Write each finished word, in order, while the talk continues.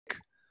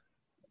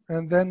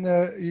and then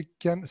you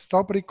can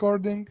stop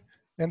recording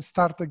and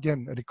start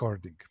again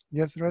recording.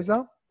 Yes, Reza?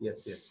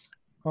 Yes, yes.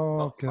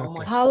 Okay.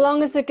 How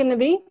long is it going to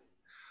be?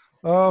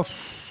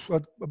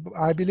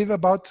 I believe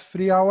about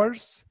 3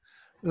 hours.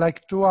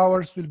 Like 2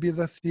 hours will be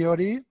the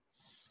theory,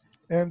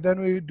 and then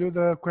we do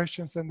the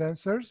questions and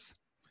answers.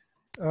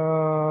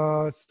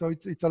 So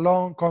it's a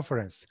long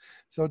conference.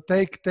 So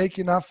take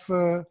enough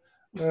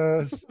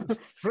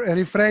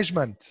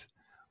refreshment.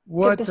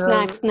 Get the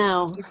snacks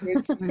now.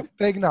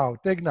 Take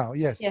now.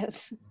 Yes.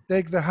 Yes.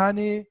 Take the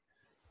honey.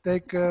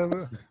 Take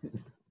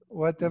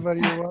whatever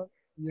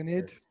you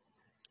need.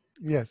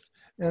 Yes.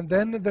 And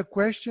then the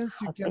questions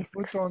you can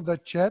put on the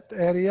chat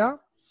area.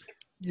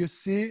 You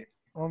see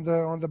on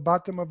the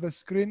bottom of the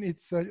screen,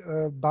 it's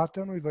a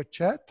button with a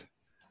chat.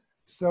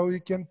 So you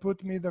can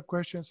put me the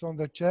questions on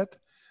the chat,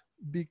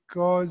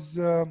 because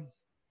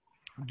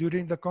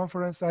during the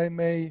conference I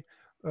may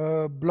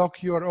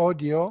block your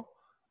audio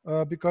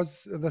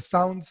because the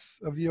sounds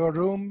of your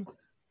room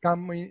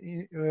come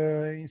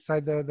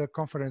inside the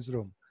conference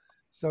room.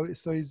 So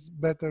it's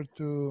better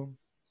to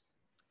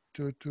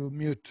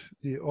mute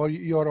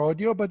your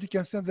audio, but you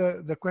can send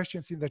the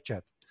questions in the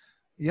chat.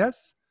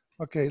 Yes?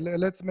 Okay,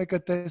 let's make a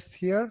test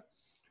here.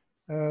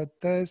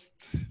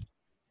 Test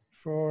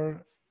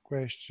for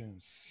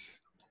questions.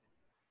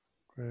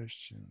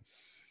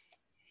 Questions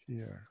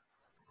here.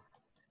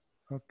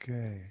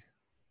 Okay.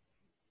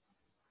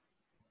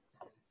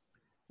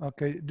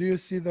 Okay, do you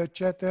see the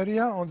chat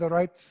area on the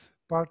right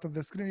part of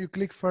the screen? You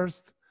click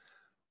first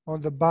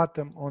on the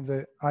bottom on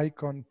the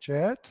icon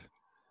chat,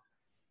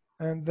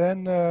 and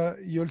then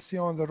you'll see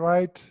on the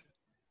right,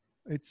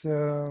 it's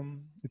a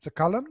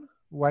column,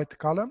 white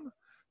column.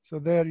 So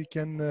there you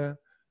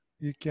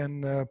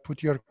can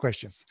put your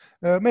questions.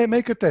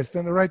 Make a test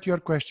and write your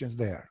questions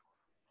there.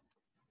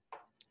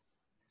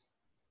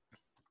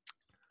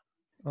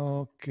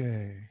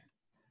 Okay.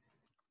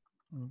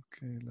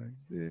 Okay, like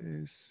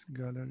this,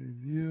 gallery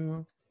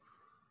view.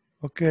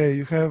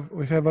 Okay,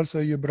 we have also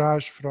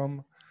Yubraj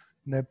from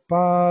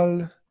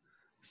Nepal,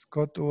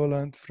 Scott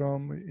Walland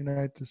from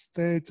United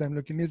States. I'm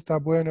looking Mirta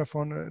Bueno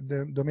from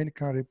the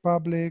Dominican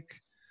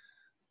Republic.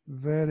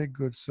 Very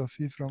good.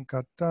 Sophie from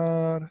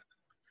Qatar.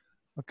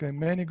 Okay,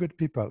 many good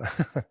people.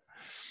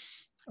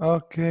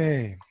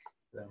 Okay.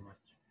 Very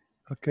much.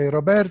 Okay,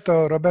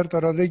 Roberto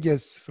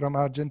Rodriguez from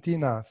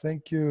Argentina.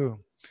 Thank you.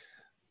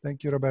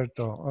 Thank you,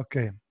 Roberto.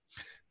 Okay.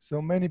 So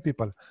many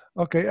people.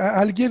 Okay,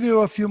 I'll give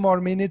you a few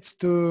more minutes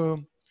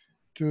to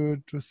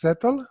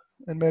settle,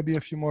 and maybe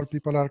a few more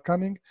people are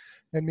coming.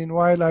 And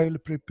meanwhile, I will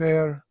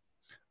prepare.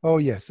 Oh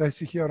yes, I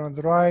see here on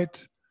the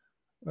right.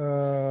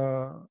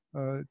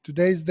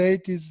 Today's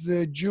date is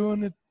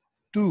June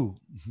 2.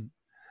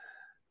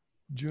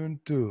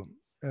 June 2.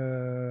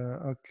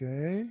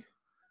 Okay.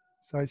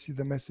 So I see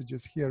the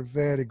messages here.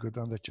 Very good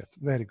on the chat.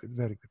 Very good.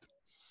 Very good.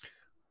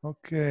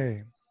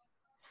 Okay.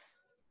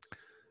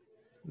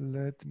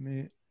 Let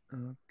me.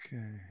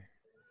 Okay.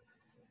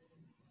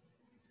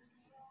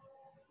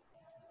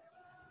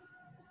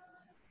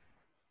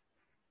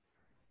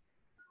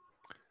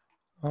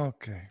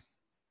 Okay.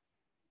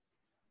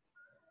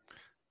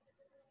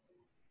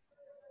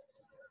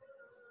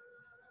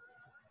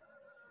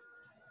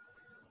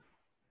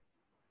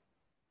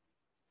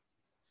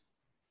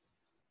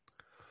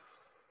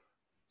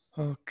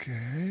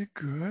 Okay,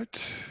 good.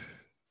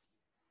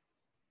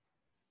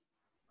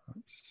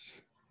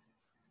 Oops.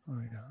 Oh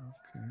yeah,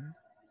 okay.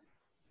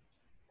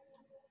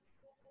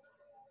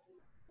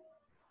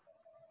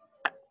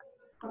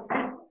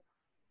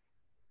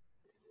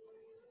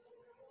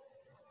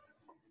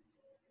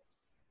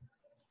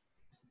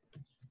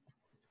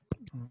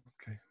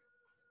 Okay.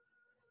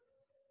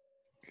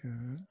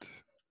 Good.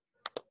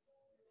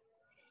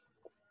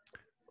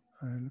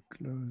 I'll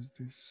close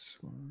this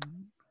one.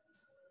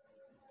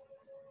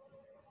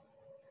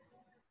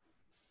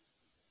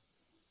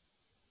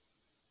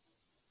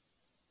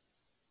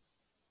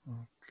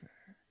 Okay.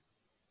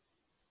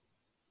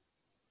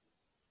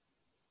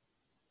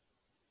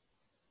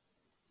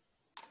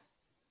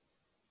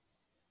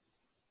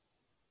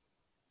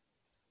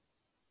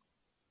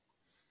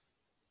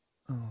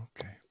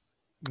 Okay.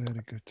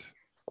 Very good.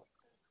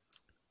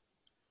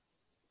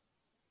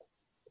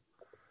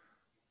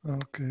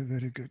 Okay,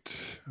 very good.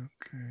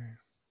 Okay.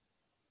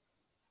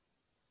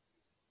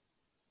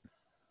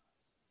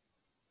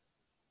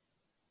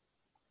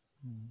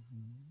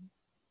 Mm-hmm.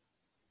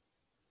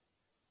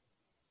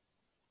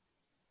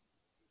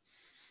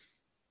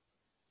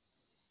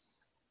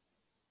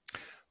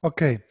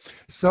 Okay,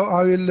 so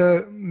I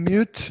will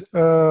mute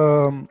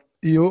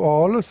you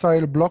all. So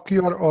I'll block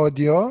your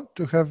audio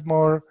to have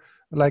more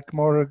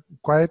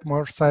quiet,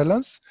 more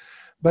silence.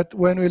 But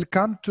when we'll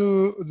come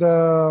to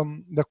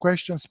the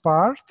questions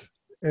part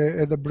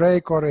at the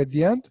break or at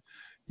the end,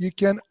 you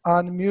can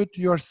unmute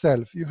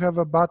yourself. You have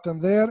a button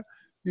there.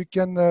 You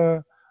can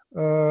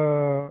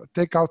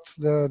take out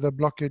the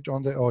blockage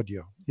on the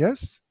audio.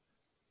 Yes?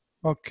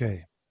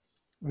 Okay,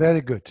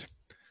 very good.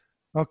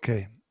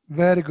 Okay.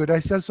 Very good. I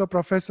see also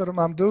Professor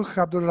Mamdouh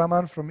Abdul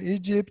Rahman from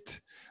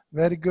Egypt.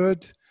 Very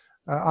good.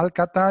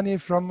 Al-Qatani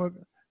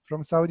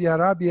from Saudi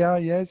Arabia,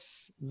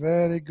 yes,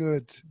 very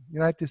good.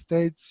 United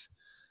States,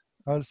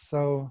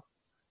 also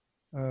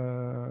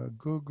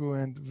Gugu,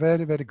 and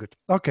very, very good.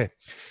 Okay,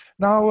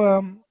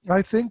 now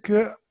I think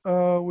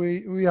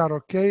we are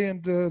okay,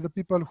 and the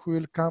people who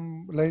will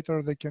come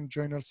later, they can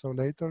join also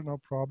later, no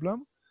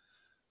problem.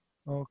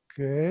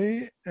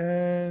 Okay,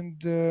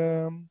 and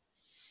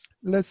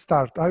let's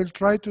start. I will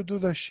try to do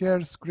the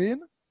share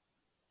screen.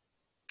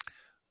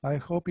 I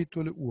hope it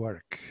will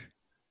work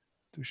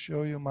to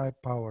show you my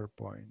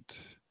PowerPoint.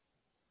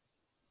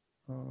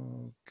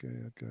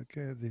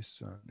 Okay, this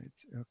one,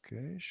 it's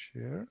okay,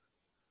 share.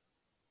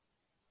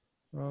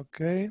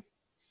 Okay,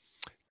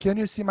 can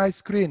you see my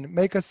screen?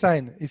 Make a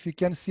sign if you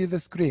can see the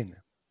screen.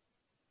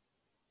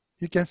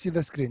 You can see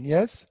the screen,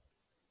 yes?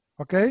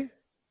 Okay,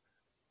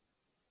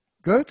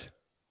 good.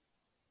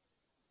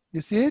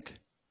 You see it?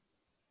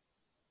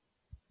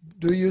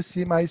 Do you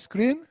see my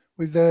screen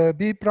with the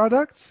bee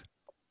products?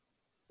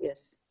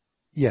 Yes.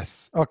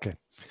 Yes, okay,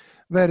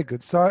 very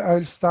good. So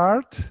I'll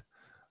start.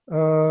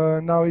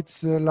 Now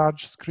it's a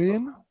large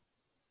screen.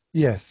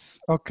 Yes,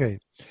 okay.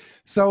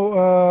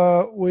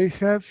 So we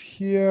have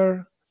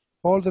here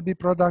all the bee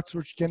products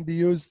which can be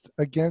used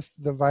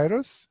against the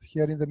virus.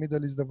 Here in the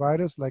middle is the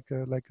virus, like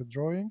a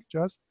drawing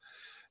just.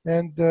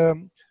 And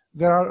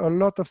there are a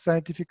lot of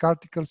scientific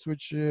articles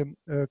which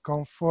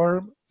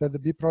confirm that the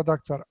bee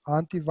products are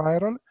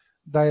antiviral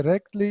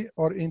directly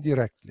or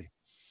indirectly.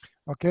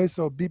 Okay,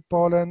 so bee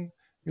pollen,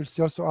 you'll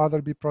see also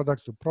other bee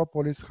products, the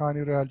propolis,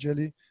 honey, royal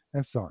jelly,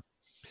 and so on.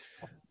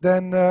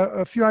 Then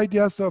a few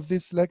ideas of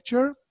this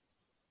lecture,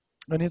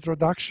 an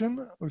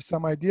introduction with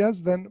some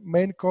ideas, then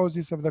main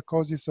causes of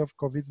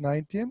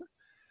COVID-19,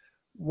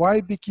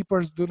 why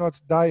beekeepers do not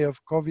die of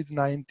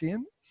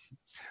COVID-19.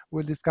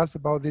 We'll discuss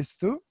about this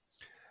too.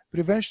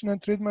 Prevention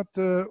and treatment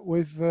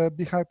with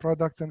beehive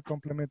products and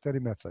complementary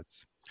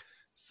methods.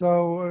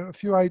 So a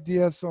few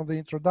ideas on the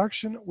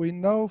introduction. We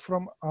know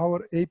from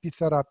our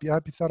apitherapy.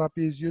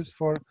 Apitherapy is used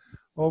for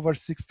over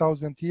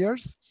 6,000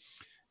 years.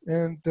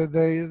 And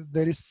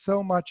there is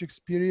so much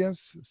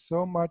experience,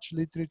 so much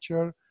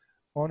literature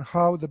on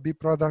how the bee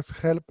products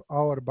help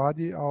our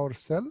body, our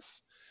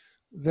cells.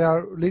 There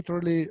are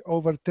literally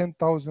over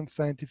 10,000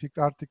 scientific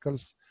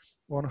articles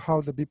on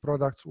how the bee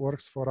products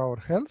works for our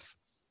health.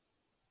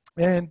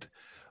 And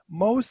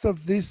most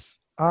of these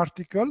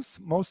articles,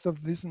 most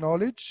of this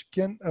knowledge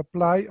can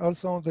apply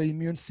also on the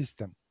immune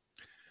system.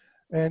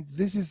 And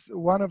this is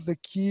one of the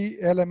key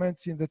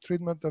elements in the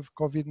treatment of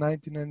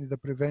COVID-19 and in the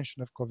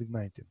prevention of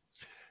COVID-19.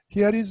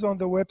 Here is on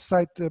the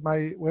website,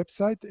 my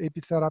website,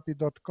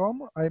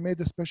 apitherapy.com. I made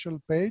a special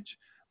page.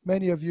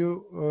 Many of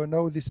you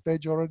know this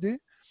page already,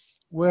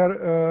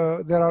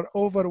 where there are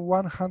over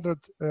 100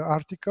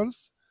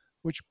 articles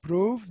which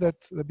prove that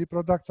the bee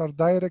products are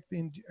direct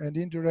and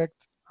indirect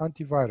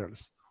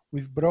antivirals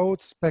with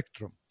broad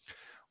spectrum,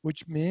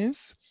 which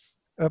means,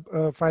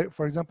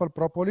 for example,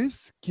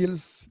 propolis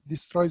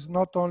destroys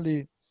not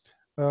only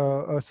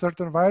a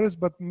certain virus,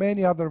 but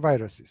many other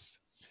viruses.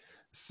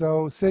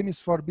 So same is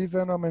for bee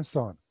venom and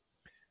so on.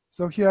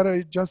 So here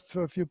are just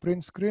a few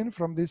print screen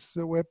from this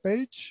web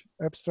page,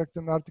 abstracts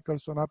and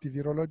articles on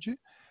apivirology.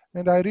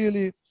 And I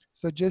really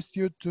suggest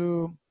you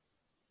to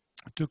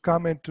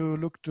come and to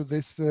look to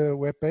this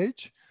web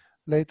page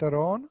later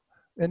on.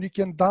 And you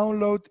can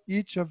download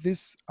each of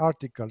these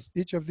articles.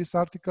 Each of these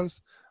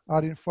articles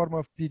are in form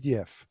of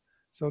PDF.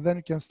 So then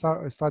you can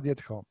study at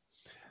home.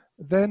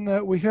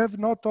 Then we have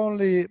not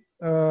only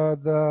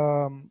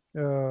the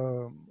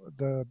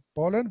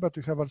pollen, but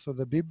we have also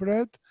the bee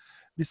bread.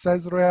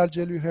 Besides royal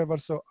jelly, we have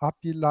also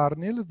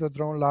apilarnil, the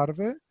drone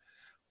larvae.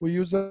 We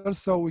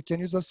can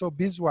use also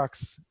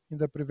beeswax in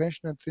the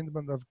prevention and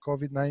treatment of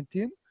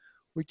COVID-19.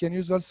 We can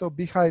use also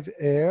beehive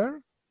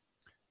air.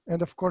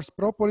 And of course,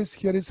 propolis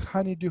here is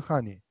honeydew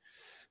honey.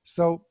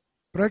 So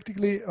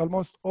practically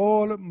almost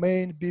all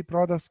main bee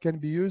products can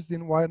be used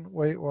in one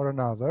way or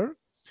another.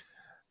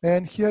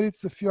 And here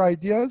it's a few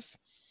ideas.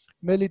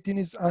 Melittin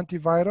is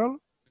antiviral,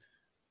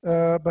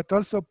 but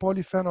also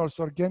polyphenols,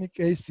 organic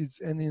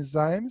acids, and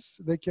enzymes,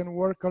 they can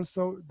work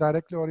also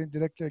directly or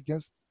indirectly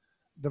against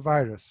the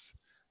virus.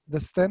 The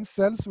stem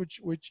cells,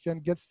 which can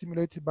get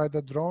stimulated by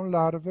the drone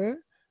larvae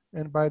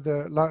and by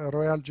the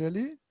royal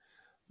jelly,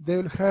 they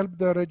will help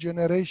the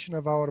regeneration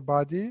of our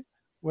body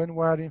when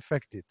we are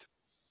infected.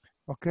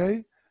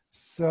 Okay,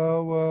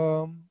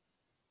 so,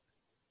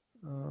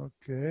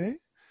 okay.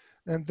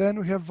 And then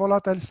we have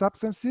volatile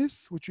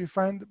substances, which we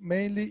find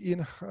mainly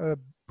in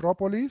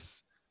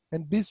propolis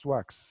and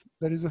beeswax.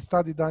 There is a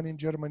study done in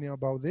Germany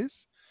about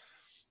this.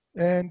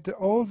 And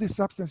all these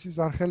substances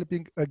are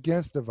helping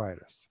against the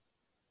virus.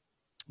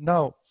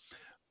 Now,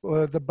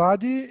 the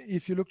body,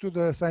 if you look to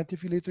the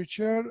scientific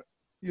literature,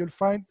 you'll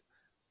find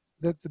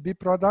that the bee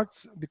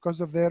products, because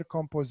of their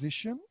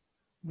composition,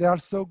 they are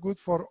so good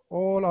for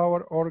all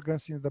our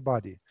organs in the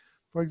body.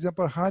 For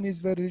example, honey is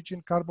very rich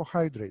in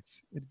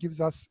carbohydrates. It gives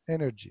us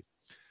energy.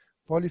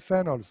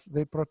 Polyphenols,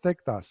 they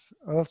protect us.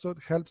 Also, it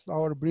helps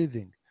our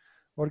breathing.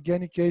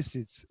 Organic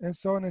acids, and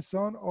so on and so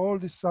on. All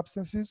these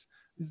substances,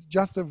 It's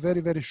just a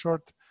very, very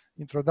short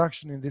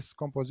introduction in this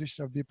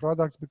composition of bee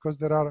products, because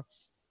there are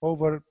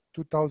over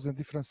 2,000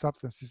 different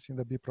substances in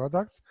the bee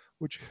products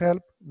which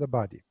help the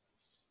body.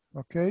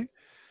 Okay.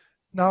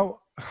 Now,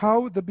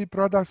 how the bee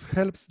products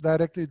helps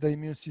directly the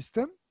immune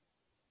system?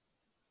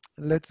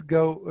 Let's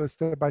go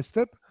step by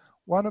step.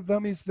 One of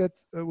them is that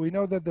we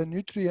know that the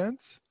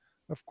nutrients,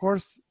 of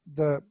course,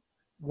 the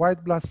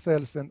white blood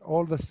cells and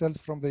all the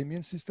cells from the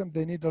immune system,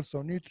 they need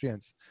also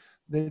nutrients.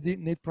 They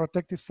need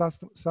protective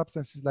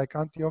substances like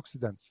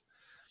antioxidants.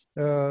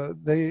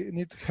 They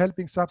need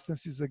helping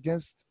substances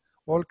against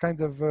all kind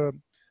of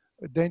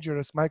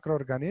dangerous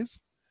microorganisms,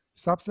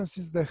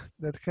 substances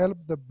that help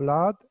the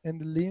blood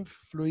and lymph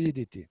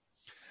fluidity.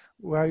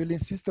 I will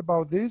insist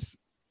about this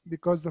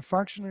because the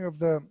functioning of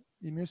the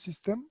immune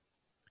system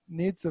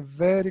needs a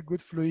very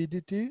good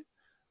fluidity.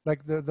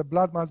 Like the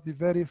blood must be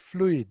very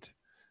fluid,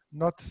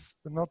 not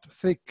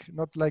thick,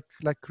 not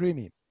like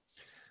creamy.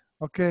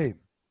 Okay.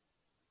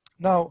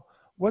 Now,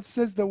 what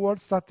says the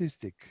world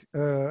statistic,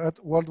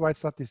 worldwide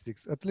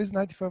statistics? At least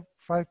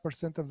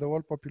 95% of the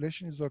world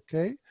population is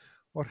okay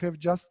or have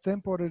just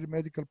temporary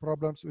medical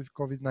problems with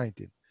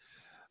COVID-19.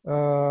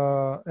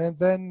 And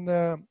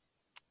then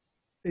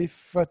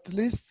if at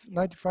least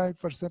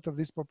 95% of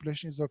this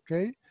population is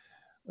okay,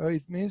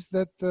 it means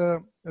that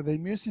the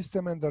immune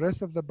system and the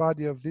rest of the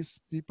body of these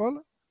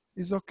people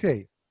is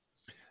okay.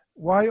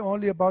 Why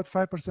only about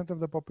 5% of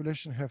the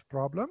population have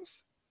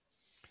problems?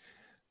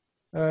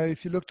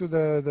 If you look to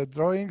the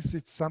drawings,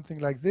 it's something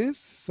like this.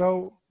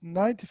 So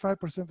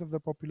 95% of the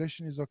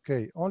population is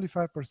okay. Only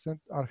 5%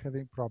 are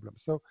having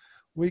problems. So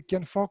we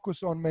can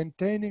focus on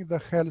maintaining the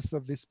health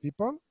of these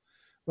people,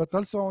 but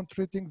also on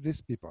treating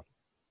these people.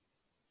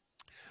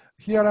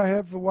 Here I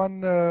have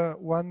one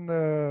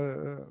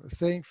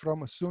saying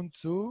from Sun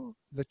Tzu,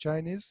 the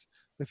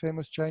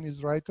famous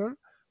Chinese writer,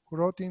 who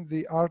wrote in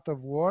The Art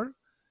of War,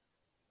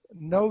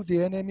 "Know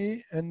the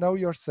enemy and know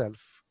yourself.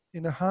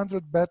 In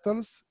 100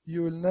 battles,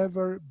 you will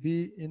never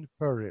be in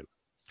peril."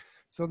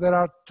 So there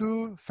are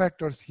two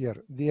factors here: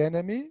 the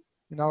enemy,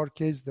 in our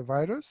case the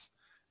virus,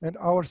 and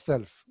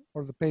ourself,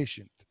 or the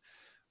patient.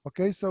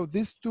 Okay, so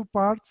these two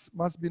parts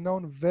must be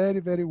known very,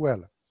 very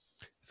well.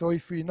 So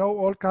if we know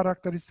all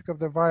characteristics of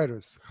the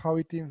virus, how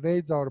it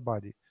invades our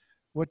body,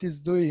 what it's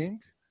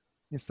doing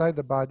inside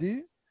the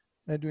body,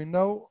 and we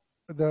know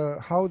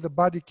how the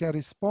body can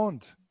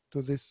respond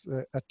to this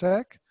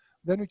attack,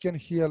 then we can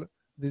heal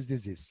this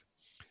disease.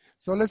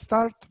 So let's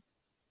start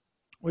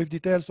with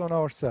details on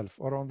ourselves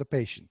or on the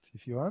patient,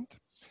 if you want.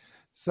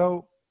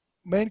 So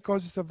main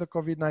causes of the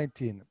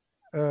COVID-19.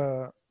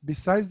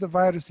 Besides the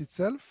virus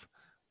itself,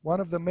 one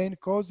of the main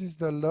causes is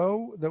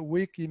the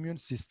weak immune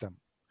system,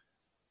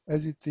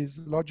 as it is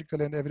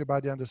logical and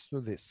everybody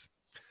understood this.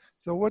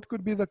 So what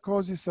could be the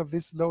causes of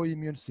this low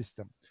immune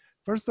system?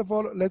 First of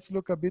all, let's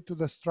look a bit to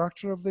the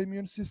structure of the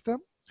immune system.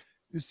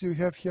 You see we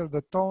have here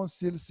the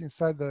tonsils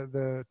inside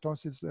the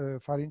tonsils,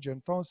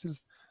 pharyngeal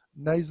tonsils,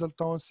 nasal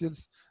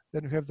tonsils.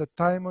 Then we have the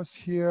thymus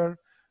here.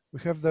 We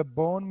have the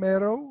bone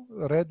marrow,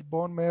 red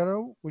bone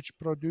marrow, which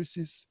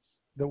produces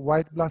the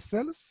white blood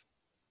cells,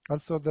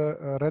 also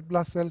the red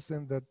blood cells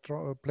and the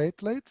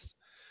platelets.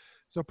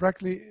 So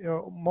practically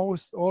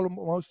most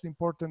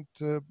important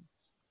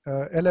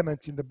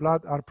elements in the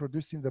blood are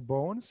produced in the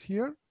bones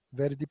here,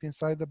 very deep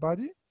inside the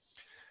body.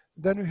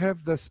 Then we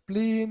have the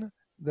spleen,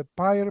 the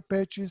Peyer's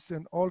patches,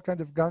 and all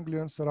kinds of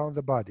ganglions around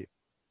the body.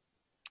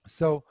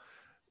 So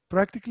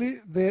practically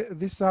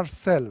these are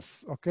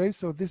cells, okay?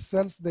 So these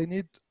cells, they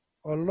need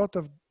a lot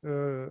of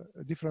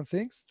different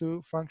things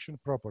to function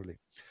properly.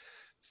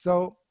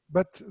 So,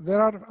 but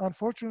there are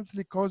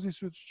unfortunately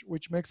causes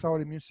which makes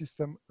our immune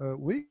system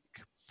weak.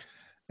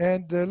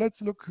 And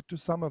let's look to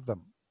some of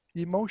them.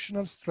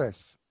 Emotional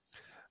stress,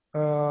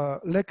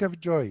 lack of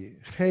joy,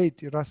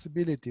 hate,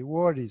 irascibility,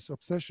 worries,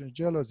 obsession,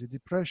 jealousy,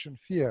 depression,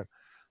 fear.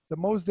 The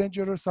most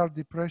dangerous are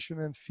depression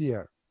and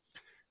fear.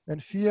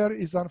 And fear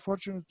is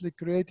unfortunately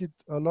created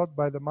a lot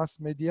by the mass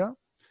media,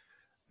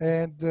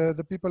 and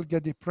the people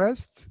get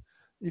depressed.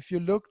 If you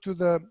look to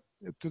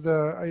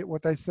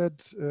what I said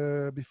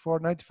before,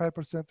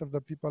 95% of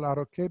the people are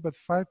okay, but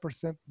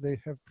 5%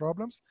 they have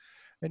problems.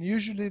 And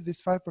usually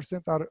these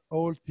 5% are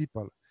old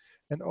people.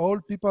 And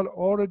old people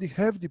already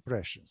have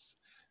depressions.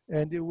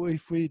 And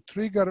if we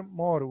trigger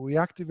more, we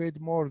activate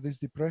more this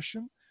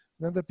depression,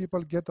 then the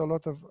people get a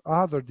lot of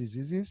other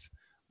diseases,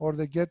 or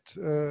they get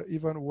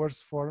even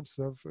worse forms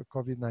of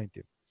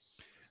COVID-19.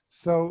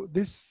 So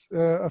this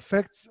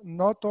affects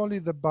not only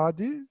the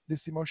body,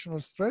 this emotional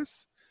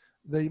stress.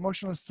 The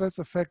emotional stress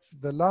affects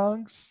the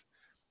lungs,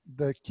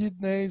 the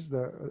kidneys,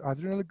 the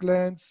adrenal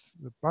glands,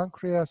 the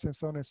pancreas, and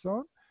so on and so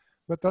on,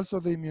 but also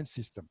the immune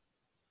system.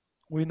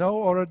 We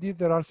know already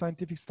there are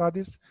scientific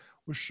studies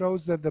which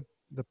shows that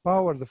the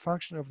power, the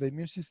function of the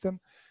immune system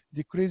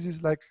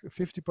decreases like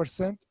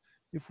 50%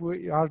 if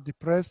we are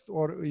depressed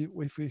or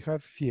if we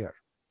have fear.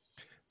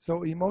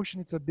 So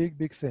emotion is a big,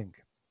 big thing.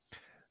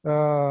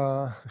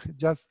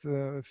 Just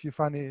a few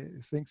funny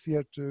things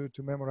here to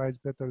memorize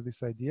better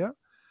this idea.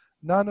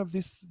 None of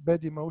these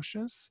bad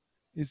emotions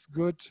is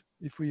good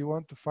if we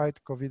want to fight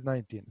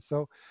COVID-19.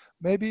 So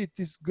maybe it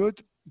is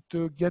good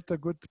to get a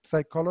good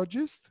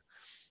psychologist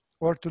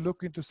or to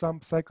look into some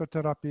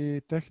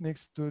psychotherapy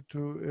techniques to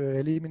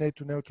eliminate,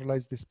 to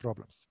neutralize these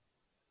problems.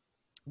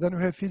 Then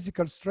we have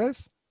physical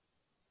stress,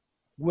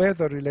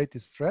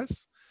 weather-related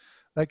stress,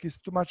 like it's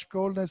too much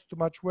coldness, too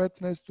much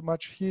wetness, too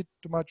much heat,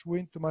 too much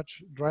wind, too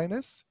much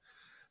dryness.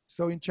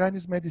 So in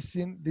Chinese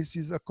medicine, this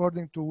is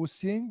according to Wu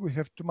Xing, we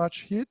have too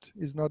much heat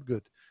is not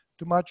good.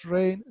 Too much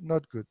rain,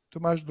 not good.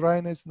 Too much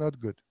dryness, not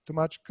good. Too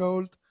much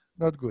cold,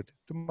 not good.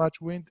 Too much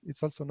wind,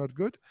 it's also not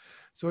good.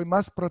 So we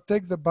must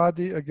protect the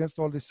body against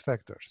all these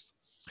factors.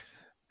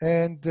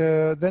 And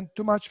then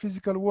too much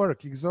physical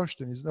work,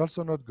 exhaustion is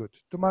also not good.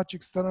 Too much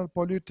external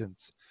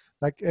pollutants,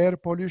 like air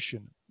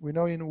pollution. We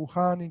know in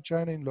Wuhan, in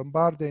China, in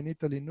Lombardy, in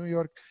Italy, in New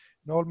York,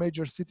 in all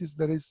major cities,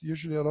 there is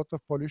usually a lot of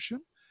pollution.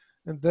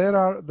 And there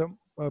are the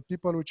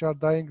people which are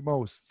dying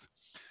most.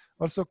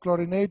 Also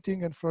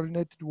chlorinating and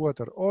fluorinated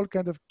water, all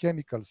kind of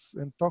chemicals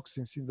and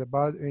toxins in the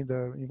body, in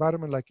the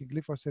environment, like in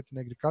glyphosate in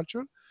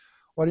agriculture,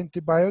 or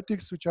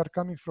antibiotics which are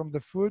coming from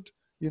the food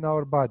in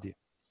our body.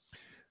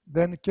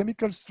 Then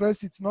chemical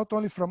stress, it's not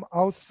only from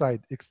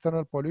outside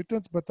external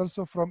pollutants, but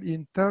also from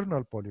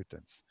internal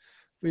pollutants.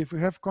 If we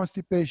have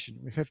constipation,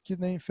 we have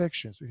kidney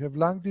infections, we have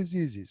lung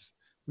diseases,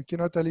 we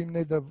cannot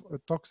eliminate the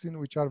toxin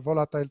which are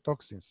volatile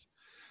toxins.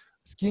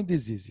 Skin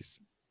diseases.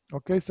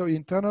 Okay, so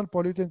internal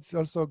pollutants is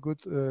also a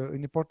good,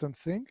 an important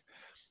thing.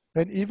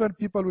 And even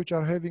people which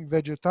are having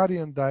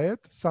vegetarian diet,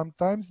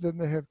 sometimes then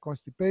they have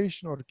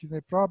constipation or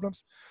kidney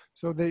problems,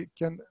 so they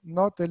can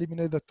not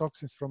eliminate the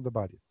toxins from the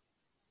body.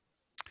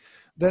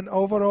 Then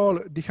overall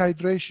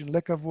dehydration,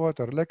 lack of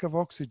water, lack of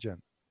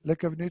oxygen,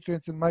 lack of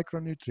nutrients and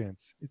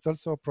micronutrients, it's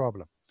also a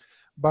problem.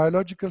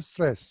 Biological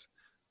stress,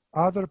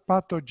 other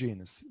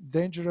pathogens,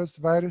 dangerous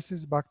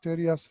viruses,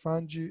 bacteria,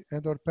 fungi,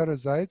 and or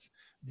parasites,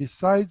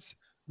 besides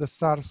the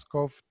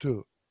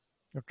SARS-CoV-2,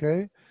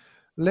 okay?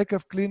 Lack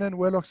of clean and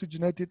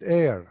well-oxygenated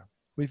air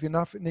with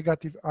enough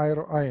negative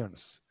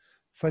ions,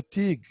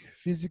 fatigue,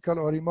 physical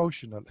or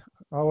emotional.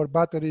 Our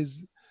battery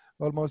is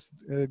almost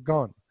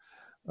gone.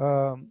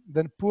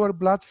 Then poor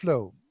blood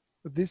flow.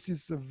 This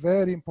is a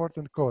very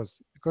important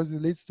cause because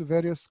it leads to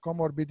various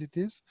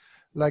comorbidities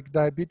like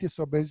diabetes,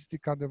 obesity,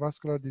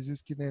 cardiovascular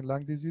disease, kidney and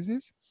lung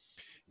diseases.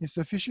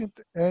 Insufficient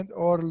and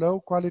or low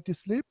quality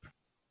sleep.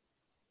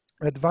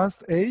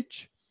 Advanced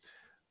age,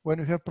 when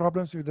you have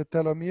problems with the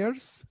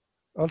telomeres.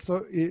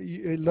 Also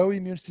a low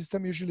immune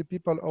system, usually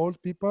people,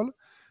 old people,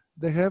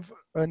 they have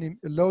a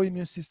low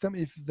immune system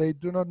if they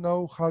do not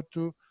know how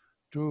to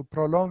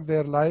prolong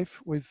their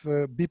life with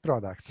bee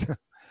products.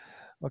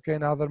 Okay,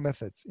 and other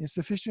methods.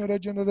 Insufficient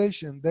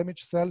regeneration,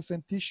 damaged cells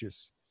and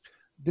tissues.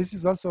 This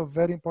is also a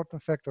very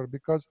important factor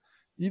because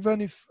even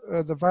if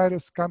the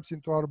virus comes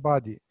into our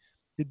body,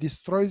 it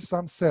destroys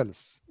some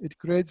cells, it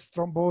creates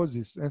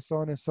thrombosis and so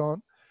on and so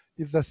on.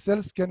 If the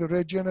cells can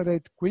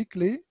regenerate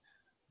quickly,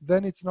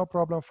 then it's no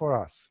problem for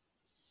us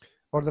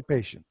or the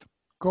patient.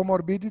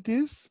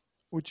 Comorbidities,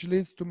 which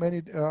leads to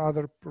many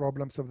other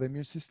problems of the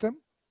immune system.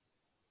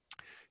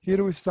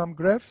 Here with some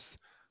graphs,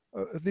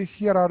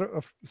 here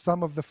are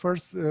some of the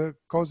first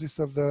causes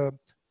of the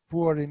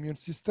poor immune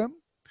system.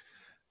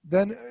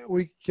 Then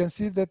we can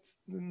see that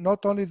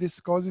not only these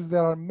causes,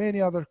 there are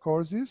many other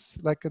causes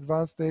like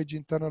advanced age,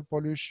 internal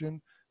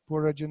pollution,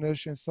 poor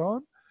regeneration, and so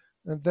on.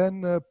 And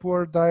then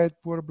poor diet,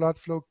 poor blood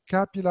flow,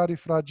 capillary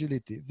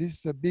fragility. This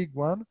is a big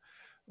one,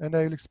 and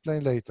I will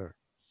explain later.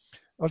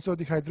 Also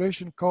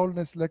dehydration,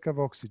 coldness, lack of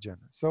oxygen.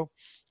 So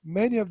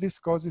many of these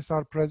causes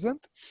are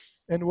present.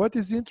 And what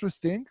is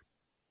interesting,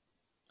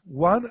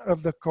 one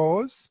of the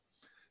cause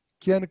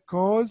can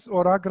cause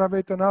or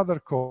aggravate another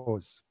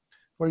cause.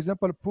 For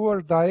example,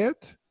 poor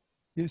diet,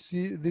 you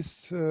see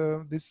this,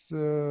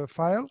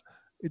 file,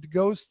 it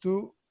goes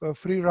to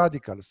free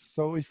radicals.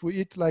 So if we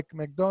eat like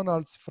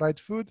McDonald's fried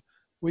food,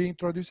 we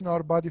introduce in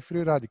our body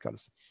free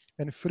radicals.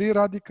 And free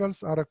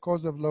radicals are a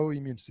cause of low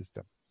immune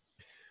system.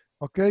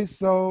 Okay,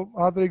 so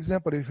other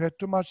example, if we have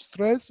too much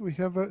stress, we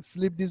have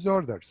sleep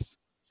disorders.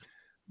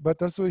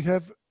 But also we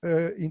have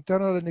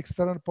internal and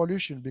external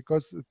pollution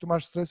because too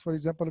much stress, for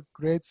example,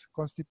 creates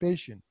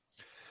constipation.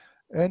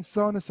 And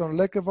so on and so on.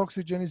 Lack of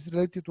oxygen is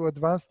related to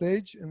advanced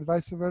age and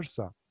vice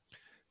versa.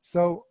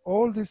 So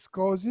all these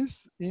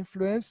causes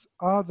influence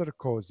other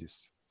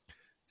causes.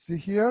 See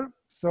here,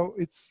 so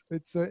it's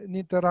an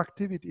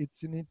interactivity,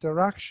 it's an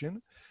interaction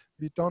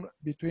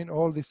between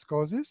all these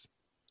causes.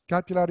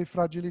 Capillary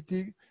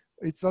fragility,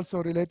 it's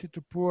also related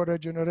to poor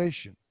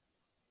regeneration.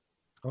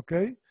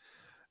 Okay,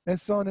 and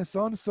so on and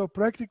so on. So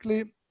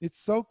practically, it's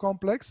so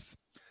complex.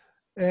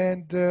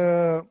 And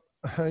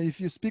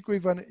if you speak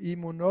with an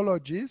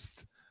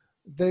immunologist,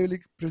 they will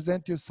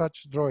present you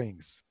such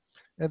drawings.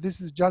 And this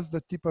is just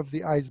the tip of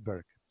the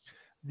iceberg.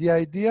 The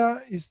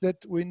idea is that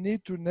we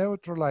need to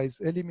neutralize,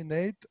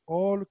 eliminate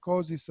all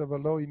causes of a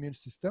low immune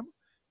system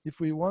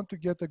if we want to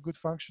get a good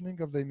functioning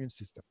of the immune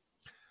system.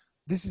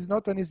 This is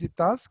not an easy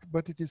task,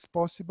 but it is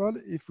possible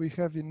if we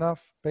have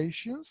enough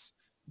patience,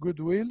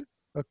 goodwill,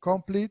 a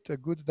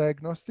good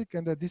diagnostic,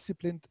 and a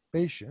disciplined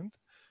patient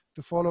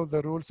to follow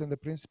the rules and the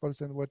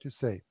principles and what you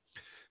say.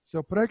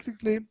 So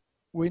practically,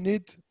 we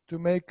need to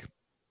make,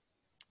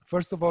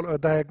 first of all, a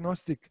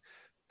diagnostic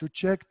to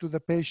check to the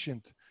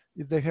patient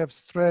if they have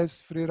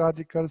stress, free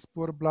radicals,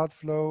 poor blood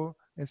flow,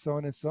 and so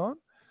on and so on.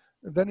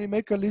 And then we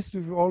make a list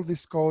of all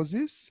these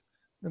causes,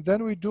 and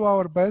then we do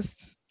our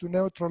best to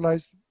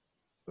neutralize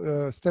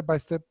step by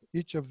step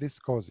each of these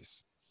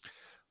causes.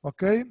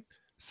 Okay.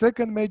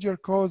 Second major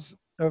cause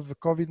of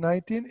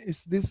COVID-19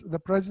 is the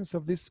presence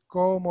of these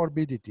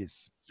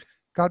comorbidities: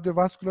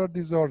 cardiovascular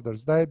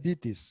disorders,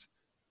 diabetes,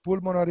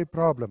 pulmonary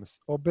problems,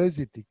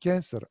 obesity,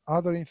 cancer,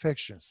 other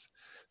infections.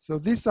 So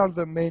these are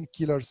the main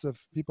killers of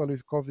people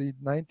with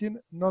COVID-19,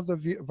 not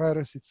the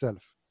virus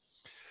itself.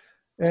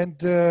 And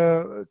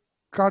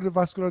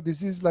cardiovascular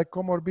disease like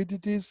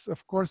comorbidities,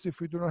 of course, if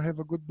we do not have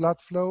a good blood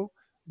flow,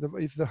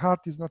 if the heart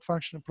is not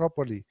functioning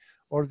properly,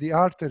 or the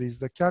arteries,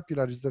 the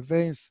capillaries, the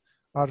veins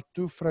are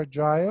too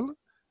fragile,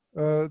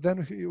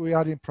 then we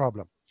are in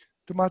problem.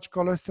 Too much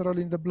cholesterol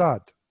in the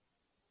blood,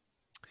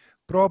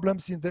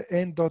 problems in the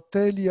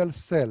endothelial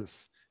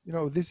cells. You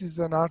know, this is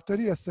an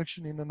artery, a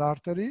section in an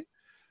artery.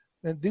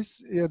 And this,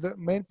 the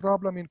main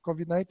problem in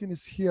COVID-19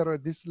 is here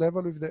at this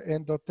level with the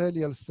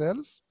endothelial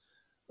cells,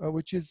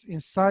 which is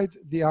inside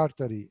the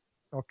artery,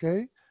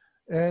 okay?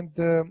 And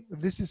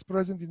this is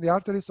present in the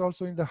arteries,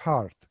 also in the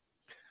heart.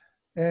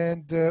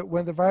 And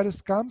when the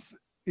virus comes,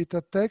 it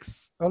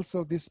attacks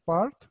also this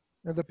part,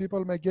 and the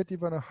people may get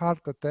even a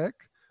heart attack,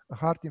 a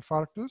heart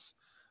infarctus,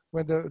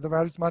 when the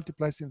virus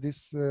multiplies in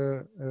this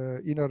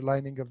inner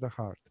lining of the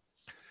heart.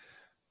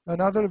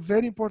 Another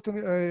very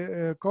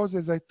important cause,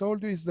 as I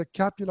told you, is the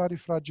capillary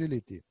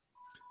fragility.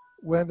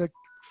 When the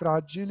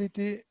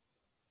fragility,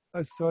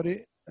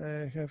 sorry,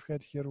 I have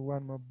had here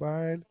one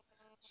mobile.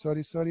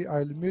 Sorry,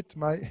 I'll mute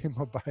my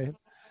mobile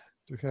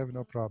to have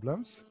no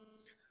problems.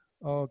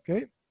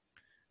 Okay.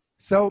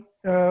 So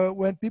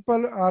when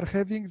people are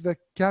having the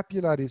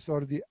capillaries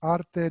or the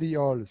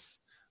arterioles,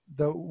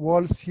 the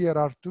walls here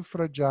are too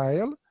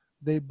fragile,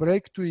 they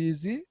break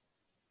easy,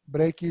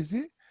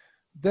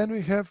 then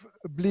we have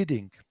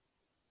bleeding,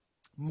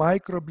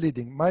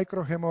 microbleeding,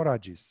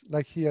 microhemorrhages,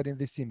 like here in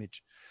this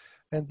image.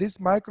 And these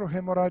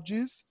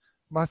microhemorrhages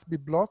must be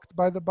blocked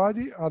by the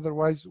body,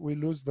 otherwise we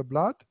lose the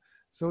blood.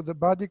 So the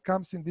body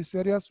comes in these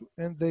areas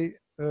and they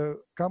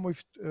come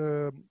with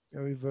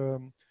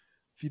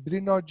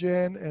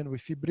fibrinogen and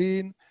with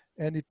fibrin,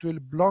 and it will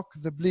block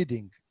the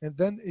bleeding. And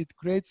then it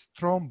creates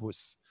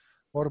thrombus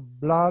or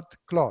blood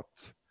clot.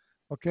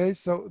 Okay,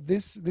 so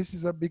this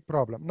is a big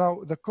problem.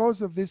 Now, the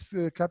cause of this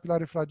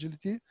capillary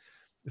fragility,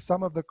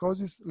 some of the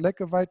causes: lack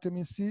of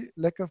vitamin C,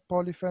 lack of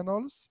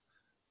polyphenols,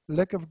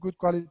 lack of good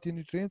quality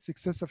nutrients,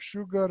 excess of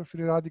sugar,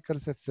 free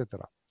radicals,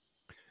 etc.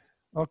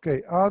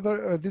 Okay,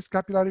 this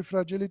capillary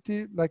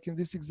fragility, like in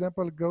this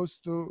example, goes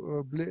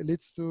to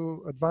leads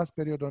to advanced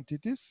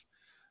periodontitis,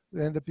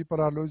 and the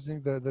people are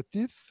losing the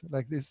teeth.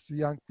 Like these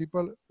young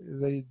people,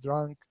 they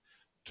drank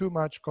too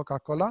much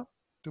Coca-Cola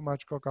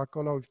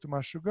with too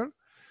much sugar.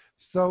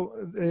 So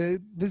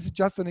this is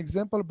just an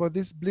example, but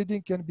this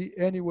bleeding can be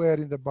anywhere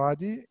in the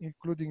body,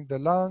 including the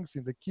lungs,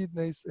 in the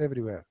kidneys,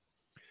 everywhere.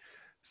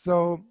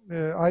 So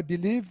I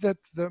believe that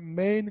the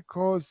main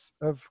cause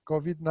of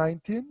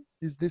COVID-19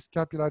 is this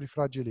capillary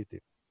fragility.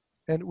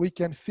 And we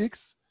can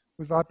fix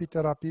with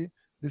apitherapy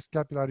this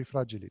capillary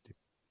fragility.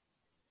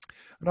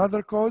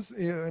 Another cause,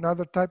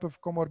 another type of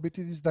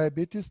comorbidity is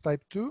diabetes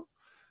type 2.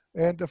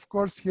 And of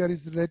course, here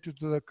is related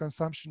to the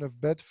consumption of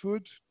bad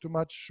food, too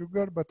much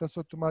sugar, but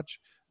also too much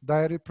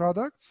dairy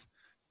products,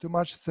 too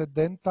much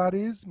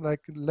sedentarism,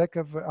 like lack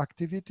of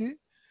activity,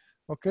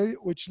 okay,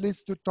 which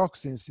leads to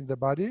toxins in the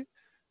body.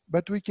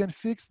 But we can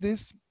fix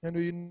this, and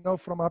we know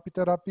from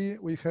apitherapy,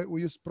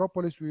 we use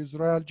propolis, we use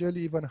royal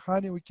jelly, even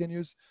honey we can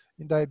use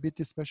in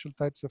diabetes, special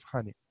types of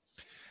honey.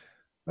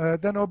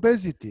 Then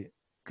obesity,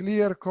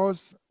 clear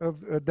cause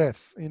of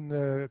death in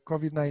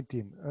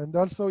COVID-19. And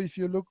also, if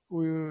you look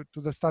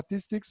to the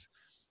statistics,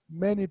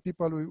 many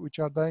people which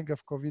are dying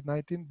of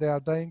COVID-19, they are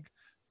dying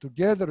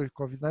together with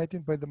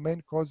COVID-19, but the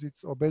main cause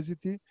is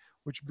obesity,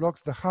 which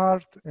blocks the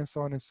heart, and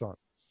so on and so on.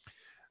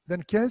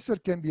 Then cancer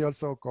can be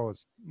also a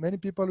cause. Many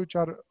people which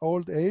are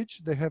old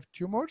age, they have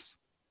tumors.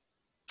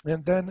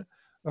 And then,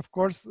 of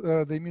course,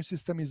 the immune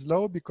system is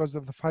low because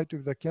of the fight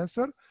with the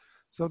cancer.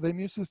 So the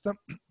immune system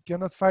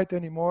cannot fight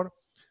anymore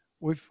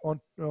with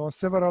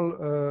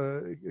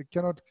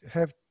cannot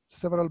have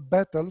several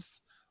battles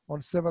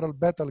on several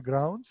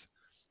battlegrounds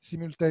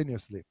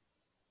simultaneously.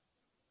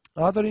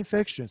 Other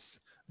infections,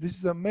 this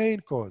is a main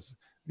cause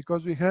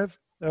because we have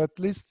at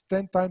least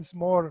 10 times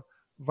more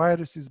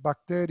viruses,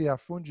 bacteria,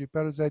 fungi,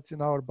 parasites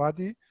in our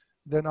body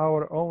than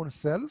our own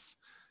cells.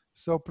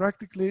 So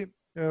practically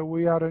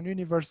we are an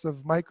universe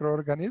of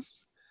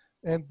microorganisms,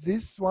 and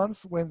these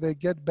ones, when they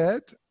get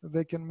bad,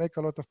 they can make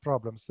a lot of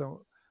problems.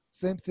 So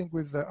same thing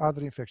with the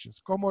other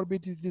infections.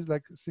 Comorbidities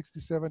like 60,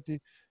 70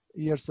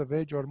 years of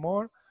age or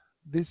more,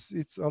 this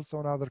it's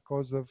also another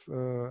cause of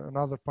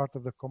another part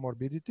of the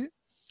comorbidity.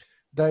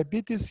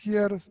 Diabetes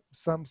here,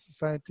 some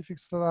scientific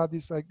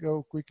studies, I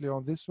go quickly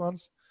on these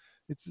ones.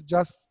 It's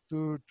just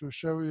to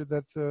show you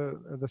that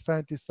the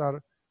scientists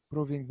are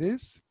proving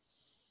this.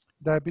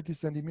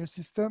 Diabetes and immune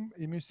system.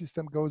 Immune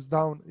system goes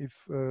down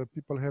if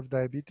people have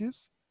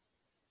diabetes.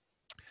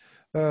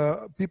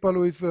 People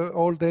with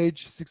old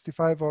age,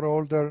 65 or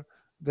older,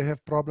 they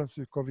have problems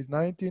with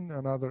COVID-19,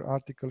 another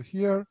article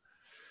here.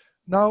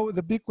 Now,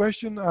 the big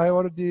question I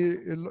already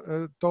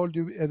told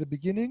you at the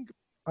beginning,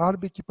 are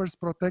beekeepers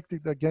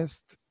protected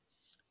against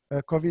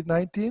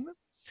COVID-19?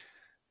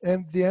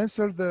 And the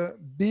answer, the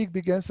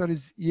big answer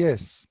is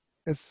yes.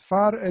 As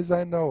far as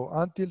I know,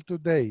 until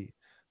today,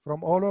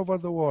 from all over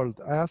the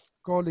world, I asked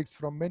colleagues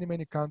from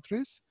many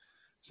countries.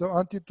 So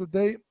until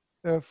today,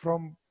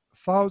 from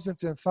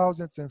thousands and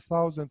thousands and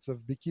thousands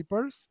of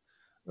beekeepers,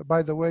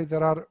 by the way,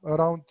 there are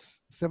around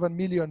 7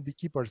 million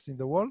beekeepers in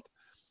the world.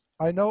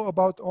 I know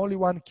about only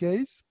one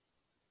case,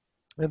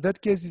 and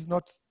that case is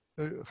not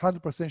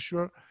 100%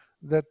 sure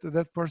that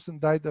that person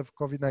died of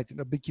COVID-19,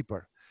 a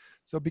beekeeper.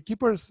 So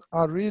beekeepers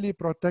are really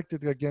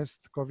protected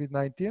against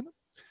COVID-19.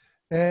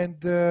 And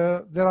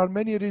there are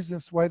many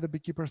reasons why the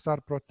beekeepers are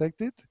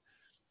protected,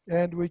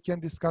 and we can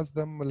discuss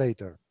them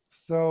later.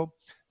 So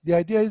the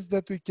idea is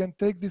that we can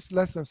take these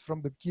lessons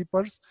from the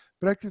beekeepers.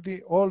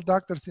 Practically all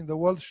doctors in the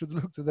world should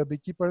look to the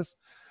beekeepers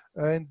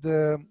and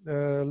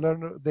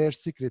learn their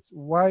secrets,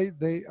 why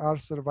they are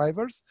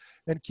survivors.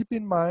 And keep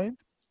in mind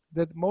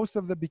that most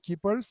of the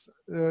beekeepers,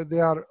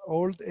 they are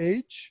old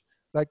age,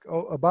 like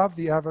above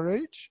the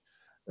average,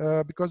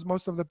 because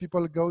most of the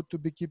people go to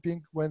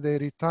beekeeping when they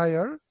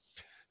retire.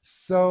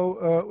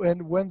 So,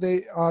 and when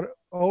they are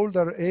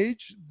older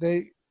age,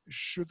 they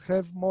should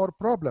have more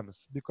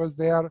problems because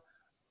they are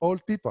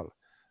old people.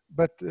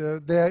 But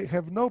they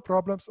have no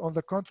problems. On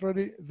the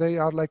contrary, they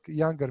are like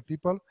younger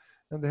people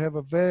and they have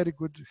a very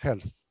good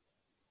health.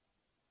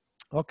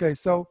 Okay,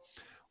 so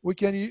we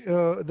can,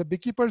 the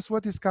beekeepers,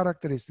 what is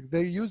characteristic?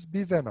 They use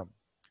bee venom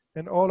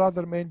and all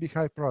other main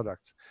beehive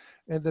products.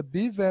 And the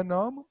bee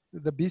venom,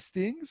 the bee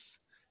stings,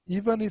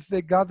 even if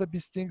they got the bee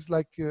stings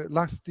like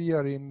last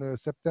year in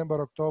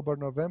September, October,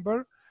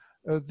 November,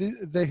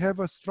 they have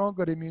a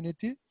stronger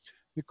immunity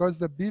because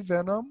the bee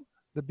venom,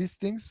 the bee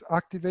stings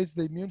activates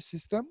the immune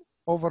system,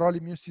 overall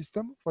immune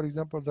system, for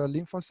example, the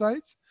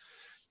lymphocytes.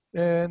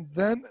 And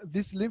then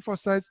these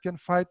lymphocytes can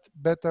fight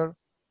better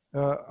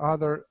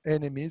other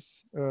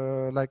enemies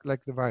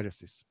like the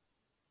viruses.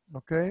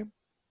 Okay,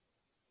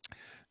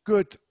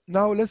 good.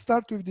 Now let's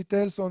start with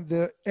details on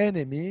the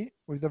enemy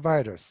with the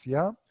virus.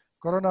 Yeah,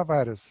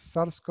 coronavirus,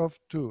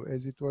 SARS-CoV-2,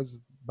 as it was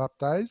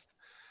baptized,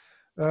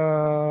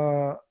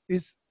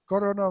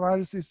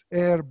 coronavirus is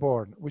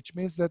airborne, which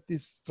means that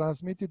it's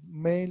transmitted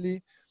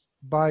mainly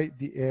by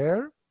the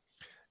air.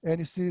 And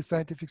you see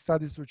scientific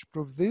studies which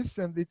prove this,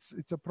 and it's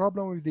a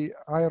problem with the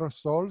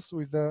aerosols,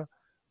 with the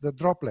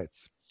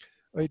droplets.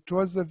 It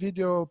was a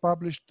video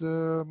published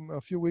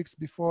a few weeks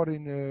before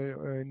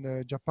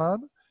in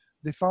Japan.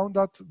 They found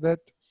out that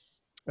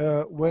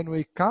when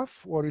we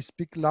cough or we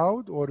speak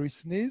loud or we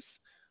sneeze,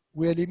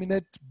 we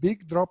eliminate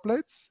big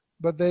droplets,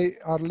 but they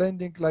are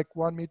landing like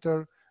 1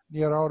 meter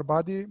near our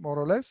body, more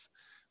or less.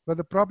 But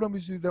the problem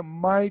is with the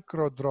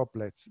micro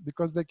droplets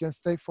because they can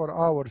stay for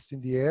hours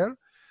in the air.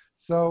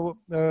 So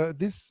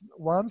these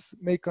ones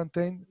may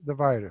contain the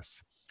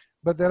virus.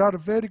 But there are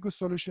very good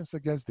solutions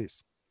against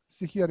this.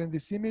 See here in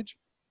this image,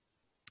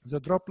 the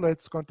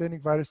droplets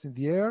containing virus in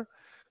the air,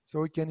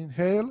 so we can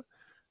inhale.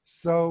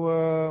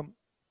 So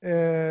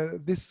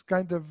this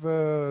kind of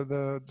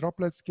the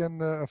droplets can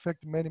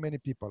affect many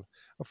people.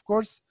 Of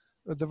course,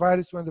 the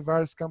virus, when the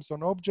virus comes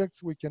on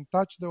objects, we can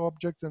touch the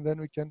objects and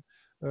then we can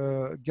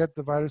get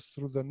the virus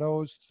through the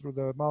nose, through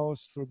the mouth,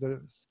 through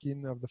the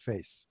skin of the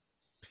face.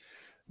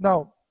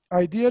 Now,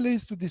 ideally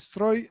is to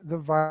destroy the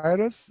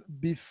virus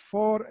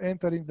before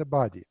entering the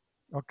body,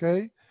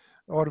 okay?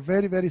 Or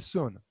very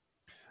soon,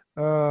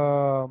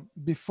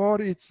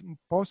 before its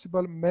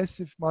possible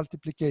massive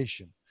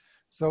multiplication.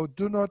 So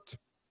do not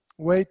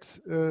wait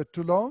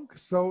too long.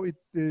 So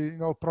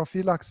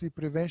prophylaxis,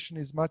 prevention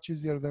is much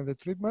easier than the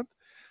treatment.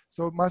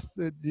 So must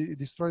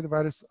destroy the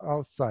virus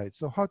outside.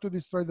 So how to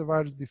destroy the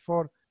virus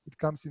before it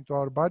comes into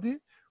our body?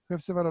 We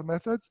have several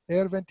methods.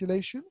 Air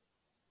ventilation.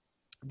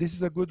 This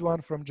is a good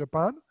one from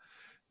Japan.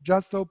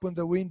 Just open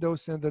the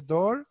windows and the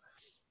door,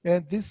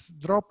 and these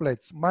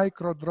droplets,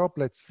 micro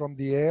droplets from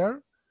the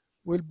air,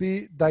 will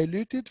be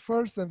diluted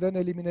first and then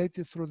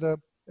eliminated through the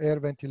air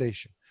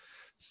ventilation.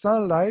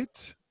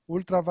 Sunlight,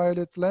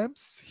 ultraviolet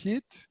lamps,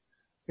 heat,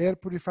 air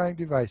purifying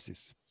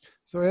devices.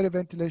 So air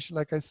ventilation,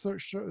 like I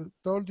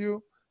told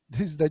you,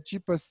 this is the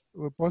cheapest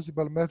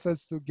possible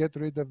methods to get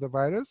rid of the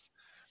virus.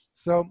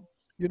 So,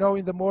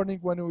 in the morning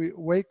when we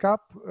wake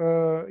up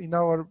in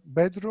our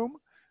bedroom,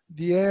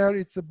 the air,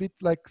 it's a bit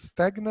like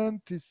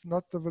stagnant, it's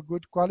not of a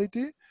good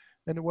quality.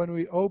 And when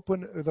we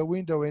open the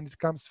window and it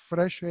comes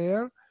fresh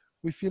air,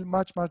 we feel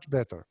much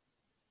better.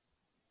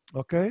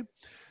 Okay?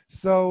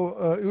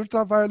 So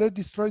ultraviolet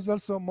destroys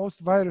also most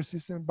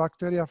viruses and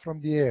bacteria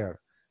from the air.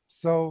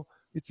 So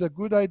it's a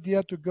good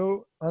idea to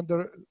go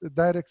under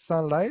direct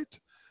sunlight.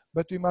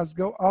 but we must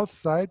go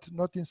outside,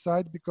 not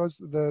inside, because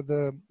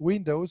the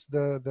windows,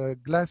 the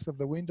glass of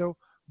the window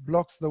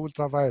blocks the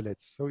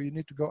ultraviolets. So you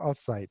need to go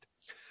outside.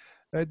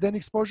 Then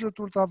exposure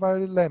to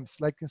ultraviolet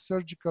lamps, like in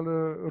surgical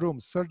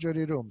rooms,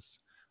 surgery rooms.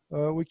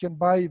 We can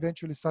buy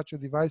eventually such a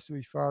device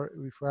if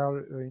we are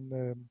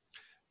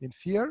in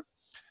fear.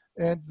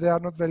 And they are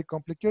not very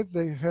complicated.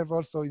 They have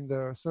also in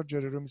the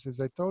surgery rooms,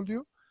 as I told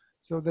you,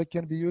 so they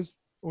can be used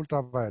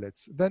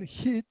ultraviolets. Then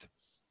heat,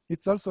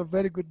 it's also a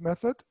very good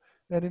method.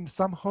 And in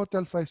some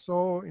hotels I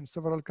saw in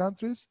several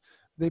countries,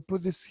 they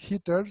put these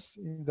heaters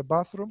in the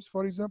bathrooms,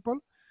 for example,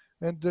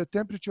 and the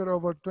temperature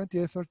over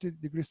 28, 30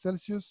 degrees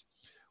Celsius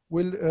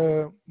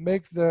will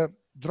make the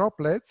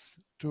droplets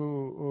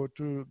to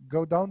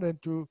go down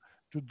and to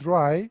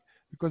dry,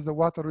 because the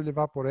water will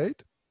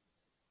evaporate.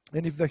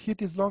 And if the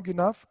heat is long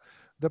enough,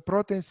 the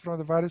proteins from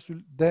the virus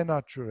will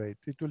denaturate.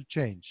 It will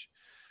change.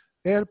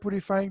 Air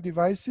purifying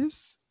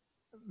devices,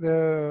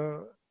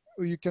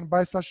 you can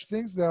buy such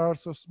things. There are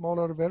also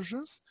smaller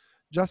versions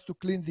just to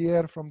clean the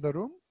air from the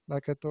room,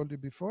 like I told you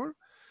before.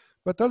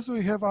 But also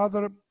we have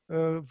other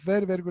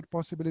very, very good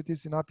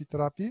possibilities in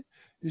apitherapy.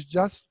 Is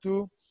just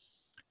to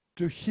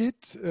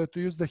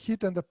use the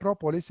heat and the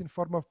propolis in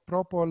form of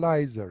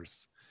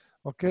propolisers.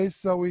 Okay,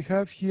 so we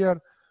have here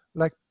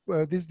like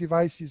these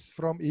devices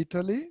from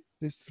Italy,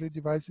 these 3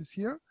 devices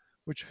here,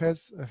 which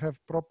have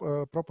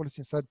propolis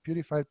inside,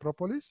 purified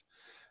propolis.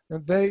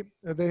 And they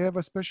have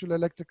a special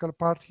electrical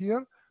part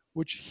here,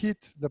 which heat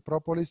the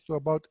propolis to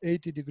about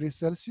 80 degrees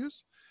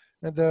Celsius.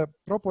 And the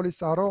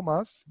propolis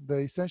aromas, the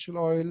essential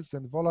oils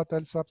and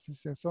volatile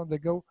substances and so on, they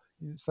go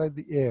inside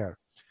the air.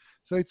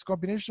 So it's a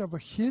combination of a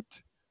heat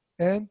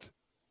and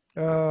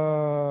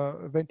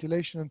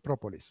ventilation and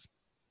propolis.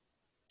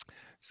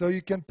 So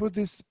you can put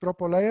these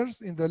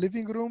propolisers in the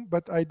living room,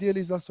 but ideally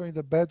is also in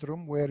the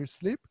bedroom where you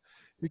sleep.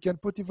 You can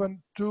put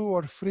even 2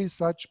 or 3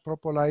 such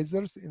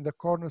propolisers in the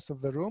corners of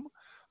the room,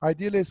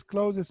 ideally as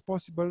close as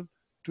possible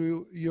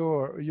to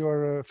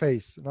your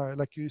face. Now,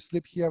 like you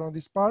sleep here on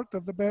this part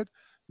of the bed,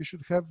 you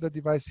should have the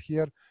device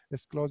here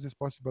as close as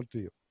possible to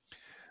you.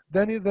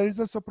 Then there is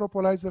also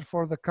propolizer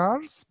for the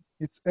cars.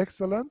 It's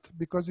excellent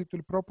because it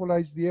will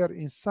propolize the air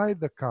inside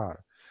the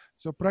car.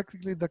 So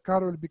practically the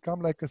car will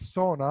become like a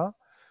sauna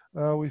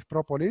with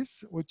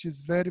propolis, which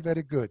is very,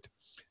 very good.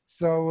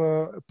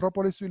 So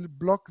propolis will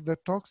block the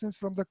toxins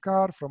from the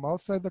car, from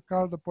outside the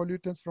car, the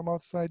pollutants from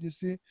outside, you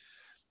see,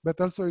 but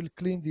also will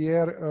clean the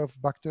air of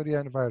bacteria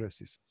and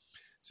viruses.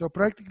 So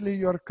practically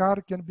your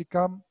car can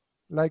become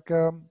like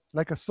a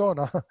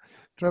sauna,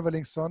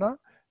 traveling sauna,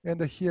 and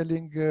a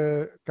healing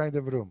kind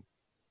of room.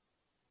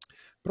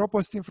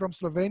 Propostin from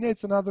Slovenia,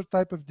 it's another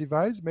type of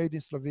device made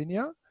in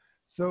Slovenia.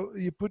 So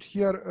you put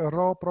here a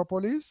raw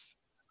propolis,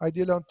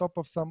 ideally on top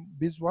of some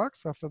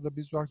beeswax after the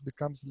beeswax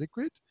becomes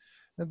liquid.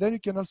 And then you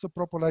can also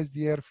propolize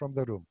the air from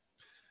the room.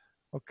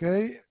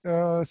 Okay,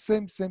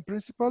 same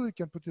principle. You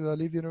can put it in the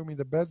living room, in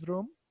the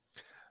bedroom.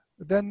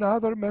 Then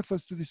other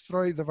methods to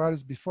destroy the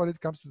virus before it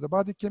comes to the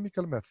body,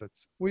 chemical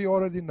methods. We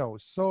already know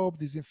soap,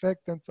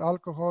 disinfectants,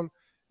 alcohol,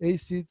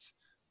 acids,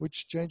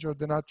 which change or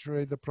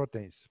denaturate the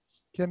proteins.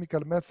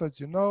 Chemical methods,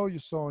 you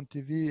saw on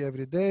TV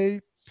every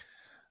day.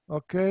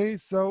 Okay,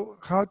 so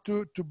how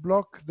to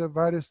block the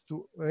virus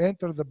to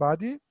enter the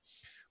body?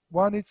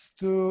 One is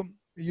to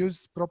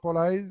use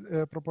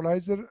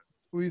propolizer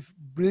with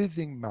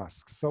breathing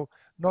masks. So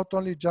not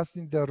only just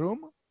in the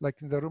room,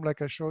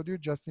 like I showed you,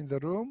 just in the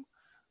room,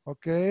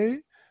 okay,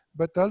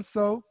 but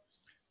also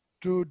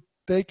to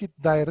take it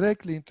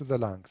directly into the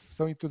lungs,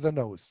 so into the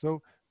nose.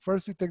 So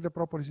first we take the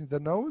propolis in the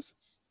nose,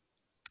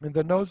 in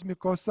the nose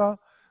mucosa,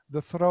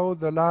 the throat,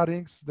 the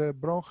larynx, the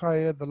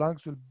bronchi, the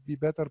lungs will be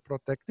better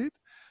protected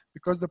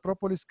because the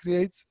propolis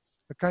creates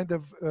a kind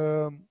of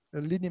a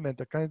liniment,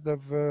 a kind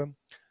of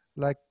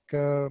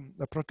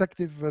a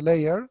protective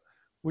layer,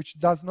 which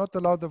does not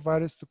allow the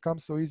virus to come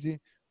so easy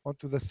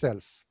onto the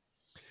cells.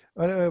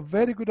 A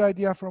very good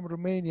idea from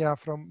Romania,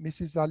 from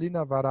Mrs.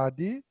 Alina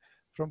Varadi,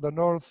 from the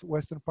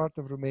northwestern part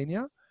of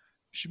Romania.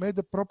 She made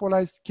a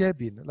propolized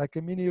cabin, like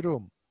a mini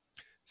room.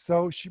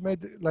 So she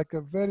made like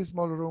a very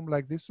small room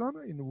like this one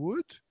in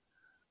wood,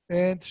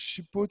 and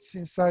she puts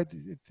inside,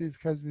 it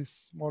has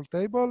this small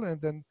table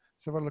and then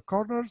several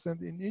corners,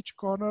 and in each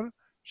corner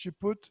she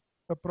put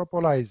a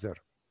propolizer.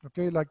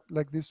 Okay,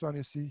 like this one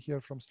you see here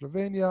from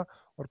Slovenia,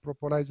 or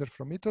propolizer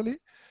from Italy.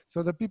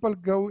 So the people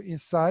go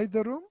inside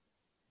the room.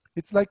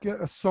 It's like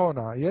a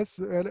sauna,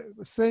 yes,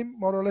 same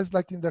more or less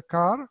like in the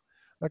car,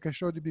 like I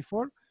showed you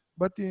before,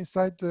 but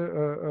inside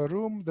a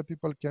room, the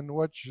people can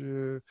watch,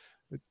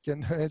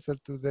 can answer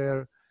to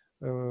their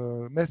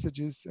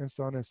messages and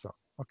so on and so on,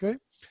 okay?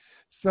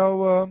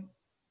 So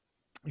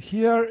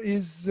here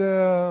is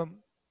the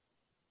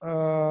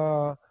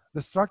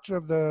structure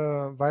of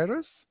the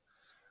virus.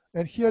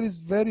 And here is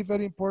very,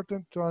 very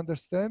important to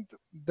understand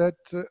that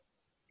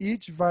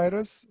each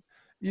virus,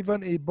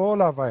 even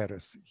Ebola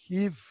virus,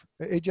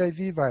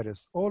 HIV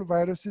virus, all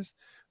viruses,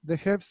 they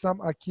have some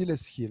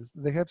Achilles heels.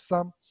 They have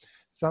some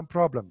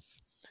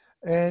problems.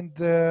 And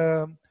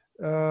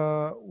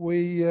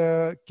we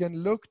can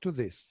look to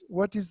this.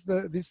 What is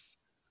this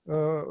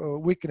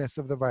weakness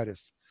of the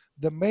virus?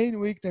 The main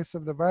weakness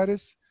of the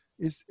virus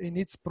is in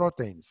its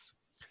proteins.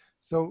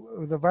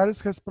 So the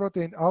virus has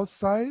protein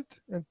outside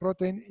and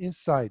protein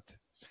inside.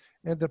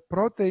 And the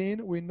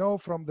protein, we know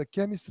from the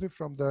chemistry,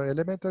 from the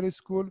elementary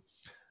school,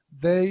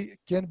 they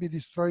can be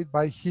destroyed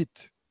by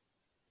heat.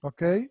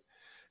 Okay?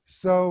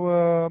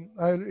 So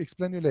I'll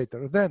explain you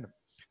later. Then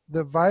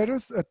the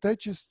virus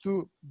attaches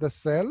to the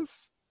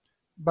cells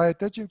by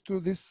attaching to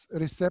these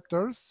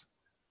receptors,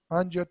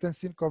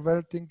 angiotensin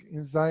converting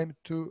enzyme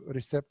 2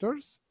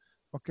 receptors.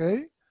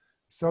 Okay?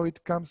 So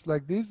it comes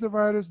like this, the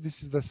virus.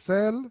 This is the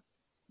cell.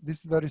 This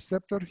is the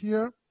receptor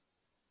here.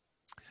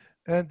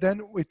 And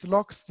then it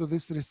locks to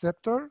this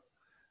receptor.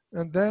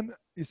 And then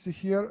you see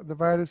here the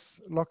virus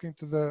locking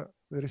to the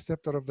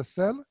receptor of the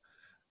cell.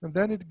 And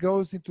then it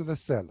goes into the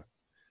cell.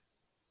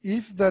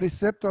 If the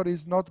receptor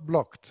is not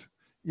blocked,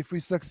 if we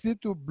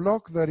succeed to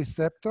block the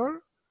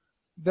receptor,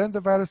 then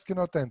the virus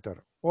cannot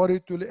enter, or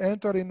it will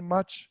enter in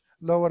much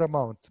lower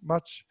amount,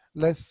 much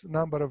less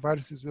number of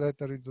viruses will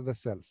enter into the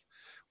cells.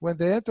 When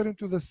they enter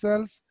into the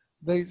cells,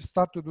 they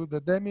start to do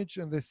the damage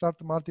and they start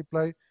to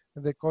multiply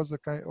and they cause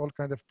all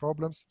kind of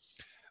problems.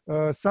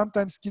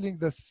 Sometimes killing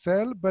the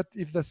cell, but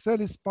if the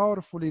cell is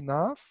powerful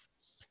enough,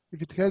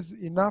 if it has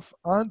enough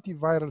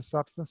antiviral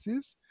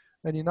substances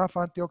and enough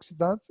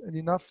antioxidants and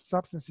enough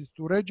substances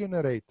to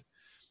regenerate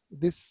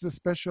these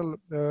special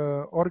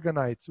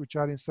organoids which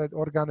are inside,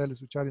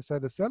 organelles which are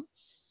inside the cell,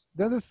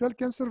 then the cell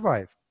can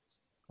survive.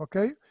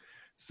 Okay,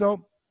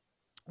 so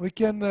we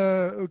can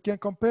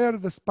compare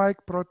the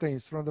spike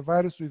proteins from the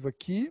virus with a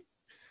key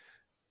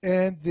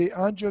and the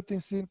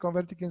angiotensin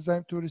converting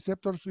enzyme 2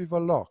 receptors with a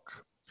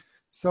lock.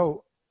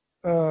 So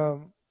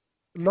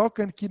lock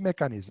and key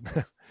mechanism.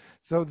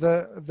 So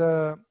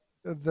the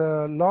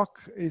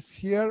lock is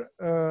here,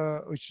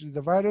 which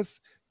the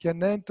virus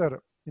can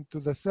enter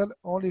into the cell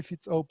only if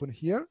it's open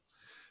here.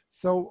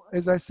 So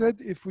as I said,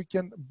 if we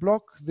can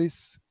block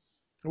this,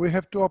 we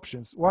have two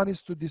options. One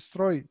is to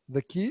destroy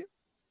the key,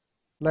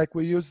 like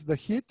we use the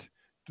heat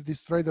to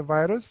destroy the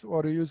virus,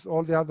 or use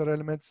all the other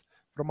elements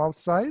from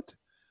outside,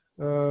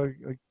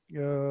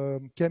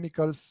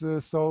 chemicals,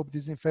 soap,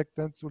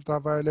 disinfectants,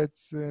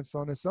 ultraviolets, and so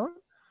on and so on.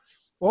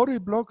 Or we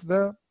block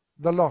the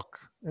lock,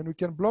 and we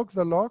can block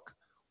the lock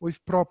with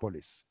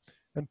propolis.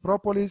 And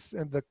propolis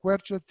and the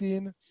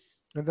quercetin,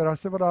 and there are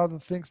several other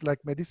things like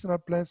medicinal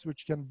plants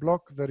which can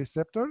block the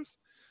receptors.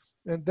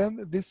 And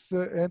then this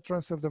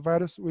entrance of the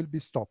virus will be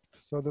stopped.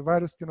 So the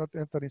virus cannot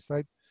enter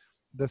inside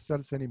the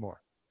cells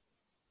anymore.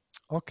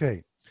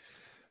 Okay.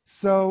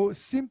 So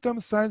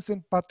symptoms, signs,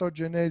 and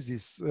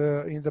pathogenesis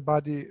in the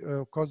body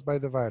caused by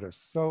the virus.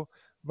 So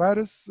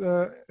virus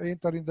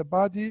enter in the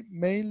body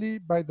mainly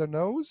by the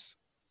nose,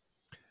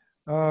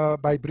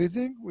 by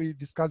breathing. We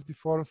discussed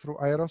before through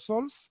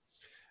aerosols.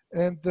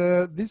 And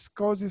this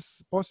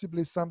causes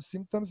possibly some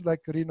symptoms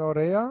like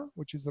rhinorrhea,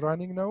 which is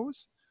running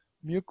nose,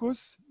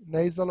 mucus,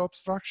 nasal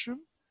obstruction.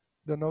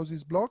 The nose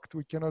is blocked.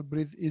 We cannot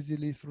breathe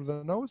easily through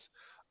the nose.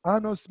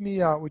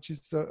 Anosmia, which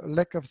is a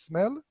lack of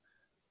smell,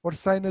 or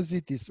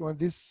sinusitis, when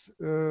these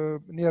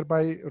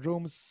nearby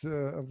rooms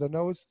of the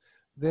nose,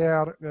 they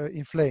are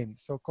inflamed,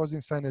 so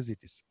causing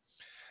sinusitis.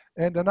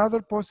 And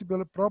another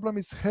possible problem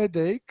is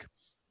headache,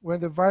 when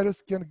the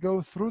virus can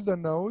go through the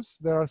nose.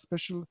 There are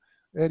special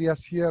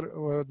areas here,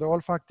 the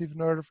olfactive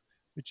nerve,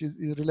 which is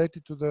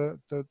related to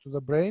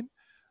the brain.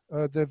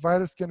 The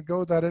virus can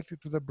go directly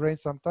to the brain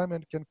sometime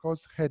and can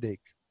cause headache.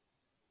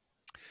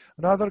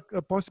 Another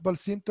possible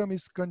symptom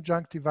is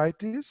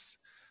conjunctivitis,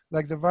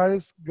 like the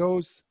virus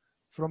goes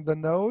from the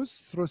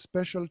nose through a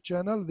special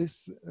channel,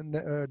 this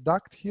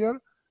duct here,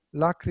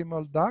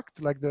 lacrimal duct,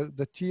 like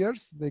the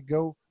tears, they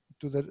go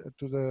to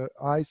the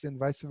eyes and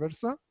vice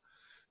versa.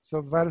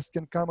 So virus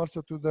can come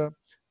also to the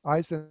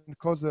eyes and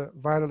cause a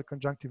viral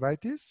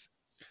conjunctivitis.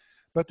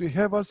 But we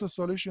have also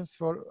solutions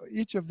for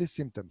each of these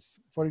symptoms.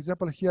 For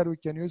example, here we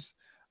can use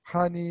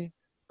honey,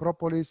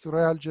 propolis,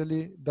 royal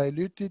jelly,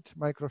 diluted,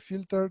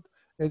 microfiltered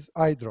as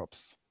eye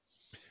drops.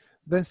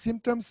 Then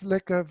symptoms,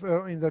 lack of,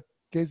 in the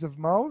case of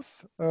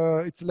mouth,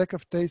 it's lack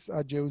of taste,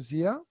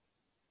 ageusia.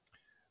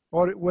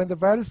 Or when the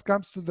virus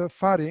comes to the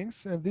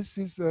pharynx, and this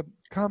is a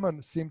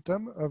common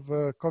symptom of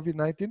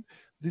COVID-19,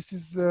 this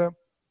is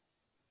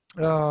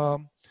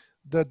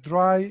the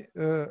dry,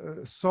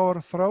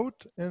 sore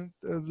throat, and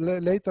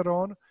later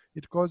on,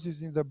 it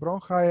causes in the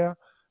bronchi,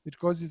 it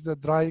causes the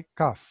dry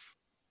cough.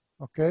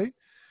 Okay,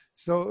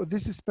 so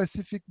this is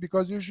specific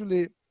because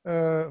usually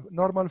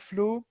normal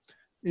flu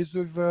is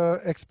with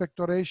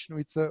expectoration,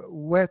 it's a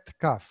wet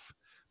cough.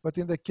 But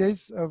in the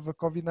case of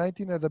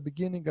COVID-19, at the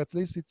beginning at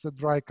least, it's a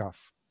dry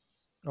cough.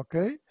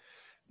 Okay,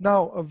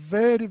 now a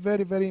very,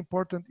 very, very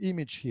important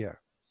image here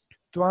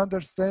to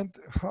understand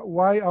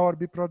why our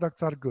bee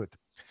products are good.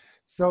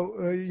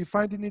 So you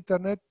find in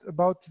internet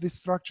about the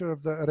structure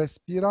of the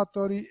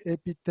respiratory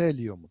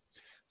epithelium.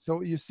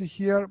 So you see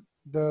here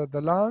the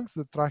lungs,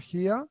 the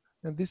trachea,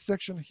 and this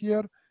section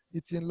here,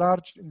 it's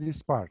enlarged in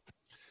this part.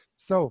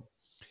 So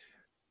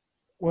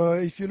Well,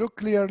 if you look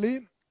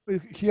clearly,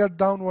 here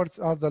downwards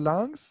are the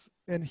lungs,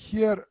 and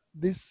here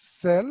these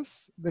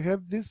cells, they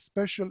have this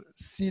special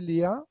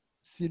cilia.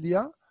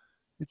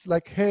 It's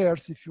like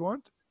hairs, if you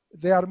want.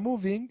 They are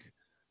moving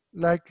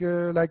like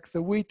the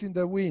wheat in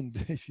the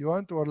wind, if you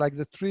want, or like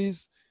the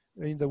trees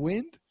in the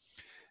wind.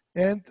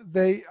 And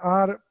they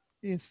are,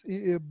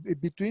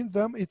 between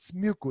them, it's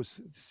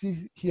mucus.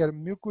 See here,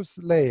 mucus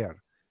layer.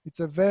 It's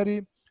a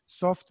very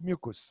soft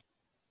mucus,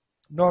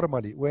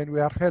 normally, when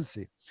we are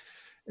healthy.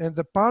 And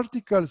the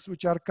particles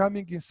which are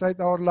coming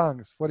inside our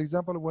lungs, for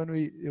example, when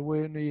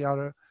we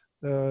are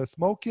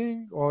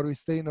smoking, or we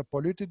stay in a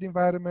polluted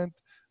environment,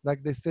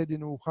 like they stayed in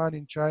Wuhan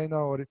in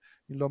China, or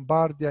in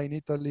Lombardia in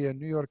Italy, and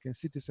New York and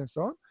cities and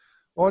so on,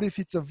 or if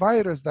it's a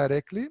virus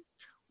directly,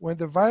 when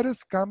the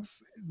virus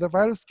comes, the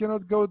virus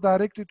cannot go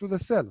directly to the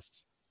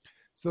cells.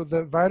 So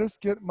the virus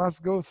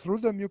must go through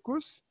the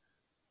mucus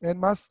and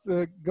must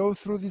go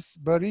through this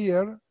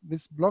barrier,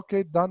 this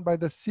blockade done by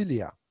the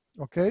cilia,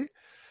 okay?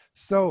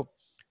 So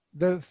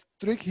the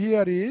trick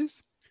here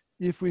is,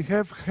 if we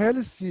have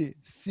healthy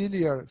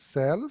ciliar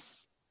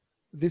cells,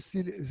 these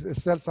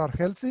cells are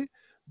healthy,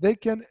 they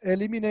can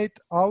eliminate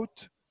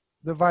out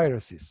the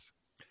viruses.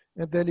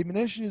 And the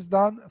elimination is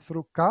done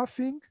through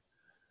coughing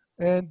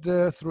and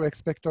through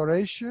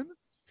expectoration.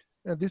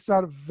 And these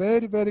are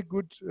very, very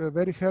good,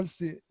 very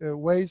healthy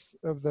ways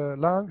of the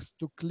lungs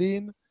to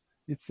clean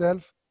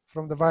itself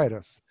from the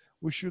virus.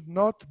 We should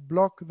not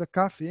block the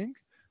coughing.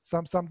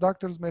 Some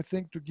doctors may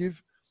think to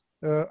give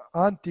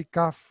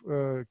anti-cough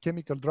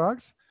chemical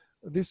drugs.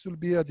 This will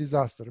be a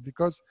disaster,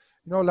 because,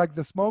 you know, like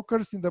the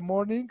smokers in the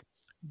morning,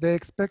 they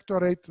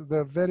expectorate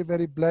the very,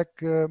 very black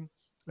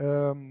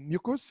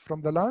mucus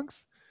from the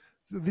lungs.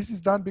 So this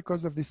is done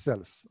because of these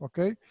cells,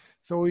 okay?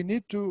 So we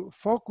need to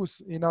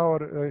focus in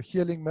our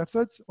healing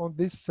methods on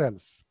these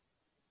cells.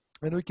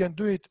 And we can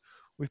do it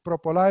with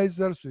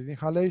propolisers, with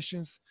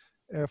inhalations,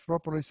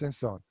 propolis, and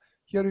so on.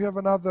 Here you have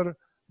another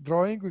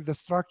drawing with the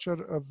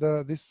structure of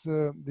this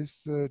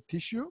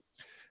tissue.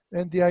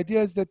 And the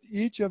idea is that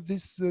each of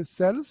these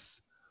cells,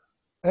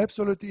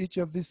 absolutely each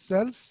of these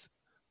cells,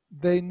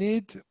 they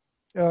need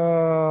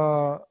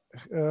a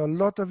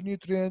lot of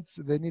nutrients,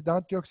 they need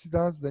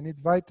antioxidants, they need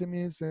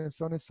vitamins, and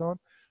so on,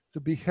 to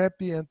be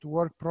happy and to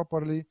work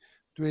properly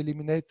to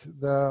eliminate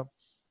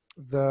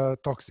the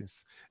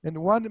toxins. And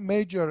one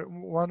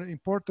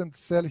important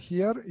cell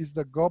here is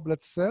the goblet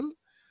cell,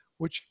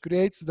 which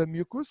creates the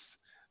mucus.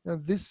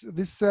 And this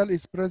cell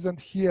is present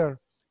here.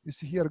 You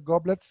see here,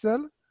 goblet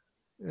cell,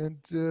 and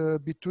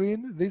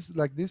between this,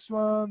 like this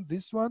one,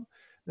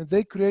 and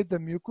they create the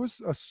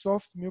mucus, a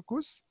soft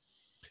mucus.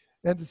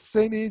 And the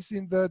same is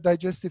in the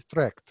digestive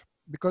tract,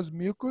 because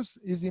mucus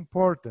is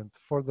important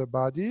for the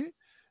body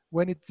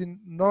when it's in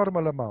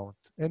normal amount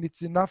and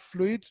it's enough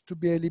fluid to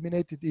be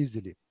eliminated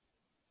easily.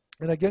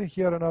 And again,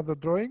 here another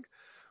drawing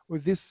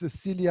with this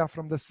cilia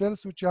from the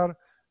cells, which are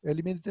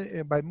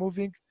eliminated by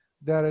moving.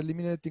 They are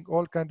eliminating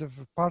all kinds of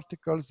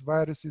particles,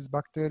 viruses,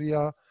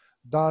 bacteria,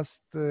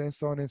 dust, and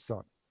so on and so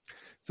on.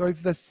 So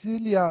if the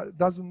cilia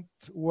doesn't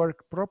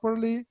work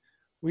properly,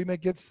 we may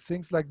get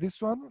things like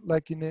this one,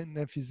 like in an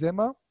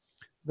emphysema.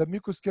 The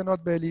mucus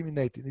cannot be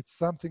eliminated. It's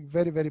something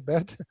very, very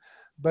bad,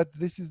 but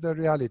this is the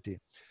reality.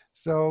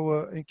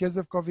 So in case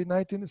of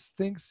COVID-19,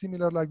 things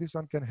similar like this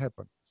one can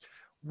happen.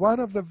 One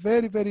of the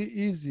very, very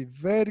easy,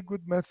 very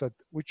good method,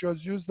 which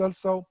was used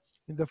also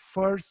in the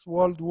First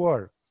World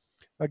War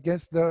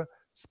against the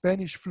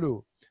Spanish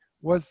flu,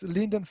 was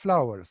linden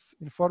flowers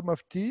in form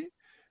of tea.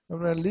 And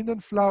when linden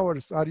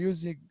flowers are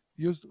used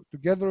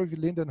together with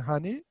linden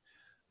honey,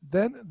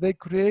 then they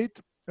create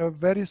a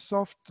very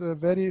soft,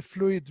 very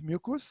fluid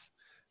mucus,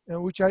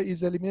 which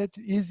is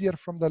eliminated easier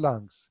from the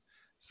lungs.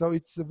 So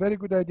it's a very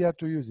good idea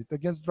to use it.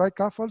 Against dry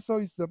cough also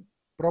is the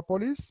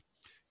propolis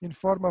in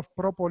form of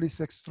propolis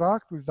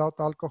extract without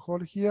alcohol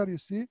here, you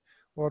see,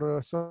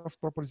 or soft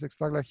propolis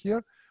extract like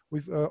here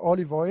with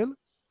olive oil.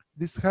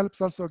 This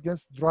helps also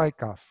against dry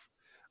cough.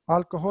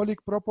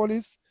 Alcoholic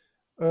propolis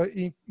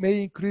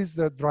may increase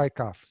the dry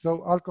cough.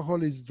 So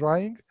alcohol is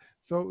drying,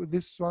 so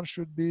this one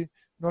should be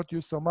not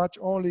used so much,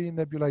 only in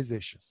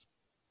nebulizations.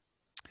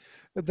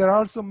 There are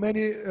also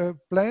many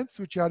plants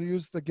which are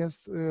used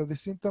against the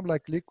symptom,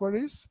 like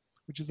licorice,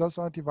 which is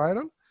also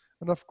antiviral,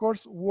 and of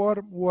course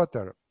warm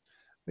water.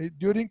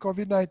 During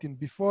COVID-19,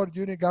 before,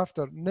 during,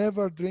 after,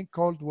 never drink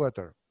cold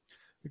water,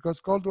 because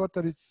cold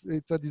water it's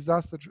a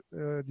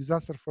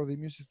disaster for the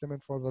immune system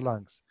and for the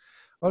lungs.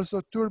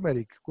 Also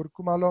turmeric,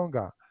 curcuma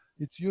longa,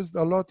 it's used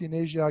a lot in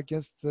Asia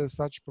against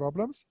such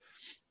problems.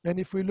 And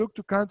if we look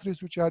to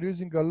countries which are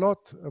using a lot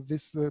of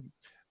these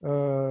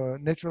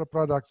natural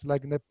products,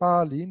 like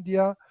Nepal,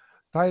 India,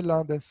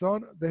 Thailand, and so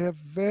on, they have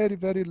very,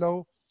 very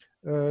low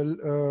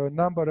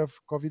number of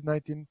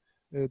COVID-19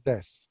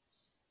 deaths.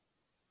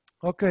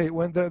 Okay,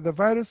 when the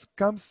virus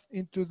comes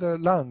into the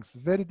lungs,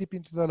 very deep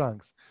into the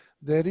lungs,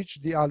 they reach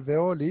the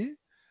alveoli,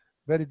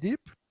 very deep.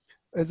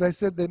 As I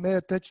said, they may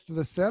attach to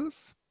the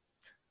cells,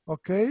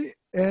 okay,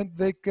 and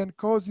they can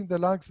cause in the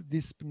lungs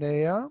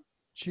dyspnea,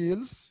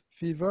 chills,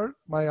 fever,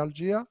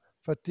 myalgia,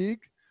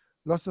 fatigue,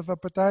 loss of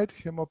appetite,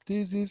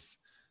 hemoptysis,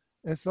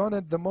 and so on.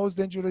 And the most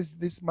dangerous is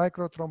this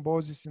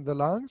microthrombosis in the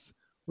lungs,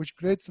 which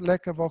creates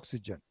lack of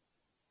oxygen.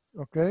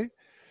 Okay,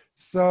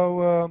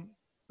 so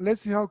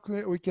let's see how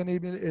we can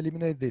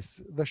eliminate this.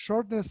 The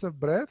shortness of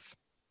breath,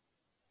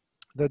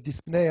 the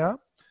dyspnea,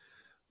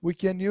 we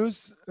can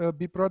use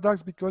bee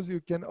products because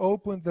you can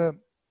open the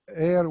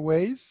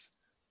airways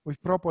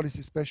with propolis,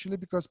 especially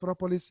because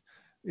propolis,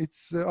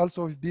 it's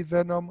also with bee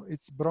venom,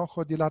 it's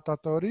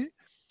bronchodilatory,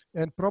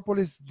 and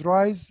propolis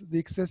dries the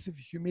excessive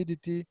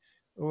humidity,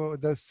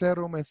 the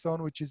serum and so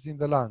on, which is in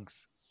the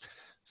lungs.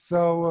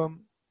 So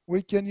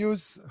we can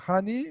use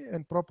honey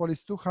and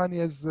propolis too. Honey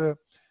as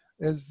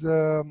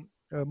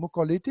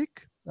mucolytic,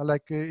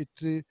 like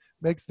it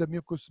makes the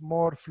mucus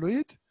more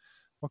fluid,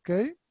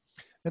 okay?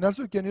 And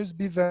also we can use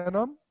bee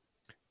venom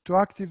to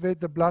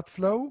activate the blood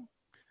flow,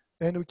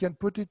 and we can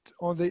put it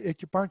on the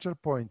acupuncture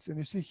points. And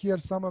you see here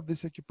some of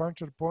these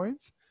acupuncture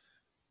points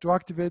to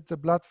activate the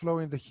blood flow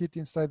and the heat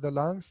inside the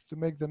lungs to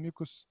make the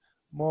mucus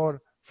more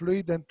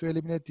fluid and to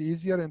eliminate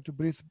easier and to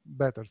breathe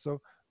better.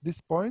 So these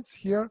points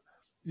here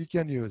you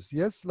can use,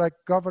 yes, like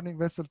governing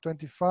vessel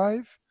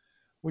 25,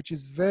 which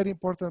is very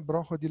important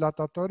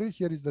bronchodilatory.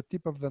 Here is the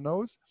tip of the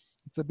nose.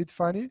 It's a bit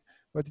funny,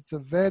 but it's a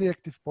very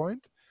active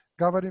point.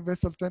 Governing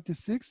vessel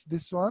 26,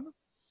 this one,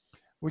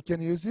 we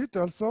can use it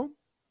also.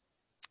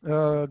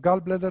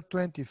 Gallbladder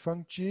 20,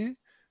 Feng Qi,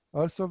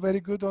 also very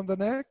good on the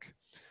neck.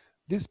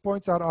 These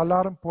points are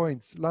alarm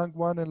points, lung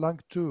 1 and lung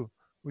 2,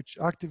 which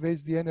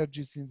activates the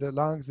energies in the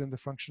lungs and the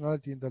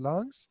functionality in the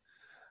lungs.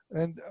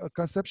 And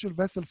conceptual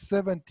vessel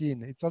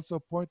 17, it's also a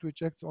point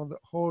which acts on the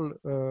whole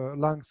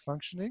lungs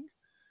functioning.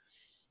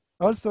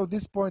 Also,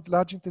 this point,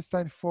 large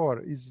intestine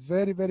 4, is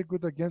very, very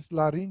good against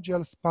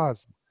laryngeal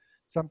spasm.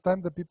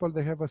 Sometimes the people,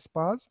 they have a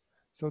spasm,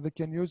 so they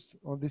can use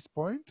on this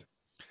point.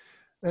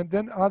 And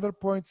then other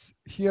points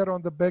here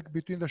on the back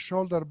between the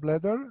shoulder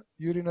bladder,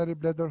 urinary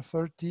bladder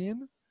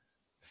 13,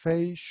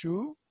 Fei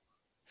Shu,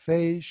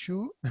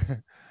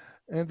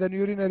 and then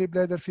urinary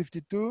bladder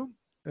 52,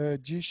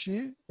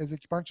 Jishi as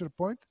acupuncture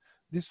point.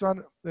 This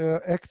one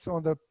acts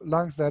on the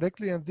lungs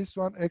directly, and this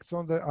one acts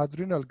on the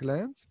adrenal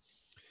glands,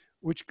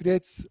 which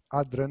creates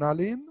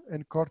adrenaline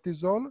and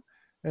cortisol,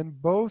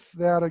 and both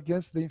they are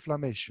against the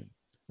inflammation,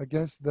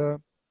 against the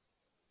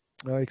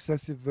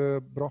excessive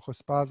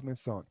bronchospasm and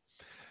so on.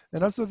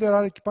 And also there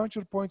are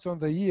acupuncture points on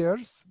the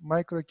ears,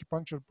 micro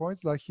acupuncture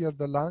points, like here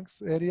the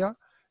lungs area,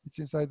 it's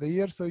inside the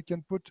ear, so you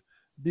can put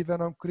bee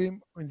venom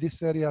cream in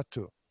this area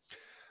too.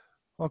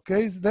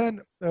 Okay,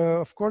 then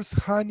of course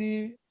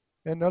honey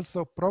and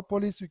also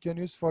propolis you can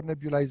use for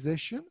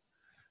nebulization.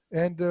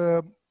 And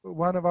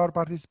one of our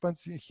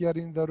participants here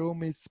in the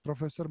room is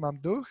Professor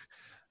Mamdouh.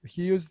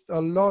 He used a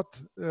lot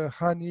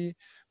honey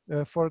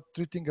for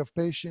treating of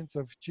patients,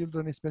 of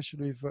children,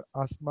 especially with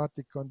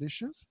asthmatic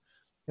conditions.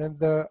 And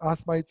the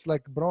asthma, it's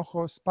like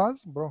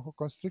bronchospasm,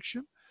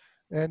 bronchoconstriction,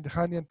 and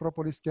honey and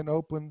propolis can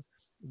open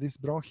this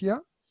bronchia.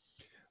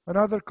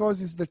 Another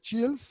cause is the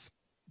chills.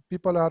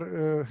 People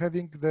are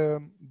having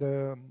the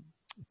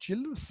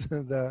chills,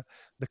 the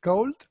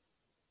cold,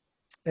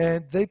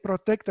 and they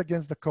protect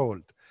against the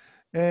cold.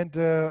 And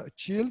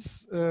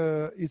chills,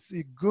 it's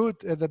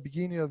good at the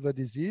beginning of the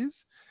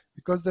disease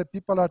because the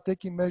people are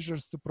taking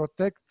measures to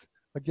protect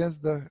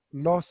against the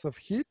loss of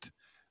heat.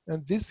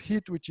 And this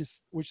heat, which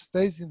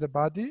stays in the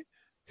body,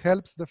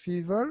 helps the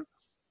fever,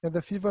 and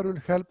the fever will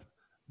help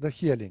the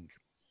healing.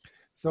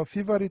 So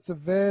fever, it's a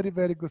very,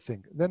 very good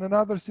thing. Then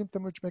another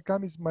symptom which may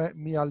come is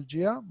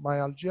myalgia,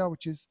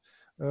 which is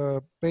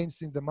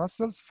pains in the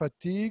muscles,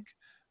 fatigue,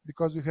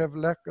 because we have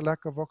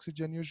lack of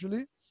oxygen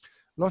usually.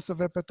 Loss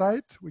of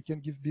appetite, we can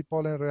give bee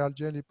pollen, real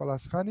jelly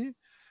plus honey.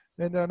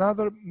 And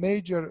another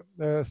major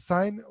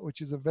sign,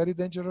 which is a very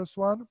dangerous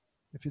one,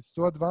 if it's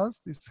too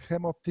advanced, is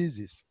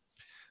hemoptysis.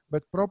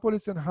 But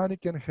propolis and honey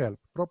can help.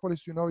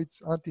 Propolis, you know, it's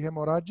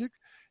anti-hemorrhagic.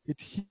 It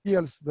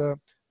heals the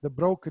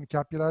broken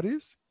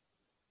capillaries,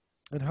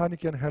 and honey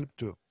can help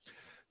too.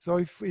 So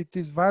if it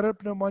is viral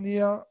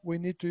pneumonia, we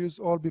need to use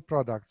all bee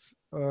products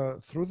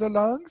through the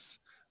lungs,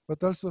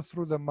 but also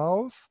through the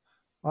mouth,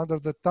 under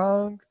the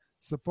tongue,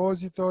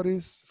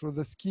 suppositories, through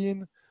the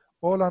skin,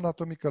 all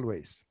anatomical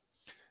ways.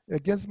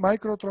 Against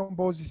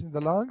microthrombosis in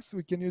the lungs,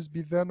 we can use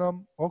bee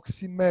venom,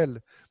 oxymel,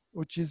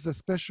 which is a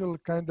special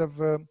kind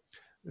of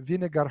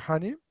vinegar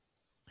honey.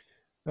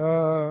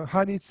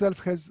 Honey itself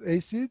has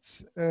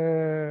acids,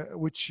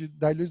 which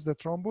dilutes the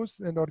thrombus,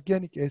 and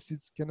organic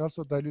acids can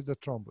also dilute the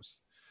thrombus.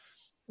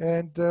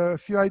 And a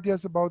few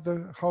ideas about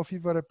how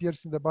fever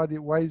appears in the body,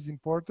 why it's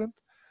important.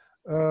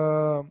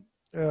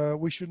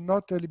 We should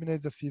not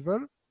eliminate the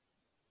fever.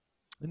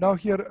 Now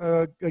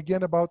here,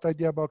 again,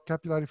 idea about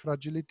capillary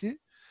fragility,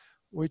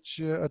 which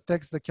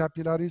attacks the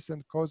capillaries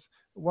and cause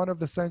one of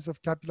the signs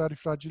of capillary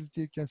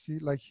fragility you can see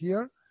like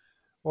here,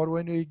 or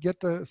when we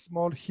get a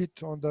small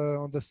hit on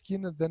the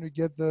skin and then we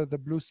get the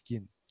blue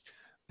skin.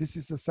 This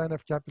is a sign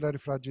of capillary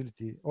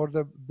fragility, or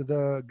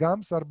the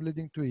gums are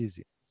bleeding too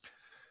easy.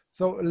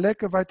 So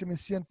lack of vitamin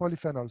C and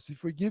polyphenols.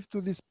 If we give to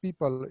these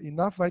people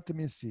enough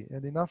vitamin C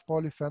and enough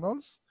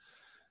polyphenols,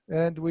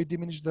 and we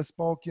diminish the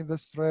smoking, the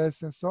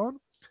stress, and so on,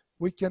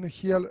 we can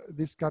heal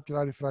this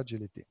capillary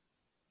fragility.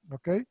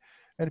 Okay?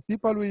 And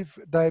people with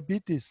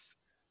diabetes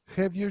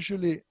have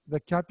usually the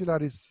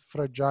capillaries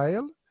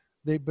fragile.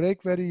 They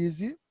break very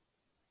easy.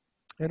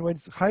 And when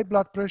it's high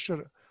blood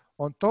pressure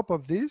on top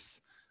of this,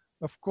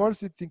 of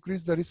course, it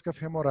increases the risk of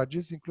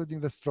hemorrhages, including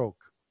the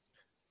stroke.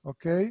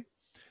 Okay?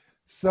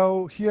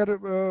 So here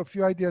a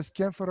few ideas.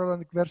 Camphorol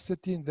and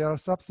quercetin, there are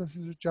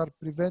substances which are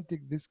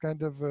preventing this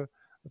kind of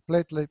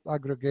platelet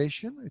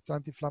aggregation. It's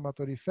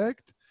anti-inflammatory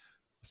effect.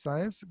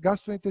 Science.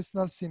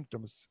 Gastrointestinal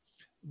symptoms.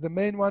 The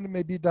main one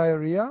may be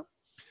diarrhea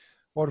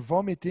or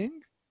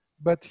vomiting,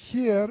 but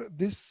here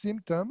these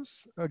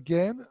symptoms,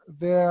 again,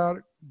 they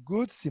are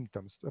good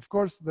symptoms. Of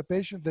course, the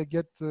patient, they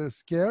get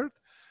scared,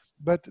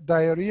 but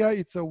diarrhea,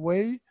 it's a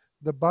way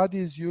the body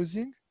is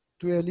using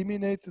to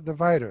eliminate the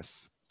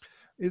virus.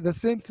 It's the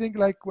same thing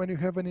like when you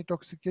have an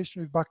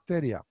intoxication with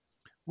bacteria.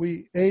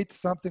 We ate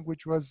something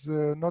which was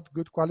not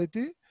good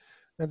quality,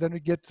 and then we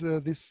get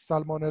this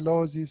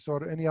salmonellosis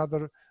or any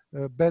other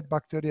bad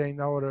bacteria in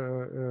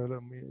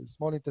our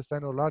small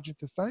intestine or large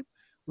intestine.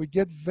 We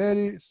get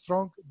very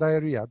strong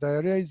diarrhea.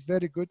 Diarrhea is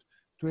very good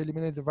to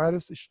eliminate the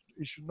virus.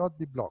 It should not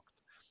be blocked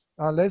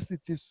unless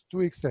it is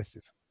too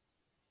excessive.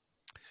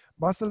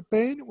 Muscle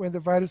pain when the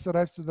virus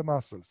arrives to the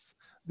muscles.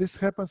 This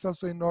happens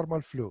also in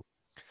normal flu.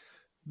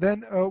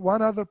 Then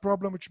one other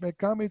problem which may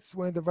come is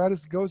when the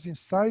virus goes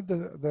inside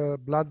the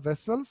blood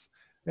vessels,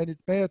 and it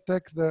may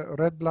attack the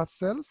red blood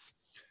cells,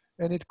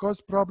 and it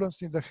causes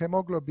problems in the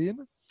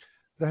hemoglobin.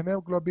 The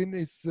hemoglobin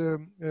is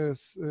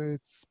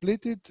it's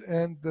splitted,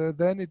 and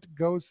then it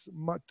goes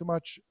too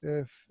much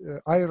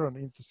iron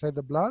inside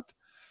the blood,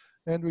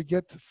 and we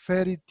get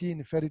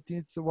ferritin.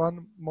 Ferritin is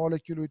one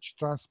molecule which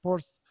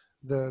transports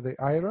the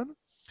iron,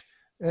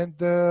 and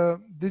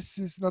this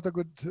is not a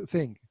good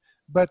thing.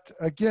 But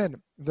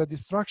again, the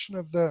destruction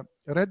of the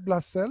red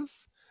blood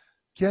cells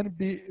can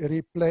be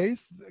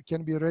replaced,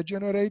 can be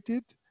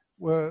regenerated.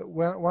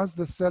 Once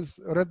the cells,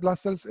 red blood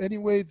cells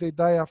anyway, they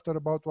die after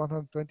about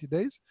 120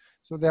 days.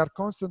 So they are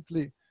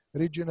constantly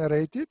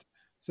regenerated.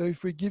 So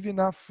if we give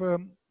enough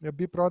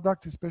bee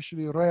products,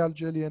 especially royal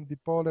jelly and bee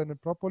pollen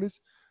and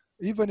propolis,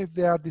 even if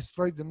they are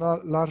destroyed in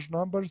large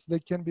numbers, they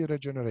can be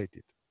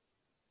regenerated.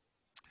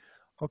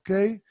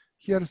 Okay,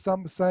 here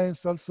some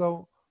science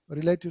also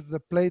related to the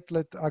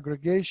platelet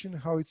aggregation,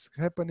 how it's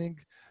happening,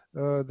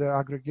 the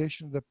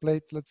aggregation, the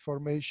platelet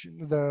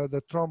formation,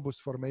 the thrombus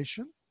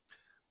formation.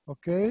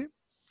 Okay.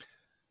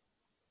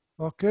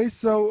 Okay,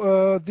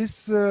 so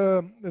this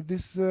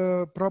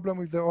problem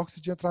with the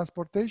oxygen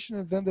transportation,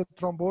 and then the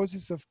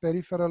thrombosis of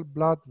peripheral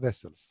blood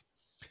vessels.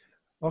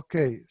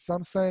 Okay,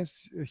 some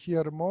science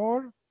here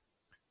more.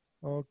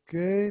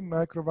 Okay,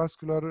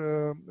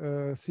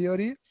 microvascular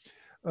theory.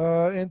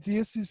 And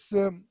this is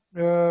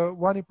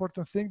one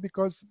important thing,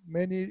 because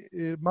many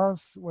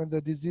months when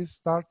the disease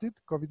started,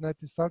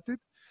 COVID-19 started,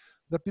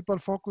 the people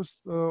focused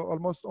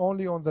almost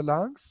only on the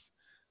lungs,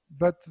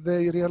 but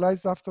they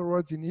realized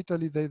afterwards in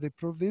Italy, they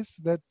proved this,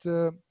 that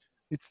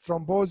it's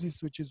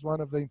thrombosis, which is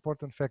one of the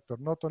important factors,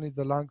 not only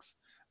the lungs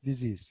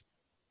disease.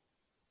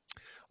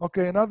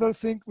 Okay, another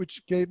thing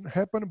which can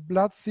happen,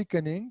 blood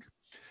thickening.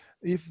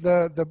 If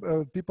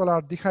the people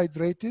are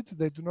dehydrated,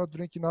 they do not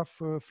drink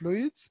enough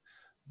fluids,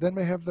 then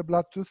may have the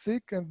blood too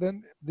thick, and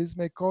then this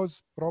may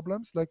cause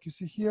problems like you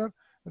see here,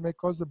 and may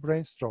cause the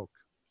brain stroke.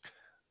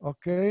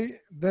 Okay,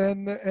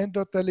 then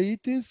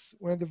endotheliitis,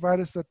 when the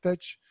virus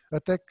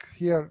attack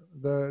here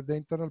the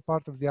internal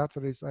part of the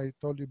arteries I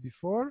told you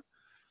before,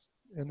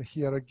 and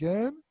here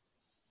again,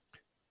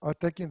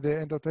 attacking the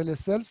endothelial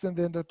cells, and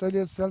the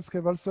endothelial cells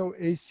have also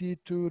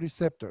ACE2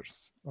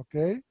 receptors.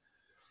 Okay,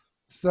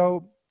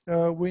 so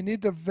we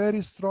need a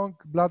very strong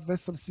blood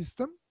vessel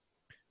system,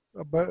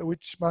 but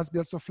which must be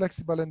also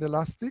flexible and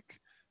elastic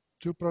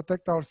to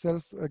protect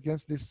ourselves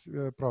against these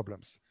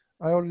problems.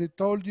 I already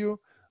told you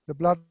the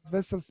blood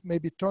vessels may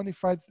be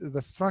tonified,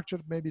 the structure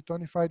may be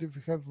tonified if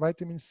you have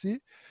vitamin C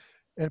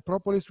and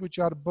propolis, which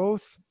are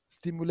both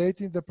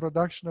stimulating the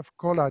production of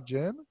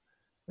collagen,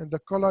 and the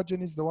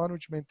collagen is the one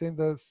which maintains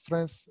the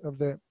strength of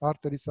the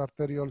arteries,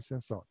 arterioles,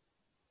 and so on.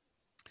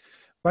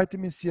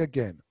 Vitamin C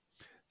again.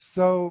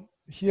 So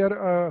here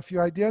are a few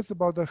ideas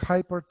about the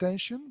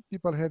hypertension.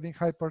 People having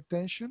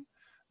hypertension,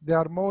 they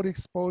are more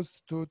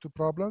exposed to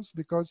problems,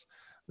 because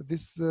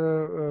this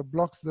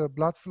blocks the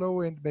blood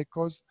flow and may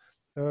cause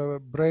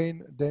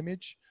brain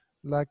damage,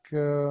 like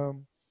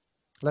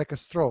a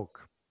stroke.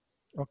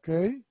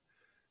 Okay,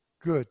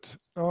 good.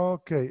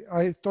 Okay,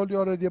 I told you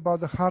already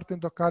about the heart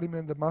endocardium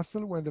and the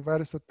muscle when the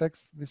virus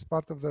attacks this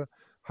part of the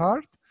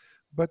heart.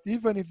 But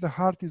even if the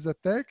heart is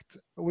attacked,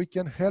 we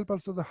can help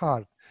also the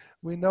heart.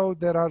 We know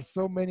there are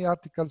so many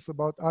articles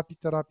about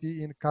apitherapy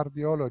in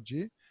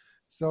cardiology.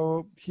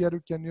 So here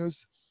we can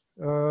use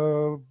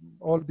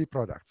all bee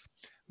products.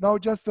 Now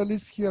just a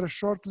list here, a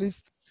short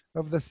list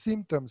of the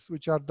symptoms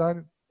which are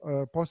done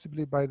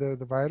possibly by the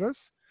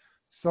virus: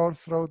 sore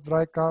throat,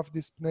 dry cough,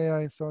 dyspnea,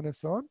 and so on and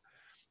so on.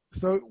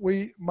 So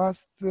we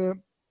must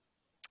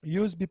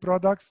use bee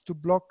products to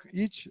block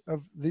each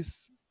of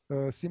these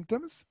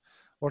symptoms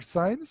or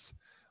signs,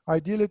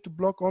 ideally to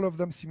block all of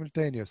them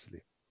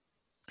simultaneously.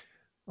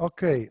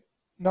 Okay,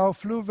 now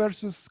flu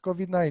versus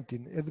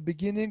COVID-19. At the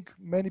beginning,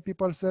 many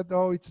people said,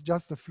 oh, it's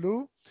just a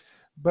flu,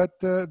 but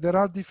there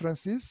are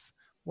differences.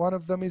 One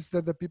of them is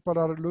that the people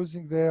are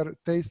losing their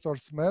taste or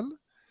smell,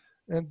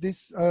 and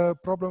this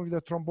problem with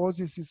the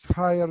thrombosis is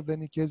higher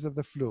than in case of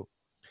the flu.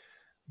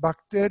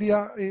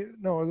 Bacteria,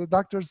 no, the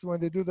doctors, when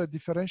they do the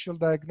differential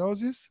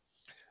diagnosis,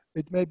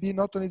 it may be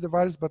not only the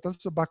virus, but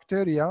also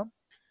bacteria.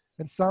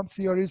 And some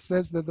theories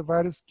says that the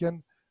virus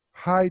can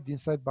hide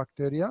inside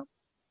bacteria,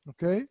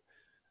 okay?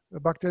 The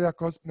bacteria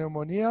cause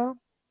pneumonia.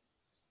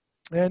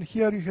 And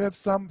here you have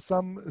some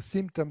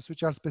symptoms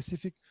which are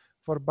specific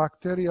for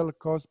bacterial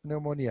caused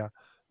pneumonia,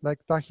 like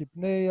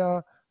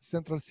tachypnea,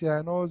 central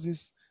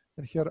cyanosis,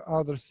 and here are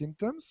other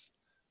symptoms.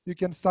 You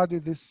can study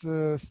these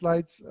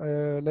slides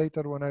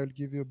later when I will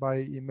give you by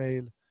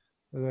email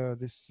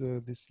these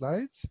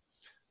slides.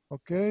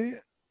 Okay.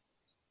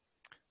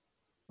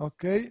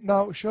 Okay,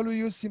 now shall we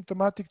use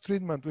symptomatic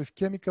treatment with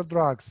chemical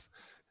drugs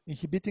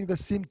inhibiting the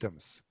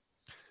symptoms,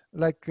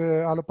 like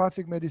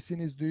allopathic medicine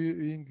is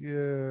doing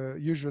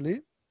usually?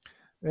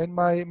 And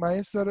my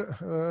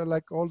answer,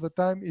 like all the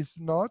time, is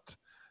not,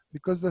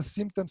 because the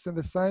symptoms and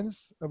the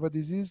signs of a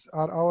disease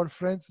are our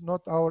friends, not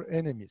our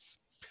enemies.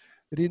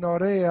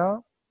 Rhinorrhea,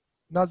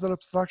 nasal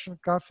obstruction,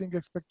 coughing,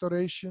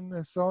 expectoration,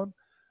 and so on,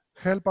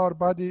 help our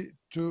body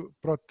to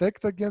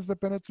protect against the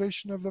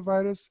penetration of the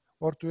virus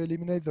or to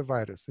eliminate the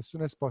virus as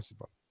soon as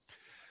possible.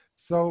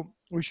 So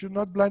we should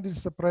not blindly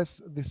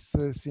suppress these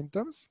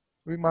symptoms.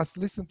 We must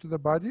listen to the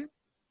body,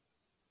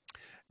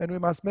 and we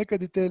must make a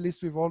detailed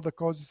list with all the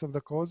causes of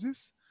the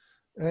causes,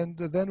 and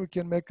then we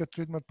can make a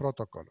treatment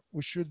protocol.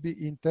 We should be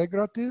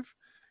integrative,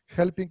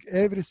 helping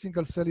every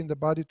single cell in the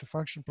body to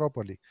function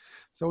properly.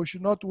 So we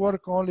should not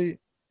work only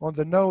on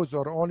the nose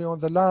or only on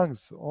the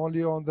lungs,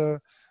 only on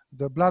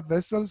the blood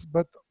vessels,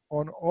 but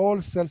on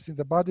all cells in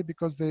the body,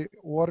 because they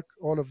work,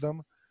 all of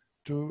them,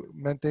 to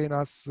maintain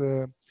us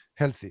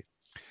healthy.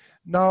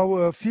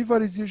 Now,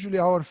 fever is usually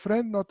our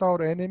friend, not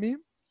our enemy.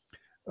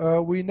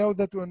 We know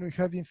that when we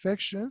have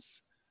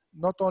infections,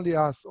 not only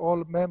us,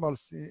 all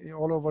mammals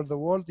all over the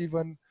world,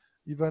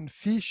 even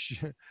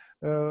fish,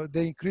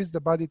 they increase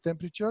the body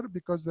temperature,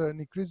 because an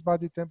increased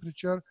body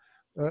temperature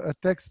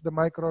attacks the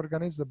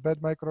microorganisms, the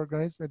bad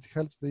microorganisms, and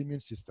helps the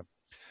immune system.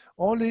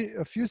 Only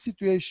a few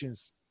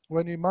situations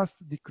when we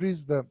must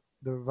decrease the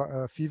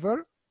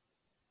fever: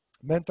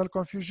 mental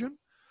confusion,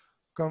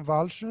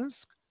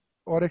 convulsions,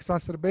 or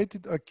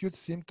exacerbated acute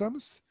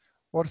symptoms,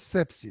 or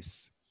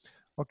sepsis.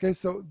 Okay,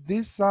 so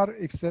these are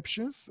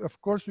exceptions. Of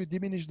course, we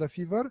diminish the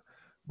fever,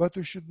 but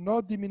we should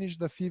not diminish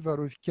the fever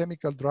with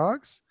chemical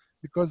drugs,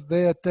 because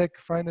they attack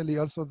finally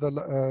also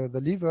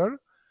the liver,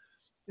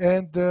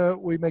 and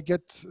we may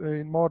get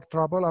in more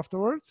trouble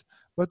afterwards.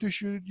 But we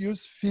should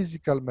use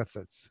physical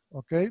methods,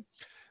 okay?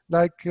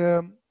 Like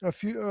a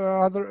few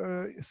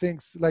other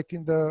things, like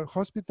in the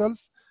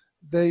hospitals,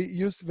 they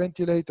use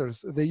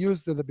ventilators. They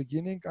used at the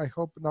beginning. I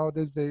hope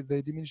nowadays they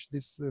diminish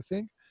this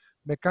thing.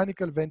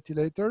 Mechanical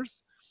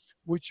ventilators,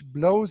 which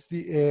blows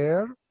the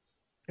air,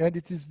 and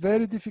it is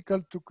very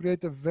difficult to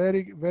create a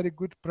very, very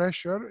good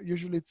pressure.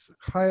 Usually it's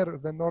higher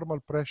than normal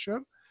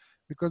pressure,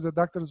 because the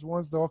doctors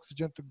want the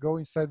oxygen to go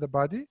inside the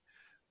body.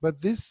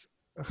 But this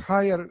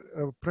higher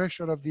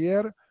pressure of the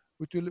air,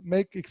 which will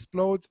make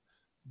explode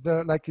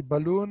like a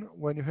balloon.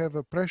 When you have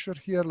a pressure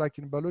here, like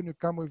in balloon, you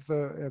come with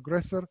the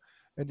aggressor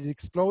and it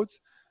explodes,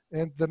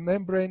 and the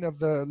membrane of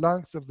the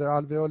lungs of the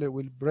alveoli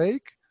will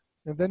break,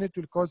 and then it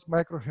will cause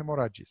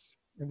microhemorrhages,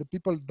 and the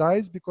people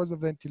dies because of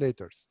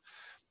ventilators.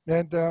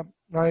 And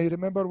I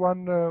remember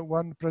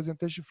one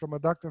presentation from a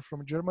doctor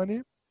from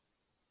Germany.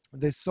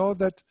 They saw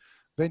that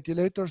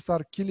ventilators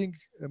are killing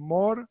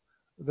more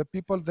the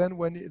people than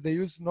when they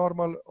use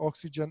normal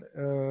oxygen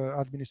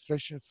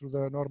administration through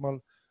the normal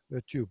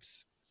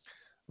tubes.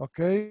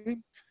 Okay,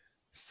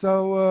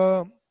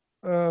 so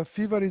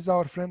fever is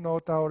our friend,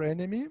 not our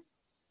enemy.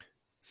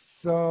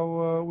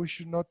 So we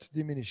should not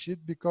diminish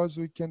it, because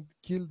we can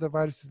kill the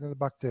viruses and the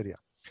bacteria.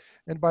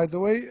 And by the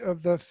way,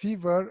 of the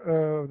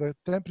fever, the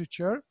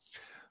temperature,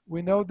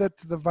 we know that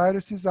the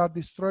viruses are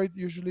destroyed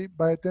usually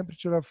by a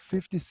temperature of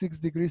 56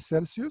 degrees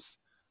Celsius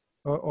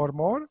or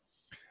more.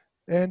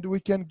 And we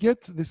can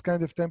get this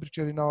kind of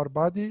temperature in our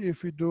body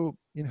if we do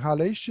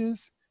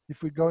inhalations,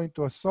 if we go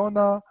into a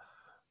sauna,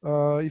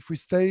 if we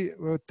stay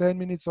 10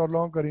 minutes or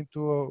longer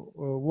into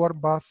a warm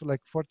bath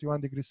like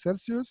 41 degrees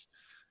Celsius.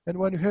 And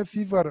when you have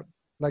fever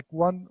like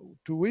 1-2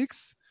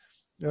 weeks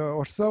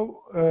or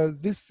so,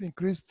 this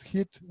increased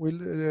heat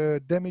will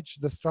damage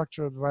the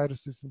structure of the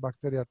viruses and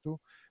bacteria too,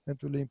 and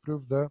will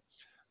improve the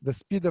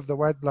speed of the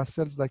white blood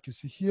cells, like you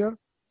see here,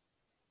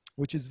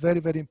 which is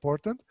very, very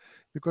important,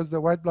 because the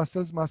white blood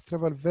cells must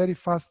travel very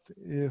fast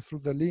through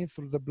the lymph,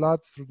 through the blood,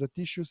 through the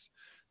tissues,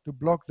 to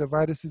block the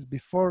viruses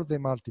before they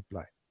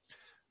multiply.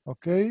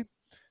 Okay,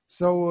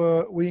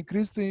 so we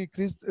need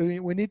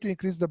to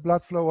increase the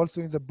blood flow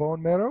also in the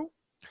bone marrow,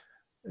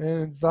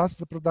 and thus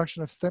the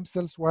production of stem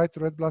cells, white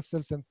red blood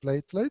cells, and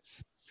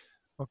platelets.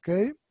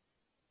 Okay,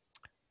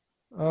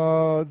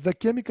 The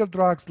chemical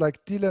drugs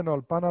like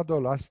Tylenol,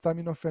 Panadol,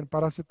 acetaminophen,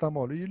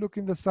 paracetamol, you look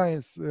in the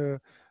science,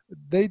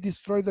 they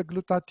destroy the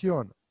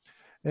glutathione.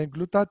 And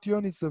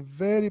glutathione is a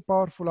very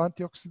powerful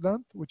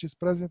antioxidant which is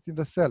present in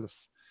the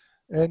cells.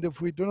 And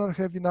if we do not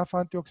have enough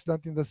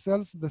antioxidant in the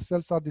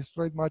cells are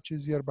destroyed much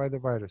easier by the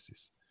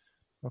viruses.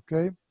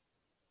 Okay?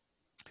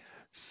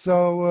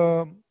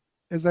 So,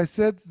 as I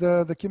said,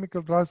 the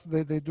chemical drugs,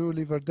 they do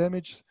liver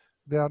damage.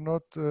 They are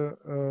not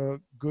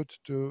good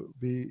to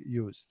be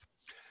used.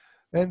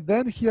 And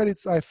then here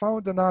I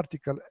found an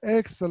article,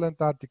 excellent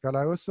article.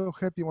 I was so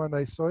happy when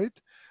I saw it.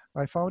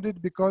 I found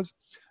it because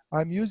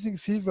I'm using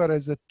fever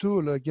as a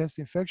tool against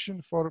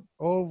infection for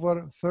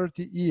over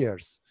 30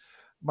 years.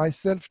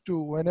 Myself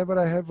too, whenever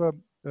I have a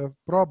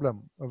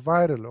problem, a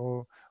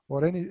viral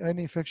or any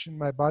infection in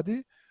my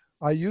body,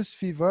 I use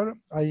fever,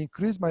 I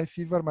increase my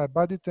fever, my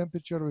body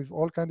temperature with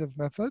all kinds of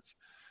methods.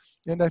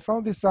 And I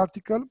found this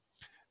article,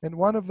 and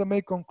one of the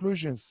main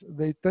conclusions,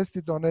 they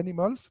tested on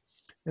animals,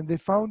 and they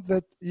found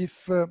that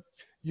if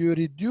you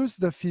reduce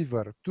the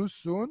fever too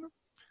soon,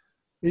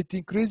 it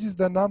increases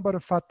the number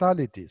of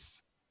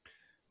fatalities.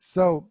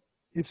 So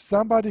if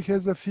somebody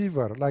has a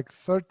fever like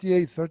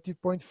 38,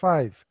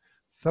 30.5,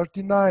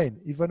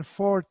 39, even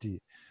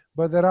 40,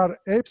 but there are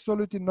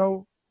absolutely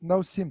no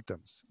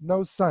symptoms,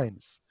 no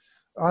signs,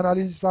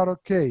 analyses are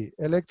okay,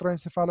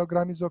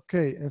 electroencephalogram is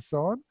okay, and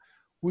so on,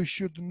 we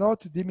should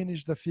not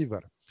diminish the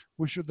fever.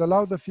 We should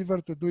allow the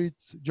fever to do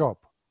its job,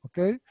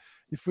 okay?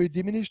 If we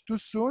diminish too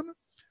soon,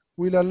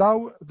 we'll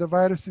allow the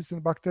viruses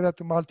and bacteria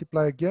to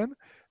multiply again,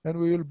 and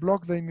we will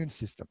block the immune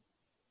system.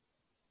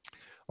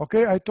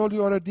 Okay, I told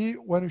you already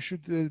when you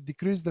should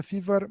decrease the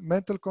fever,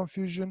 mental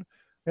confusion,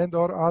 and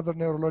or other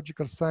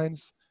neurological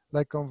signs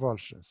like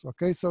convulsions.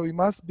 Okay, so we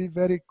must be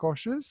very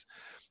cautious.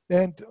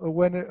 And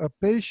when a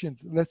patient,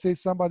 let's say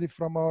somebody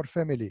from our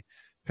family,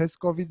 has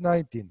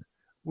COVID-19,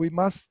 we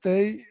must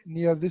stay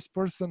near this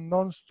person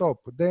non-stop,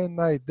 day and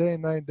night, day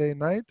and night, day and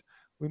night.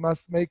 We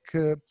must make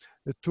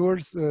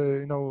tours,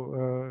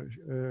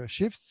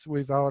 shifts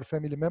with our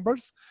family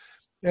members,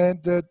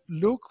 and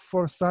look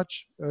for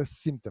such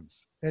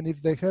symptoms. And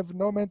if they have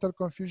no mental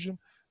confusion,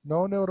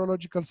 no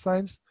neurological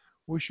signs,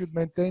 we should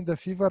maintain the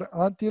fever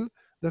until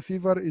the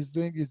fever is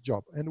doing its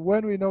job. And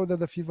when we know that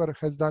the fever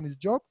has done its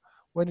job,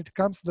 when it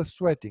comes the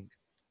sweating.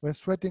 When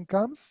sweating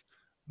comes,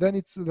 then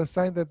it's the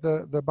sign that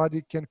the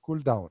body can cool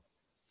down.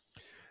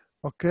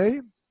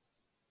 Okay,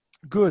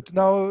 good.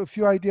 Now a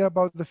few ideas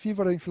about the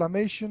fever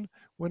inflammation.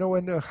 We know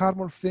when a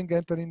harmful thing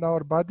enters in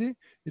our body,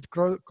 it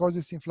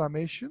causes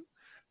inflammation.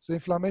 So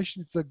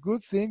inflammation is a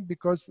good thing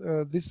because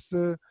this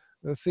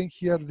thing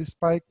here, this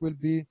spike will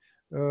be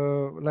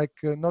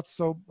not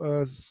so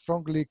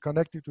strongly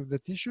connected to the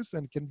tissues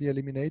and can be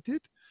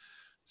eliminated.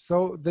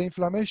 So the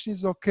inflammation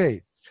is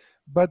okay.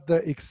 But the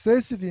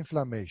excessive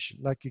inflammation,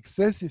 like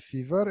excessive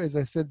fever, as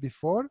I said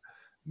before,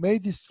 may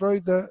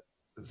destroy the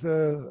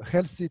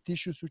healthy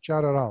tissues which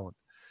are around.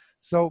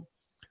 So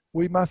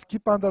we must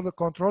keep under the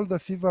control the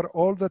fever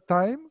all the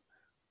time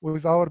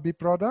with our bee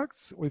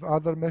products, with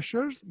other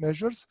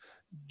measures,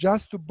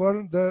 just to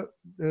burn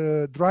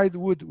the dried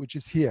wood, which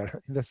is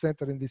here in the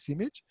center in this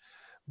image,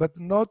 but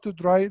not to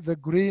dry the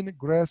green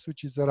grass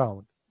which is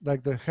around,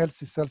 like the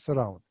healthy cells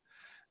around.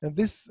 And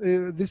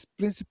this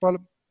principle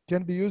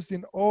can be used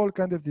in all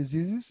kinds of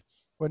diseases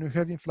when you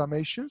have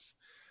inflammations.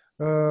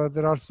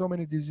 There are so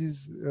many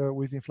diseases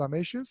with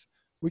inflammations.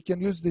 We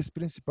can use this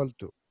principle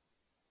too.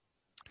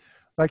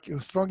 Like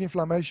strong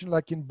inflammation,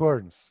 like in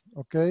burns,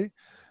 okay?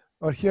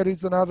 Here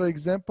is another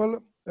example,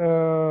 if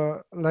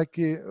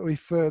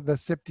the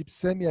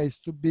septicemia is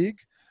too big,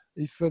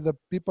 if the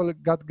people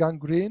got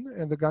gangrene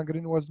and the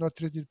gangrene was not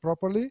treated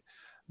properly,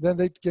 then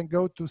they can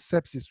go to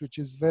sepsis, which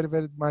is very,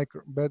 very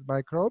bad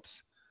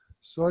microbes.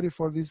 Sorry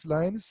for these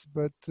lines,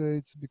 but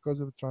it's because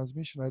of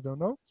transmission, I don't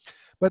know.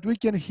 But we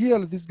can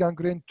heal this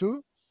gangrene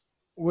too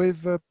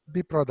with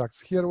bee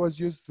products. Here was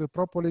used the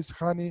propolis,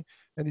 honey,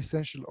 and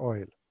essential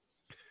oil.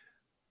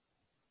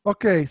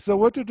 Okay, so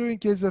what to do in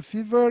case of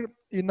fever?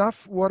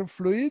 Enough warm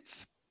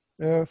fluids,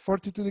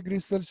 42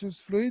 degrees Celsius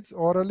fluids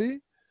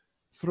orally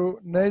through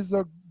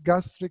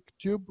nasogastric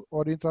tube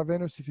or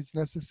intravenous if it's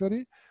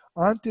necessary,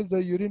 until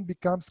the urine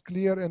becomes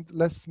clear and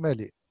less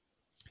smelly.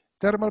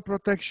 Thermal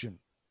protection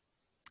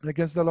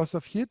against the loss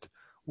of heat,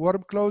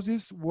 warm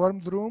clothes,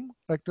 warmed room,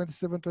 like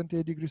 27,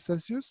 28 degrees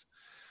Celsius.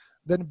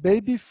 Then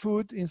baby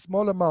food in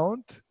small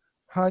amount,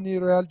 honey,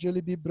 royal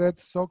jelly bee, bread,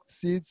 soaked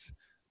seeds,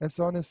 and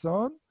so on and so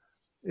on.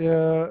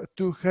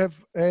 To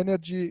have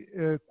energy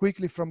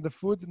quickly from the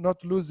food, not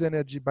lose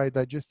energy by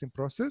digesting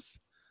process,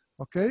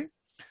 okay?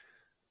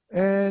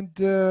 And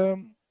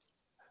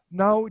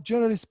now,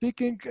 generally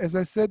speaking, as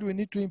I said, we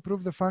need to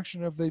improve the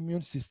function of the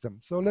immune system.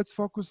 So let's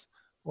focus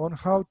on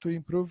how to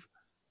improve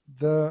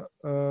the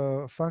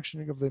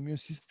functioning of the immune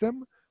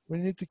system. We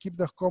need to keep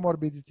the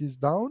comorbidities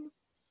down.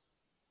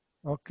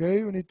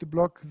 Okay, we need to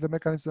block the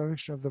mechanism of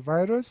action of the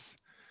virus.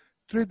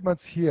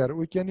 Treatments here,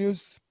 we can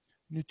use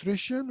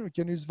nutrition, we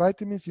can use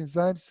vitamins,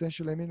 enzymes,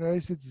 essential amino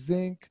acids,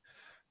 zinc,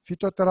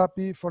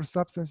 phytotherapy for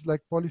substances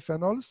like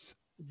polyphenols,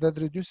 that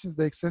reduces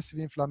the excessive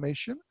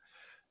inflammation.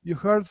 You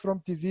heard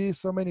from TV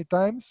so many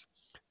times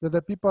that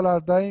the people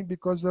are dying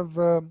because of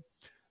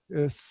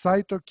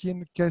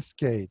cytokine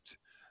cascade.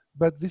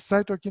 But this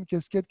cytokine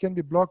cascade can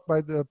be blocked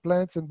by the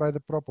plants and by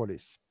the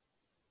propolis.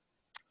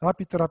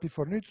 Apitherapy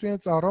for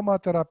nutrients,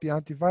 aromatherapy,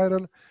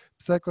 antiviral,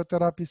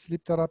 psychotherapy,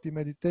 sleep therapy,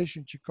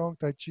 meditation, qigong,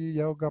 tai chi,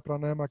 yoga,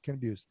 pranayama can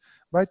be used.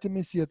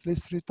 Vitamin C at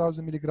least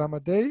 3,000 milligram a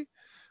day.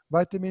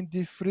 Vitamin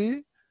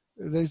D3,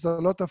 there is a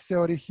lot of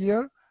theory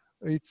here.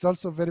 It's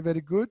also very,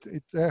 very good.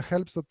 It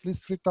helps at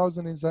least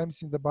 3,000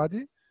 enzymes in the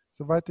body.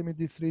 So vitamin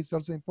D3 is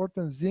also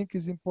important. Zinc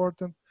is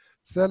important.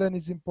 Selen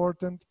is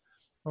important.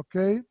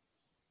 Okay.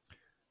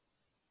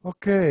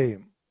 Okay.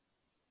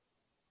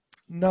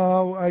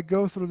 Now I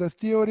go through the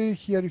theory.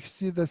 Here you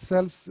see the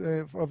cells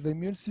of the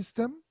immune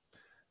system,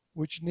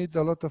 which need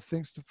a lot of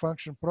things to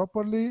function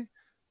properly.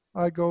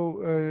 I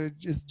go,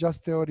 it's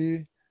just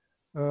theory,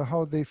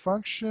 how they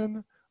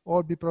function.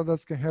 All B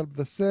products can help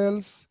the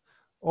cells.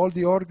 All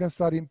the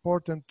organs are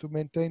important to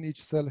maintain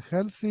each cell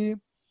healthy,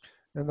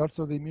 and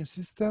also the immune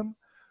system.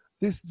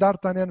 This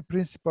D'Artagnan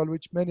principle,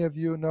 which many of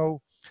you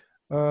know,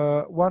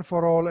 one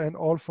for all and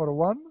all for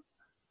one,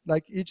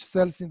 like each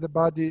cells in the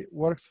body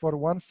works for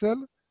one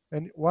cell,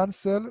 and one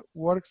cell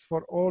works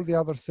for all the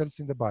other cells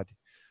in the body.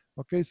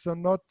 Okay, so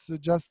not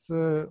just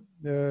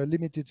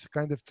limited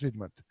kind of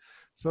treatment.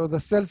 So the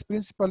cells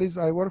principle is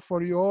I work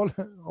for you all,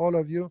 all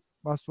of you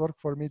must work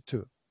for me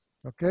too.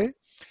 Okay.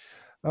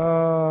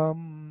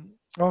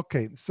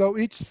 Okay, so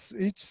each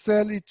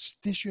cell, each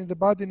tissue in the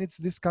body needs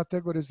these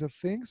categories of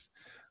things.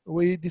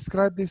 We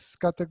describe these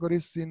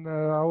categories in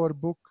our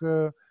book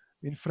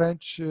in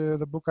French,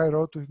 the book I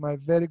wrote with my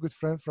very good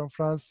friend from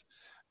France,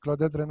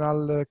 Claudette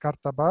Renal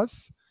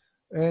Cartabas.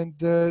 And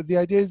the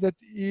idea is that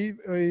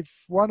if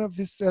one of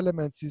these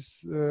elements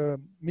is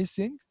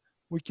missing,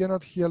 we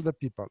cannot heal the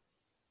people.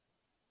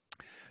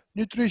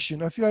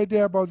 Nutrition, a few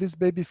ideas about this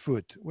baby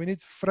food. We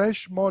need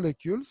fresh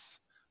molecules,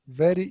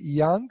 very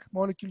young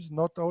molecules,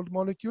 not old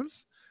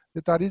molecules,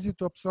 that are easy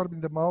to absorb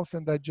in the mouth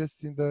and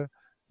digest in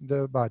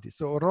the body.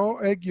 So raw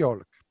egg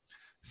yolk,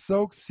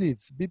 soaked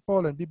seeds, bee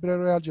pollen, bee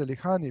royal jelly,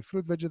 honey,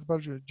 fruit, vegetable,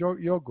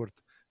 yogurt,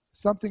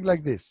 something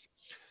like this.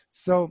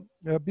 So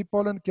bee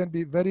pollen can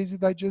be very easy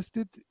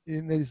digested.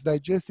 When it is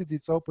digested,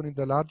 it's open in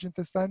the large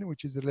intestine,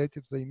 which is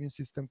related to the immune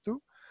system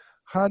too.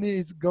 Honey,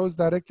 it goes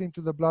directly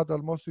into the blood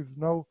almost with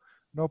no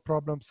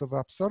problems of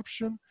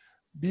absorption.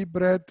 Bee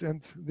bread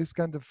and this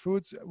kind of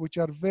foods, which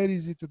are very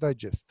easy to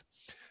digest.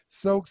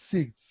 Soaked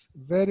seeds,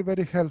 very,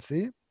 very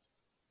healthy.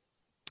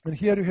 And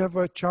here you have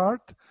a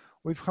chart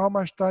with how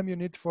much time you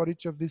need for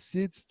each of these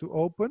seeds to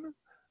open,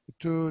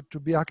 to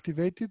be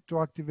activated,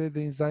 to activate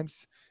the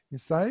enzymes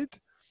inside.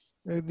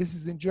 This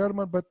is in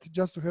German, but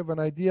just to have an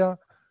idea,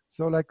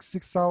 so like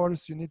 6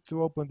 hours you need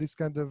to open this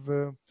kind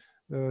of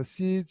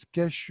seeds.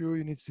 Cashew,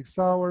 you need 6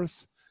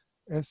 hours,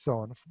 and so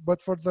on.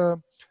 But for the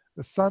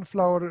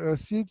sunflower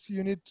seeds,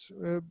 you need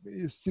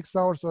 6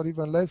 hours or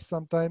even less.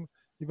 Sometimes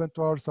even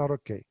 2 hours are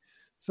okay.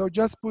 So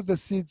just put the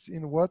seeds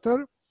in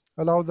water,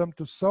 allow them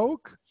to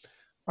soak,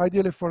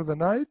 ideally for the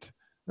night,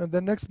 and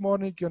the next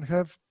morning you can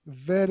have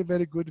very,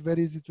 very good,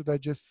 very easy to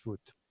digest food.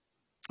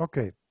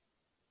 Okay.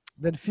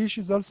 Then fish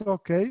is also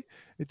okay.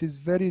 It is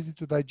very easy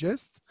to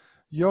digest.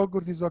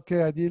 Yogurt is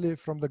okay, ideally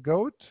from the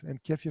goat,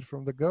 and kefir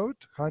from the goat,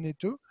 honey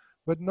too,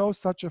 but no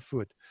such a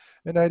food.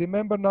 And I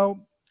remember now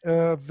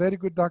a very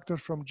good doctor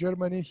from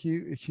Germany.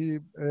 He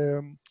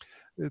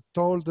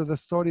told the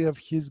story of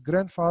his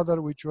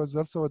grandfather, which was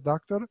also a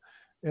doctor,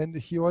 and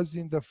he was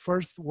in the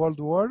First World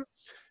War,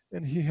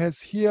 and he has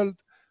healed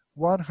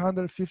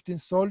 115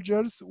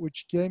 soldiers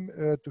which came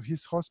to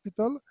his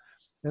hospital,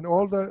 and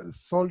all the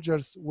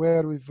soldiers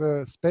were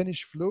with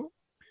Spanish flu.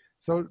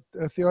 So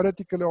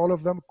theoretically, all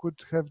of them could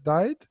have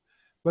died,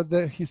 but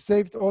he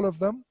saved all of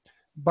them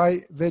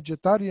by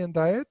vegetarian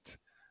diet,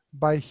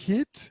 by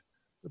heat,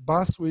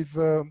 bath with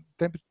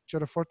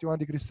temperature of 41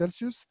 degrees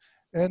Celsius,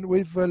 and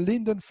with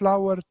linden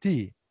flower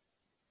tea,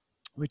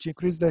 which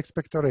increased the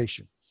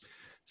expectoration.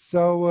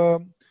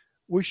 So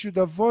we should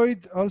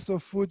avoid also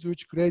foods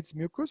which creates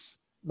mucus,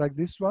 like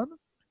this one.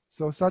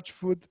 So such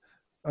food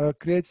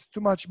creates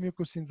too much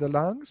mucus in the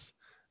lungs,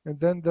 and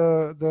then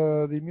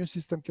the immune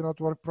system cannot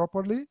work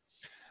properly.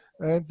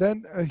 And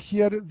then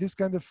here, this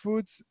kind of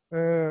foods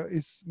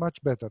is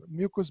much better.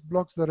 Mucus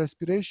blocks the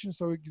respiration,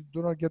 so you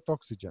do not get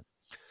oxygen.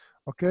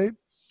 Okay.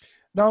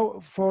 Now,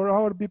 for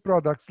our bee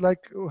products, like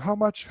how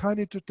much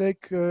honey to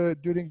take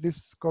during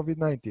this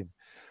COVID-19.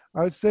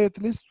 I would say at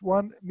least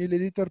 1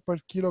 milliliter per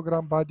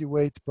kilogram body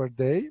weight per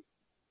day.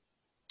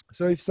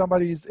 So if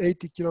somebody is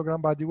 80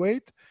 kilogram body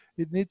weight,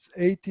 it needs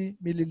 80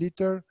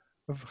 milliliter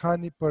of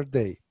honey per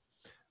day.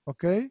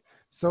 Okay,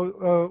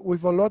 so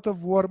with a lot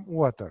of warm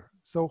water.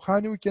 So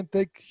honey, we can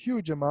take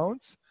huge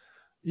amounts,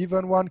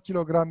 even 1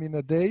 kilogram in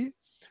a day,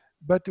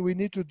 but we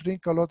need to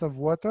drink a lot of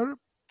water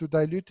to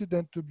dilute it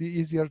and to be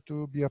easier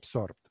to be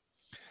absorbed.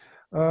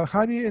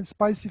 Honey and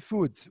spicy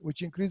foods,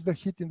 which increase the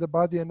heat in the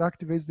body and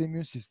activates the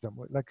immune system,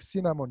 like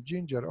cinnamon,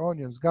 ginger,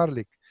 onions,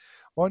 garlic.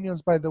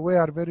 Onions, by the way,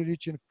 are very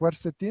rich in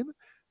quercetin,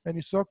 and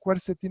you saw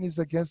quercetin is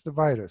against the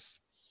virus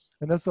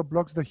and also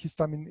blocks the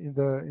histamine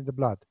in the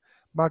blood.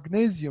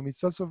 Magnesium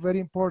is also very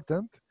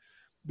important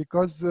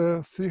because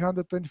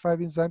 325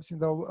 enzymes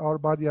in our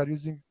body are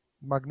using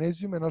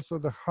magnesium, and also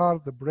the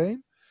heart, the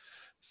brain.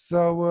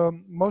 So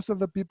most of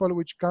the people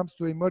which comes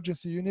to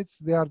emergency units,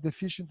 they are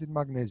deficient in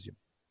magnesium.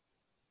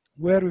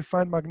 Where we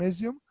find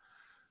magnesium?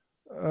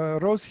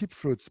 Rose hip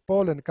fruits,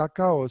 pollen,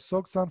 cacao,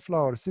 soaked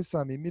sunflower,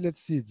 sesame, millet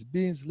seeds,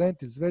 beans,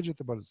 lentils,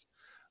 vegetables,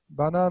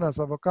 bananas,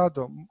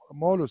 avocado,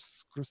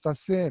 mollusks,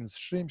 crustaceans,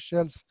 shrimp,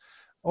 shells.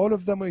 All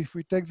of them, if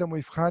we take them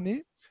with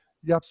honey,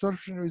 the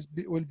absorption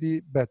will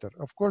be better.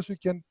 Of course, we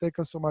can take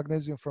also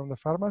magnesium from the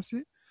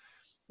pharmacy.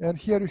 And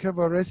here you have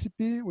a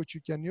recipe which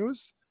you can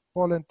use.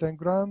 Pollen 10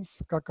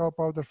 grams, cacao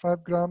powder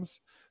 5 grams,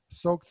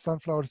 soaked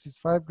sunflower seeds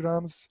 5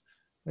 grams,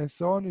 and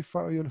so on.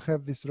 You'll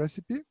have this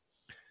recipe.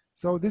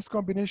 So this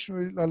combination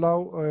will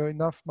allow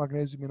enough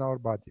magnesium in our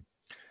body.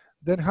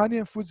 Then honey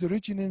and foods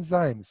rich in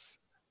enzymes,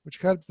 which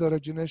helps the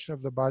regeneration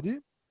of the body.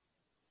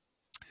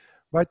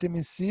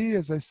 Vitamin C,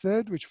 as I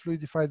said, which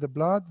fluidify the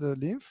blood, the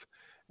lymph,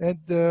 and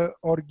the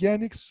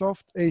organic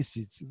soft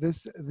acids.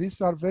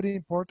 These are very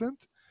important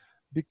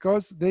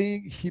because they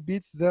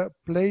inhibit the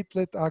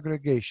platelet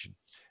aggregation.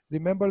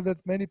 Remember that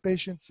many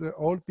patients,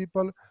 old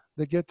people,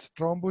 they get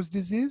thrombus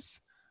disease,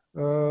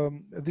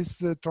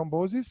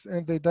 thrombosis,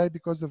 and they die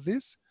because of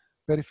this,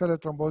 peripheral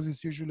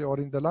thrombosis usually, or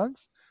in the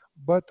lungs.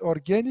 But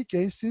organic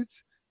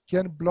acids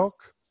can block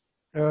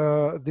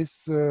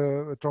this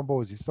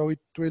thrombosis. So it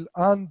will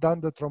undo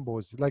the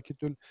thrombosis, like it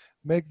will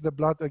make the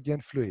blood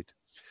again fluid.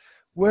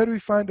 Where we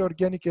find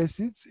organic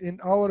acids? In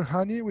our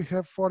honey, we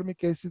have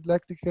formic acid,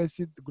 lactic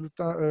acid,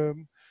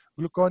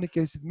 gluconic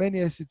acid. Many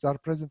acids are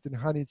present in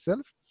honey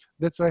itself.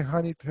 That's why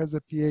honey has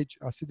a pH,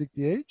 acidic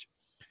pH.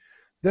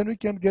 Then we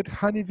can get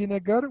honey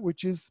vinegar,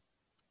 which is,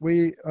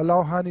 we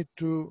allow honey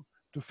to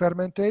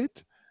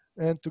fermentate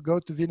and to go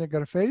to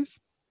vinegar phase.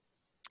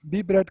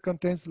 Bee bread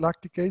contains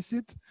lactic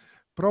acid.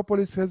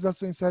 Propolis has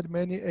also inside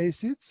many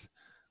acids,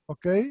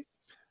 okay?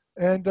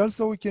 And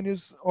also we can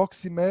use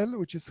oxymel,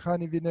 which is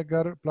honey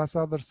vinegar plus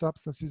other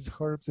substances,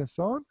 herbs, and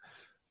so on.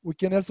 We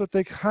can also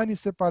take honey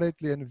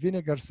separately and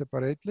vinegar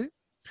separately.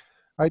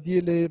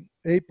 Ideally,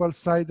 apple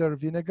cider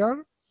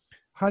vinegar.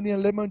 Honey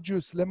and lemon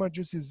juice. Lemon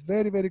juice is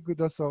very, very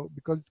good also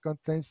because it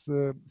contains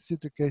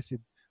citric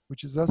acid,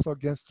 which is also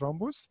against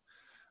thrombus.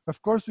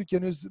 Of course, we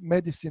can use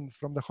medicine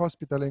from the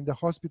hospital. In the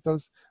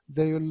hospitals,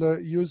 they will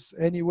use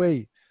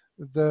anyway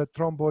the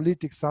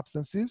thrombolytic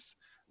substances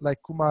like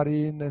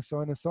coumarin and so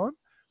on and so on.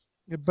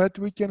 But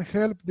we can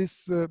help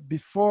this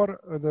before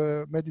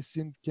the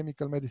medicine,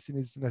 chemical medicine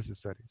is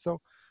necessary. So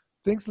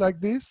things like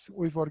this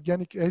with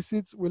organic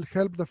acids will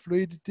help the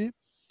fluidity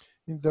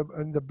in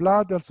the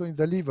blood, also in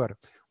the liver.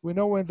 We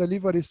know when the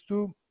liver is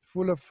too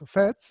full of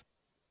fats,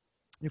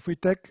 if we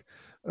take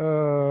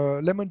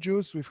lemon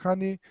juice with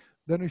honey,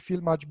 then we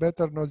feel much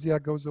better, nausea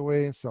goes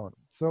away, and so on.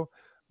 So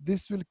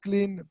this will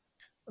clean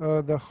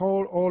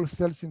all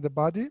cells in the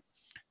body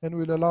and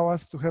will allow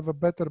us to have a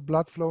better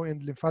blood flow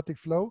and lymphatic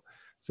flow.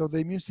 So the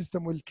immune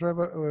system will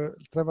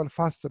travel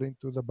faster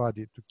into the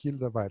body to kill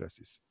the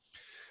viruses.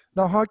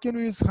 Now, how can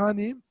we use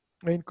honey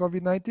in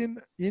COVID-19?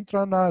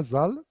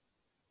 Intranasal.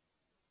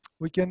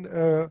 We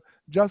can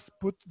just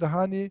put the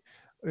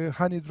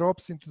honey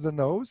drops into the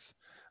nose,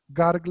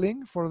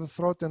 gargling for the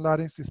throat and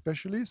larynx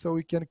especially, so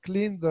we can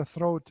clean the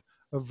throat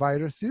of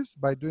viruses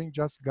by doing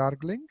just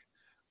gargling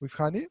with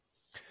honey.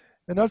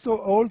 And also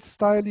old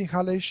style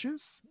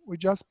inhalations, we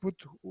just put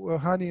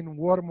honey in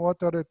warm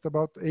water at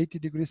about 80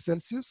 degrees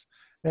Celsius,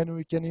 and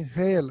we can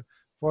inhale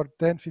for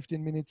 10-15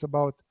 minutes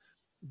about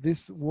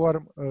these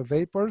warm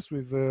vapors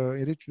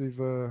enriched with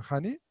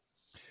honey.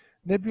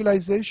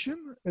 Nebulization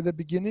at the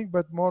beginning,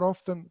 but more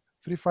often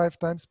 3-5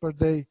 times per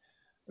day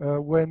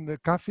when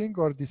coughing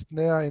or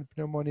dyspnea and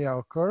pneumonia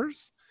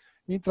occurs.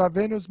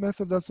 Intravenous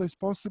method also is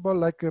possible,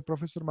 like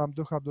Professor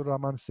Mamdouh Abdul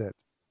Rahman said.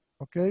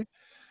 Okay,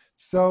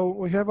 so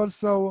we have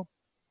also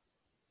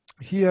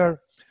here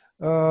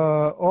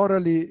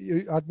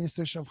orally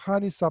administration of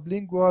honey,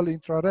 sublingual,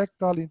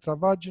 intrarectal,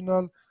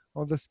 intravaginal,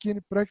 on the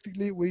skin.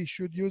 Practically, we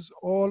should use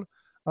all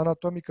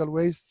anatomical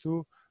ways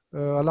to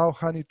allow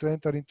honey to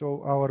enter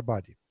into our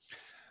body.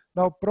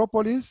 Now,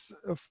 propolis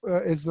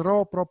is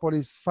raw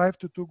propolis, 5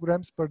 to 2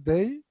 grams per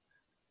day.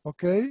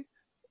 Okay,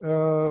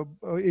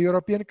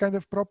 European kind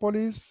of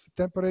propolis,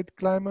 temperate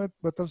climate,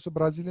 but also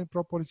Brazilian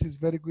propolis is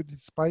very good.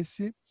 It's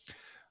spicy.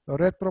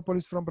 Red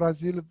propolis from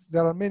Brazil.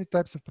 There are many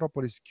types of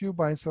propolis,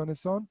 Cuba, and so on and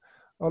so on.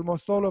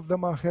 Almost all of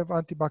them have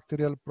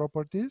antibacterial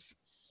properties.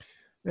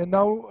 And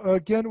now,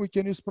 again, we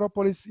can use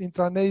propolis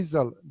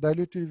intranasal,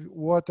 diluted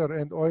water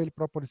and oil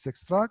propolis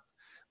extract.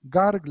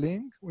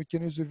 Gargling, we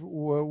can use with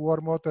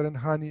warm water and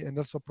honey and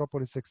also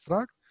propolis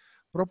extract.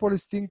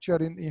 Propolis tincture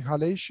in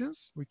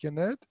inhalations, we can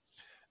add.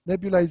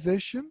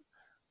 Nebulization,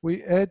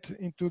 we add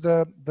into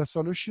the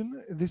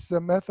solution. This is a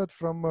method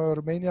from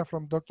Romania,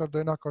 from Dr.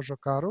 Doina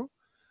Cojocaru.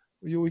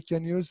 We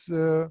can use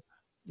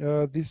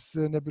this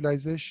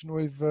nebulization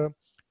with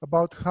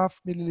about 0.5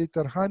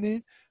 milliliter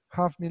honey,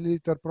 0.5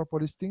 milliliter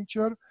propolis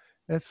tincture,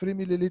 and 3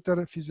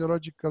 milliliter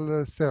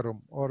physiological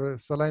serum or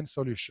saline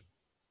solution.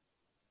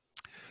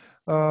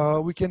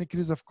 We can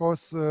increase, of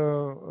course,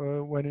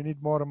 when you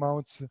need more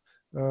amounts,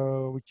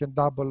 we can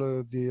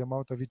double the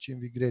amount of each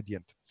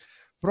ingredient.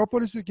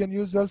 Propolis we can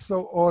use also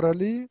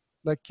orally,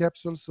 like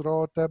capsules,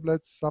 raw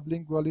tablets,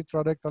 sublingual,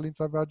 intrarectal,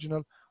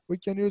 intravaginal. We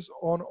can use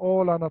on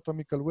all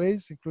anatomical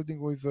ways,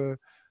 including with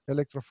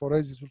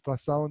electrophoresis,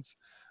 ultrasounds,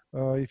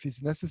 if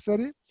it's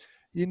necessary.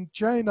 In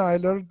China, I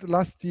learned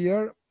last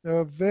year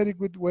a very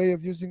good way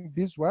of using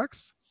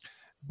beeswax.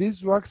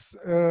 Beeswax,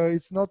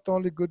 it's not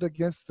only good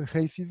against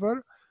hay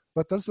fever,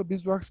 but also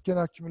beeswax can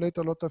accumulate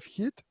a lot of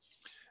heat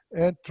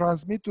and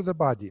transmit to the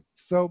body.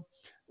 So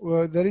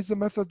there is a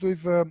method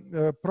with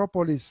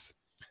propolis,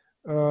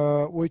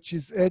 which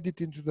is added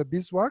into the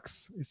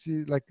beeswax. You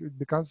see, like it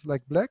becomes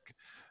like black,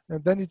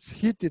 and then it's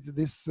heated,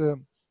 this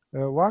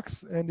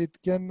wax, and it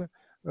can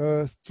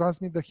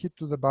transmit the heat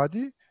to the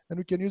body. And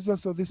we can use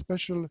also this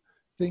special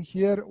thing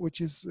here, which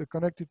is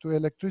connected to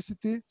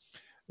electricity.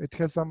 It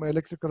has some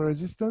electrical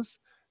resistance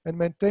and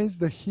maintains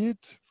the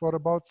heat for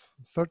about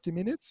 30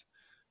 minutes.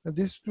 And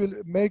this will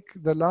make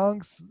the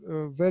lungs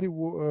very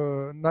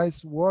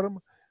nice, warm,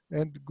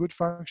 and good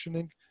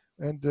functioning,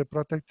 and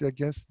protect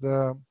against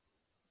the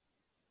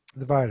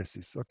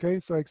viruses. Okay,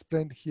 so I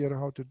explained here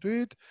how to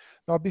do it.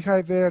 Now,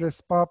 beehive air is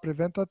spa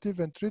preventative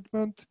and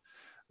treatment.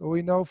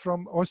 We know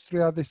from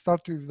Austria they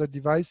start with the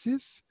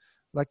devices,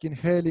 like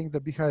inhaling the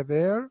beehive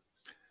air.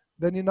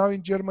 Then now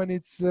in Germany,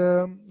 it's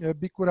a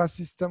Bicura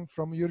system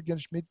from Jürgen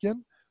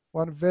Schmidgen.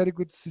 One very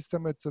good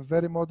system. It's a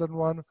very modern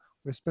one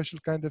with special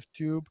kind of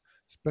tube,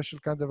 special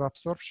kind of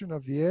absorption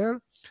of the air.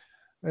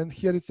 And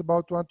here it's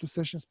about 1-2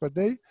 sessions per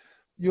day.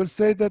 You'll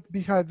say that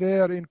beehive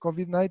air in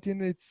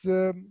COVID-19, it's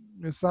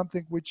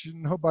something which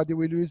nobody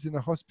will use in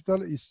a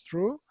hospital. Is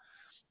true.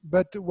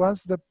 But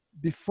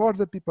before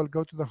the people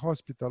go to the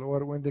hospital,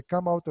 or when they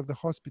come out of the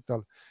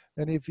hospital,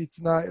 and if it's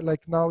not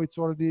like now, it's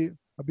already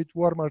a bit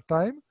warmer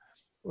time,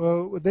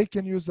 they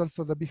can use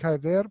also the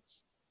beehive air,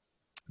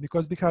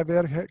 because beehive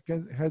air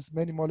has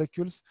many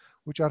molecules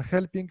which are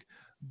helping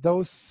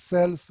those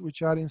cells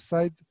which are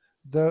inside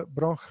the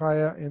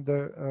bronchi and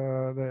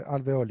the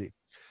alveoli.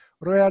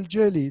 Royal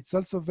jelly, it's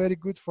also very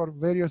good for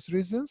various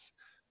reasons.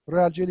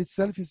 Royal jelly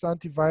itself is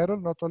antiviral,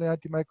 not only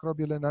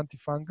antimicrobial and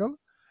antifungal.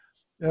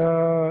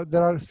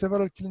 There are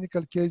several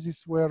clinical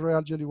cases where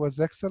royal jelly was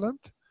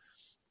excellent.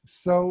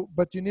 So,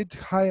 but you need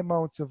high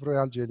amounts of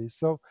royal jelly.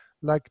 So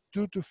like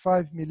 2 to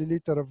 5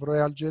 milliliter of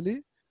royal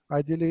jelly,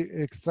 ideally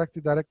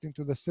extracted directly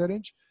into the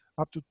syringe,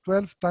 up to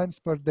 12 times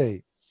per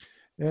day.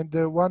 And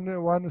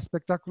one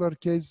spectacular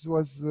case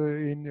was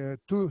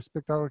two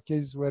spectacular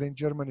cases were in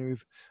Germany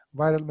with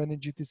viral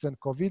meningitis and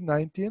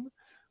COVID-19,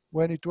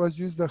 when it was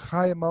used a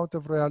high amount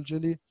of royal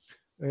jelly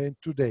in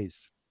 2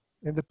 days,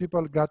 and the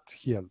people got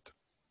healed.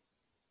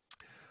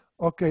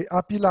 Okay,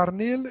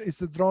 apilarnil is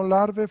the drone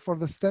larvae for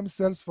the stem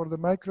cells for the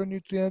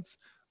micronutrients.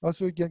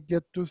 Also, you can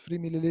get 2-3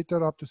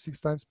 milliliter up to 6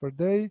 times per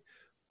day.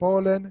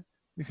 Pollen,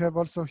 we have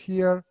also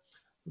here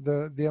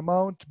the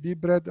amount. Bee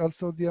bread,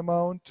 also the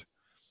amount.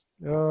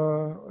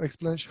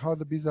 Explains how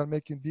the bees are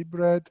making bee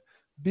bread.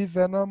 Bee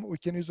venom, we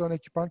can use on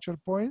acupuncture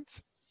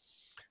points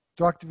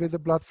to activate the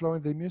blood flow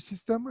in the immune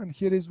system. And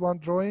here is one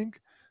drawing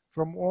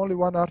from only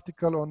one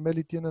article on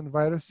melittin and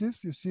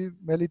viruses. You see,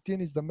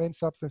 melittin is the main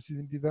substance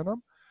in bee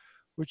venom,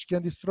 which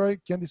can destroy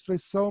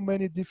so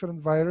many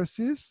different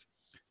viruses,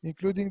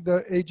 including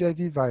the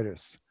HIV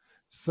virus.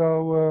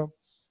 So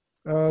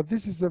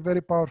this is a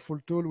very powerful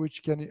tool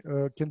which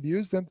can be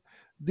used, and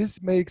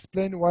this may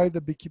explain why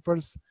the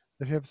beekeepers,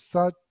 they have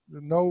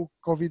no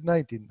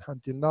COVID-19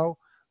 until now,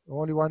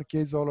 only one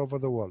case all over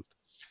the world.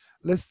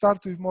 Let's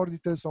start with more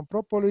details on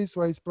propolis.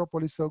 Why is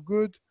propolis so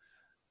good?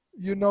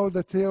 You know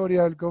the theory.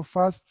 I'll go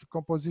fast.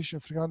 Composition: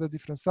 300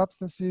 different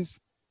substances,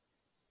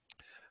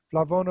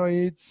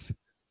 flavonoids,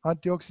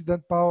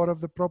 antioxidant power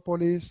of the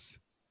propolis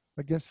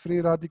against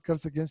free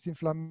radicals, against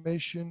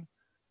inflammation,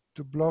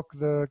 to block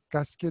the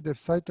cascade of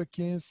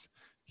cytokines.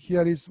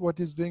 Here is what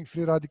is doing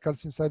free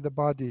radicals inside the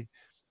body.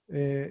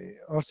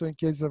 Also in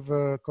case of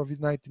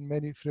COVID-19,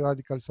 many free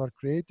radicals are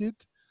created,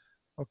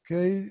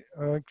 okay,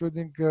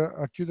 including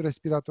acute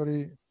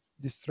respiratory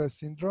distress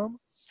syndrome,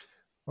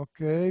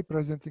 okay,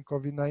 present in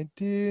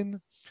COVID-19.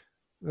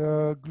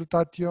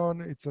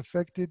 Glutathione, it's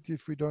affected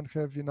if we don't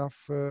have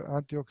enough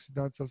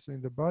antioxidants also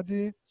in the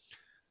body.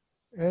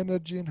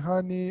 Energy in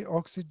honey,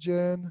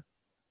 oxygen,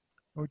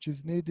 which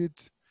is needed.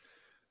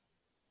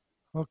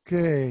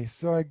 Okay,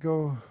 so I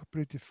go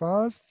pretty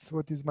fast.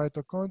 What is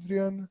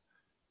mitochondrion?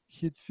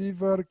 Heat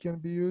fever can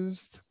be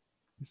used.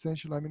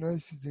 Essential amino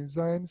acids,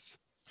 enzymes.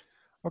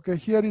 Okay,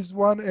 here is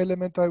one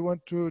element I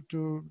want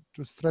to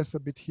stress a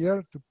bit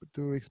here,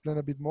 to explain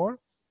a bit more.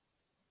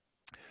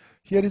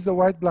 Here is a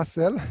white blood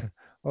cell,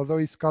 although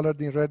it's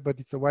colored in red, but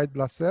it's a white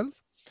blood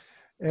cells.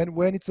 And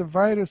when it's a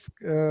virus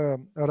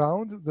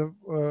around, the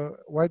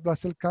white blood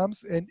cell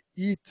comes and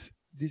eat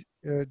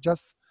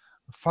just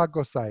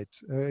phagocyte.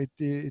 It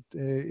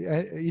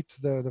eats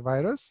the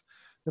virus.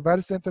 The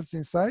virus enters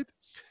inside,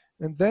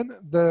 and then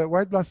the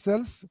white blood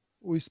cells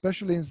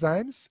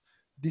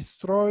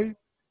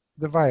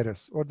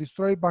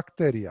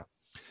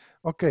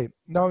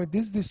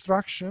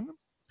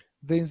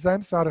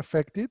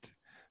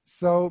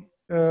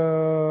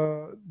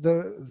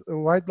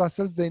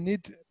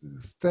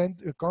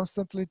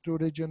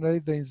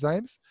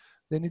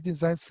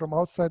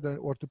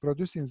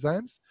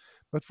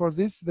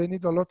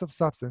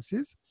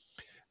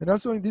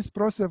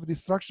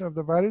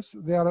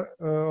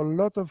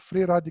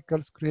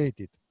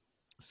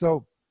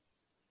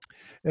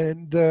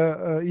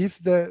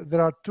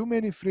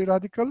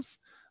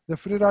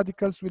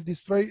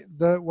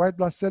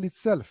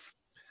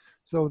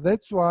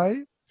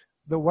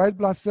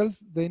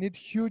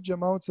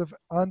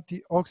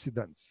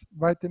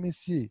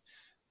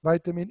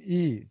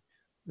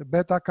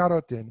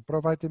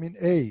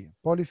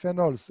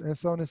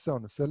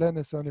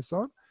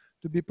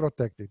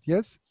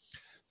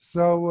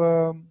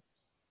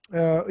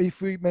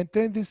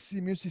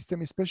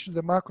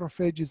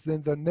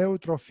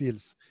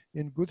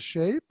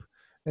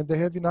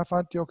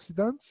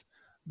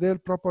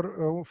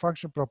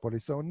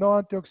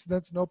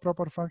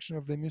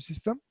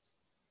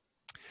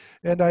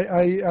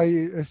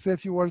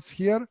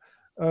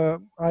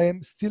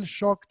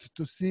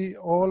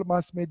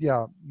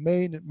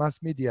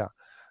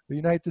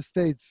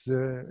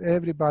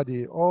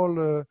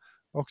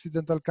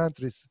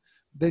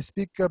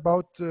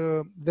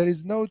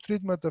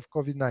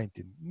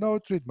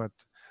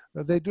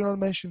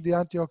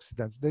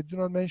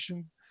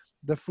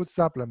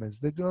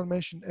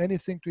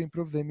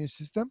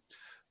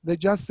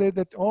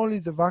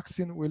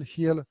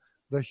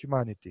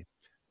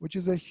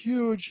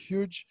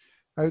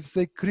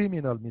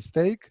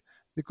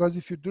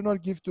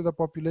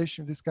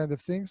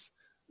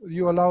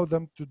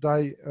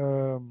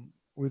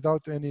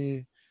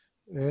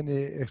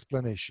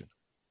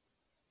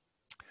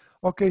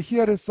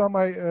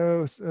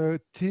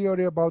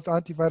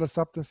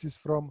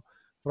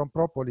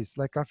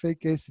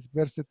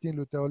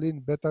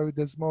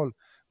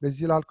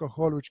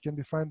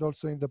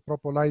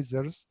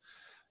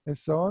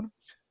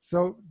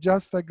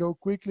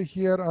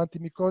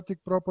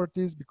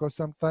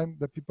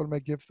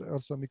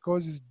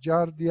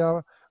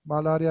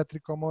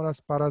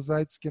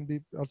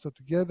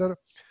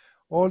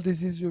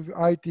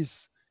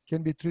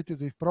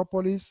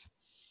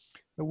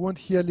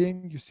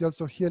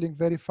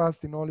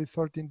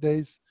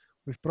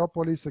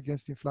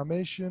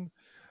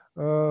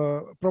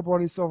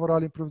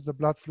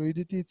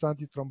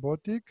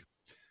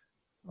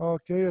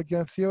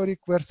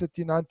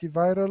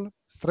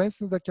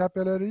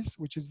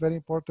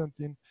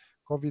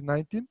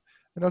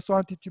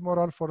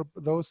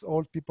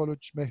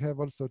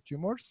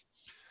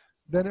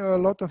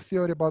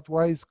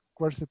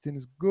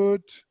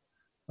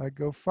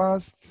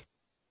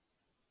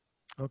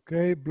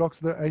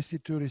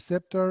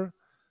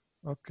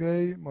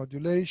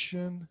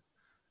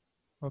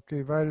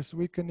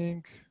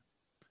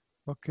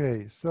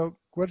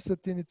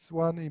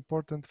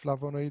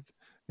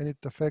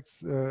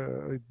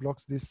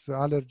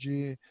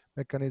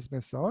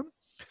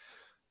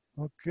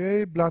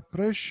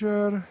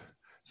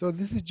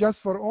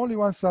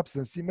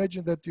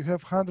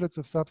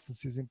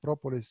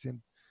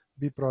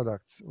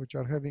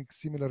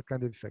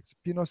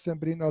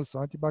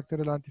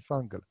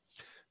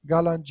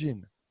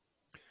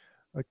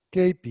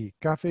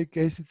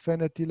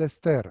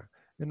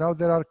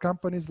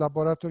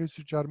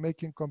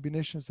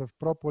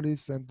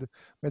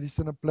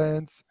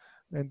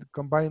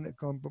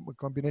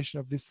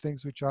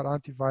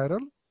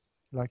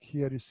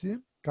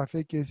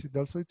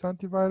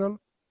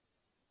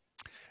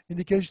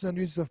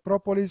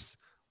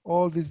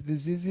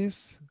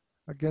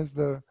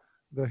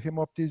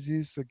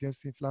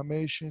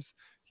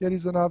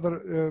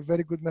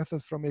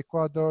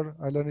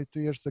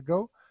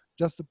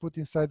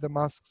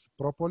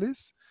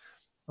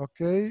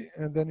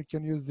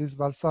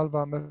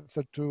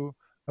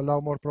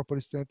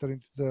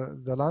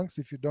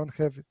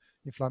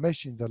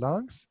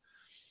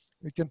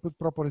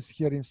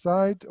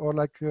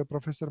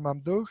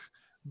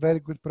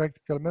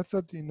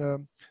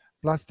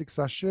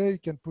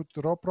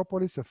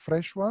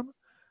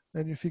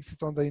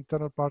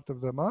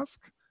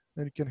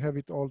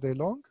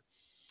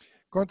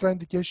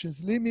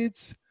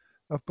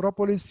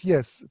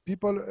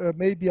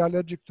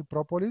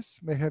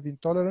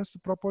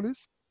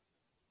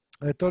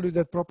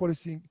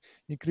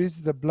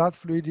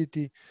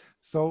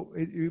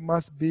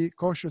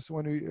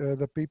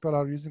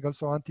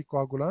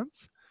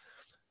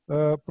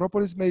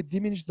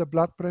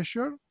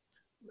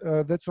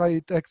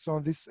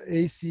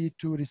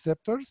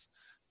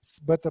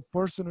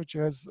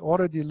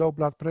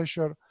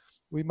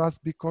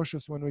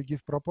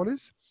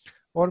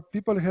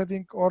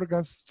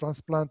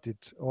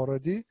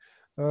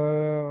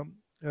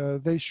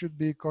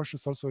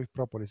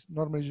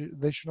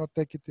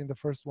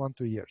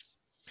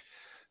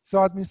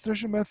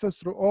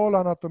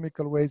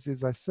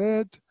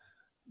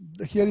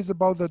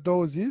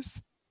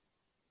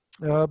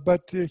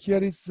But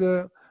here is,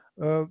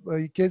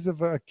 in case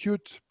of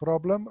acute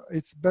problem,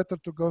 it's better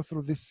to go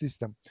through this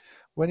system.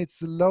 When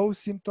it's low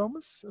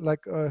symptoms,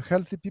 like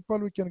healthy people,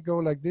 we can go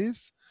like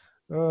this.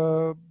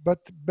 But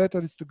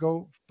better is to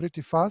go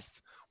pretty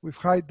fast with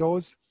high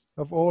dose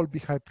of all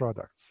beehive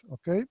products,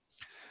 okay?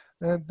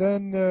 And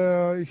then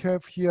you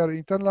have here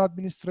internal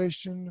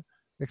administration,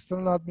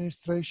 external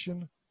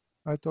administration.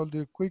 I told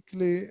you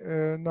quickly.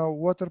 Now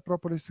water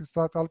propolis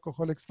extract,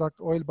 alcohol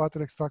extract, oil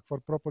butter extract for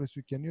propolis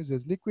we can use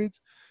as liquids,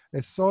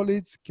 as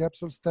solids,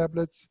 capsules,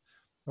 tablets.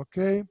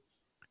 Okay,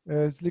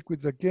 as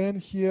liquids again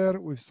here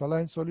with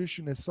saline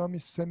solution, as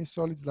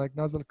semi-solids like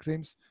nasal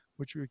creams,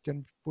 which we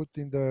can put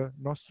in the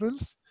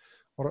nostrils,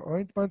 or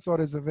ointments, or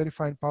as a very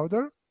fine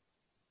powder.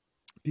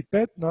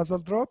 Pipette, nasal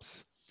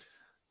drops.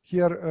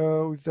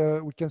 Here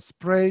we can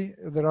spray.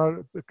 There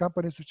are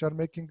companies which are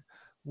making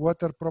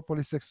water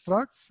propolis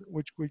extracts,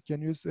 which we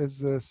can use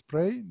as a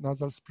spray,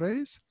 nasal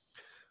sprays.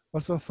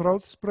 Also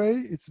throat spray.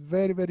 It's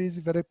very, very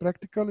easy, very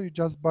practical. You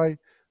just buy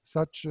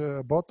such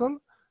a bottle.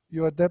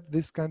 You adapt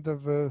this kind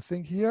of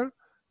thing here.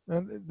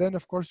 And then,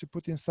 of course, you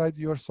put inside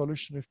your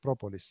solution with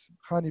propolis.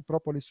 Honey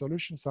propolis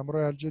solution, some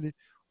royal jelly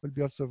will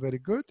be also very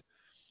good.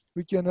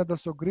 We can add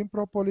also green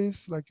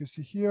propolis, like you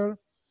see here.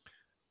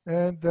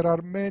 And there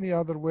are many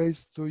other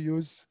ways to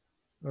use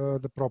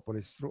the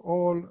propolis through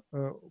all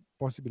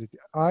possibility.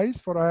 Eyes,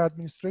 for eye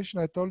administration,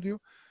 I told you,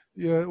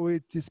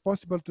 it is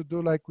possible to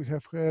do like we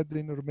have had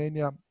in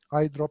Romania,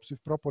 eye drops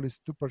with propolis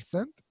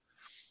 2%.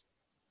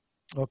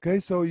 Okay,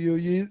 so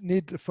you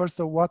need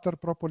first a water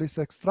propolis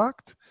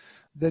extract,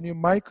 then you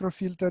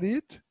microfilter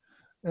it,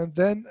 and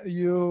then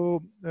you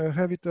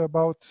have it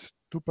about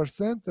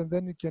 2%, and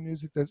then you can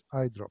use it as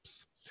eye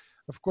drops.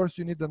 Of course,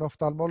 you need an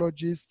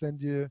ophthalmologist,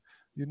 and you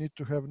need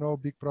to have no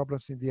big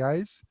problems in the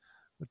eyes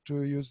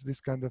to use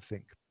this kind of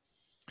thing.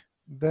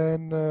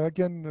 Then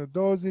again,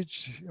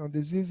 dosage on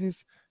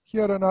diseases.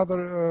 Here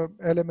another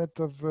element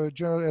of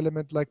general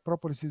element like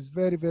propolis is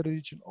very, very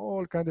rich in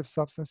all kinds of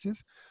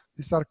substances.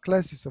 These are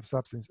classes of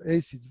substances: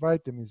 acids,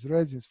 vitamins,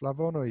 resins,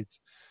 flavonoids,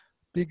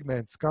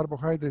 pigments,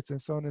 carbohydrates,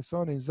 and so on and so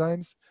on,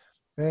 enzymes.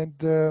 And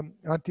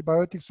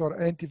antibiotics or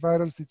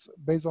antivirals, it's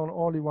based on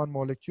only one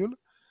molecule.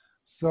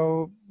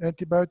 So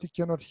antibiotic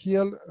cannot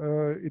heal.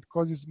 It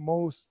causes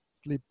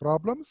mostly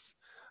problems.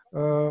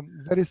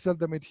 Very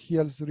seldom it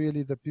heals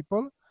really the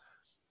people.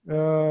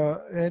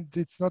 And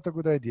it's not a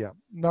good idea.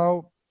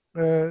 Now,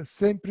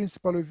 same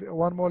principle with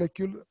one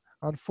molecule.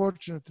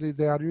 Unfortunately,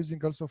 they are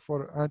using also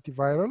for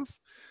antivirals.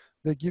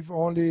 They give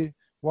only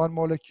one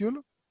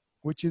molecule,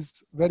 which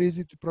is very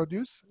easy to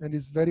produce and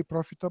is very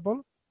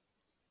profitable.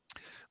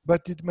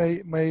 But it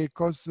may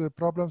cause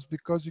problems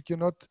because you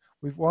cannot,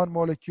 with one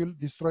molecule,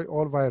 destroy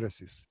all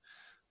viruses.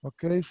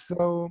 Okay,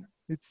 so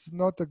it's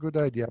not a good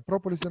idea.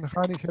 Propolis and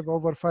honey have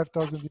over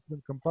 5,000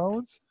 different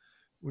compounds,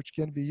 which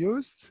can be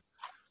used.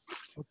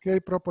 Okay,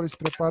 propolis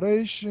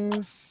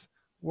preparations,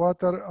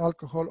 water,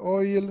 alcohol,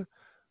 oil.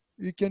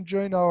 You can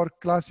join our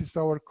classes,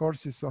 our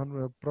courses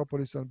on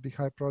propolis, on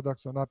beehive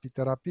products, on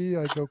apitherapy.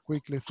 I go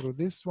quickly through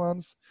these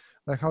ones,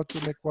 like how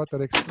to make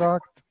water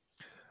extract.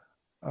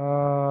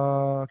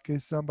 Okay,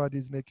 somebody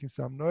is making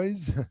some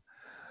noise.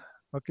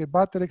 Okay,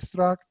 butter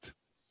extract,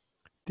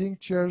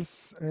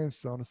 tinctures, and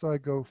so on. So I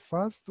go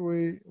fast.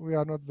 We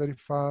are not very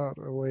far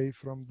away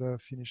from the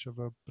finish of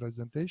a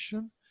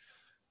presentation.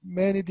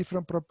 Many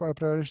different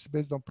preparations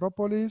based on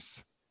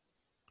propolis.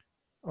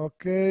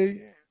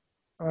 Okay,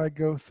 I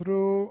go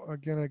through,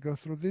 again, I go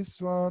through this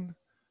one.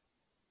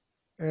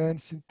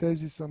 And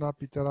synthesis on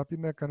apitherapy,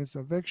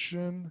 mechanism of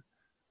action.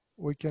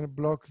 We can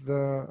block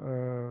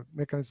the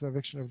mechanism of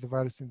action of the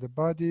virus in the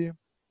body.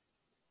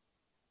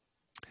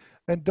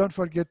 And don't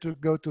forget to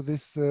go to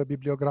this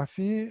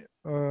bibliography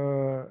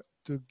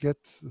to get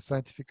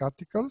scientific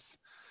articles.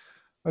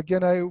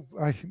 Again,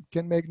 I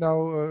can make now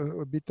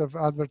a bit of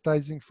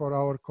advertising for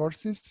our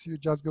courses. You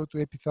just go to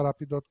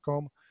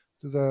apitherapy.com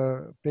to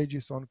the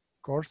pages on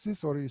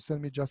courses, or you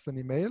send me just an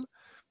email.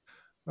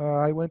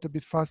 I went a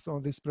bit fast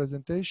on this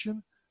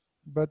presentation,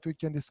 but we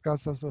can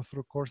discuss also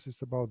through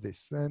courses about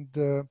this. And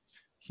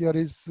here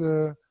is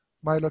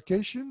my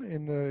location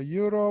in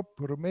Europe,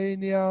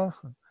 Romania,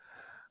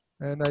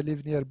 and I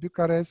live near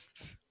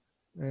Bucharest.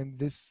 And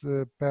this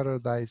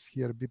paradise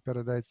here, bee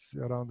paradise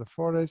around the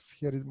forest.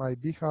 Here is my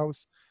bee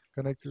house,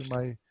 connected with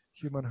my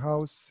human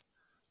house.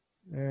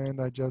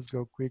 And I just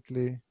go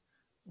quickly.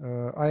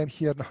 I am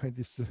here now in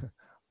this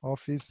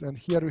office, and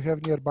here we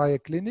have nearby a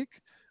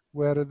clinic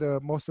where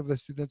most of the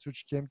students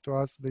which came to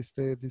us, they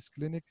stay at this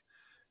clinic.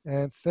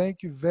 And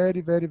thank you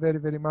very, very, very,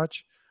 very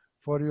much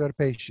for your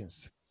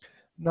patience.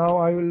 Now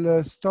I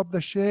will stop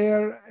the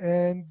share,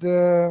 and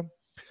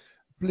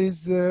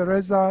please,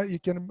 Reza, you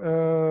can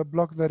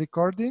block the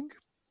recording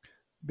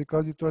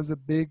because it was a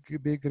big,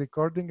 big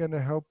recording, and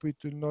I hope it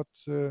will not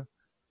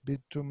be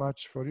too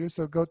much for you.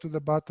 So go to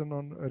the button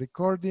on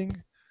recording.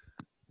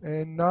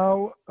 And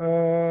now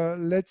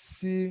let's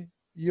see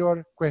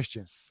your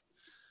questions.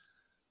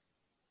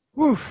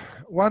 Oof,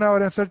 1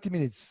 hour and 30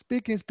 minutes.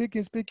 Speaking.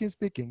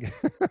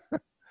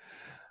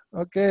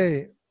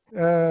 Okay.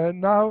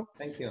 Now,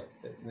 Thank you.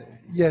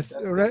 yes.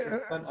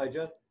 That's fun. I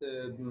just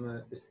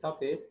stop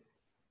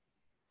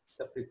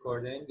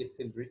recording.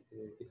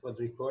 It was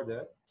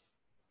recorded.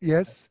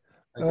 Yes.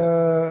 I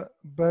just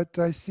But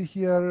I see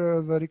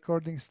here the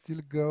recording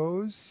still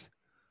goes.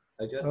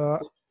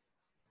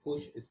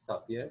 push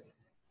stop. Yes.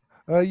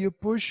 You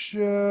push,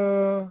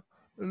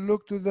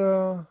 look to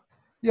the,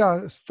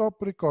 yeah,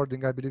 stop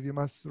recording. I believe you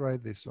must try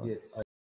this one. Yes,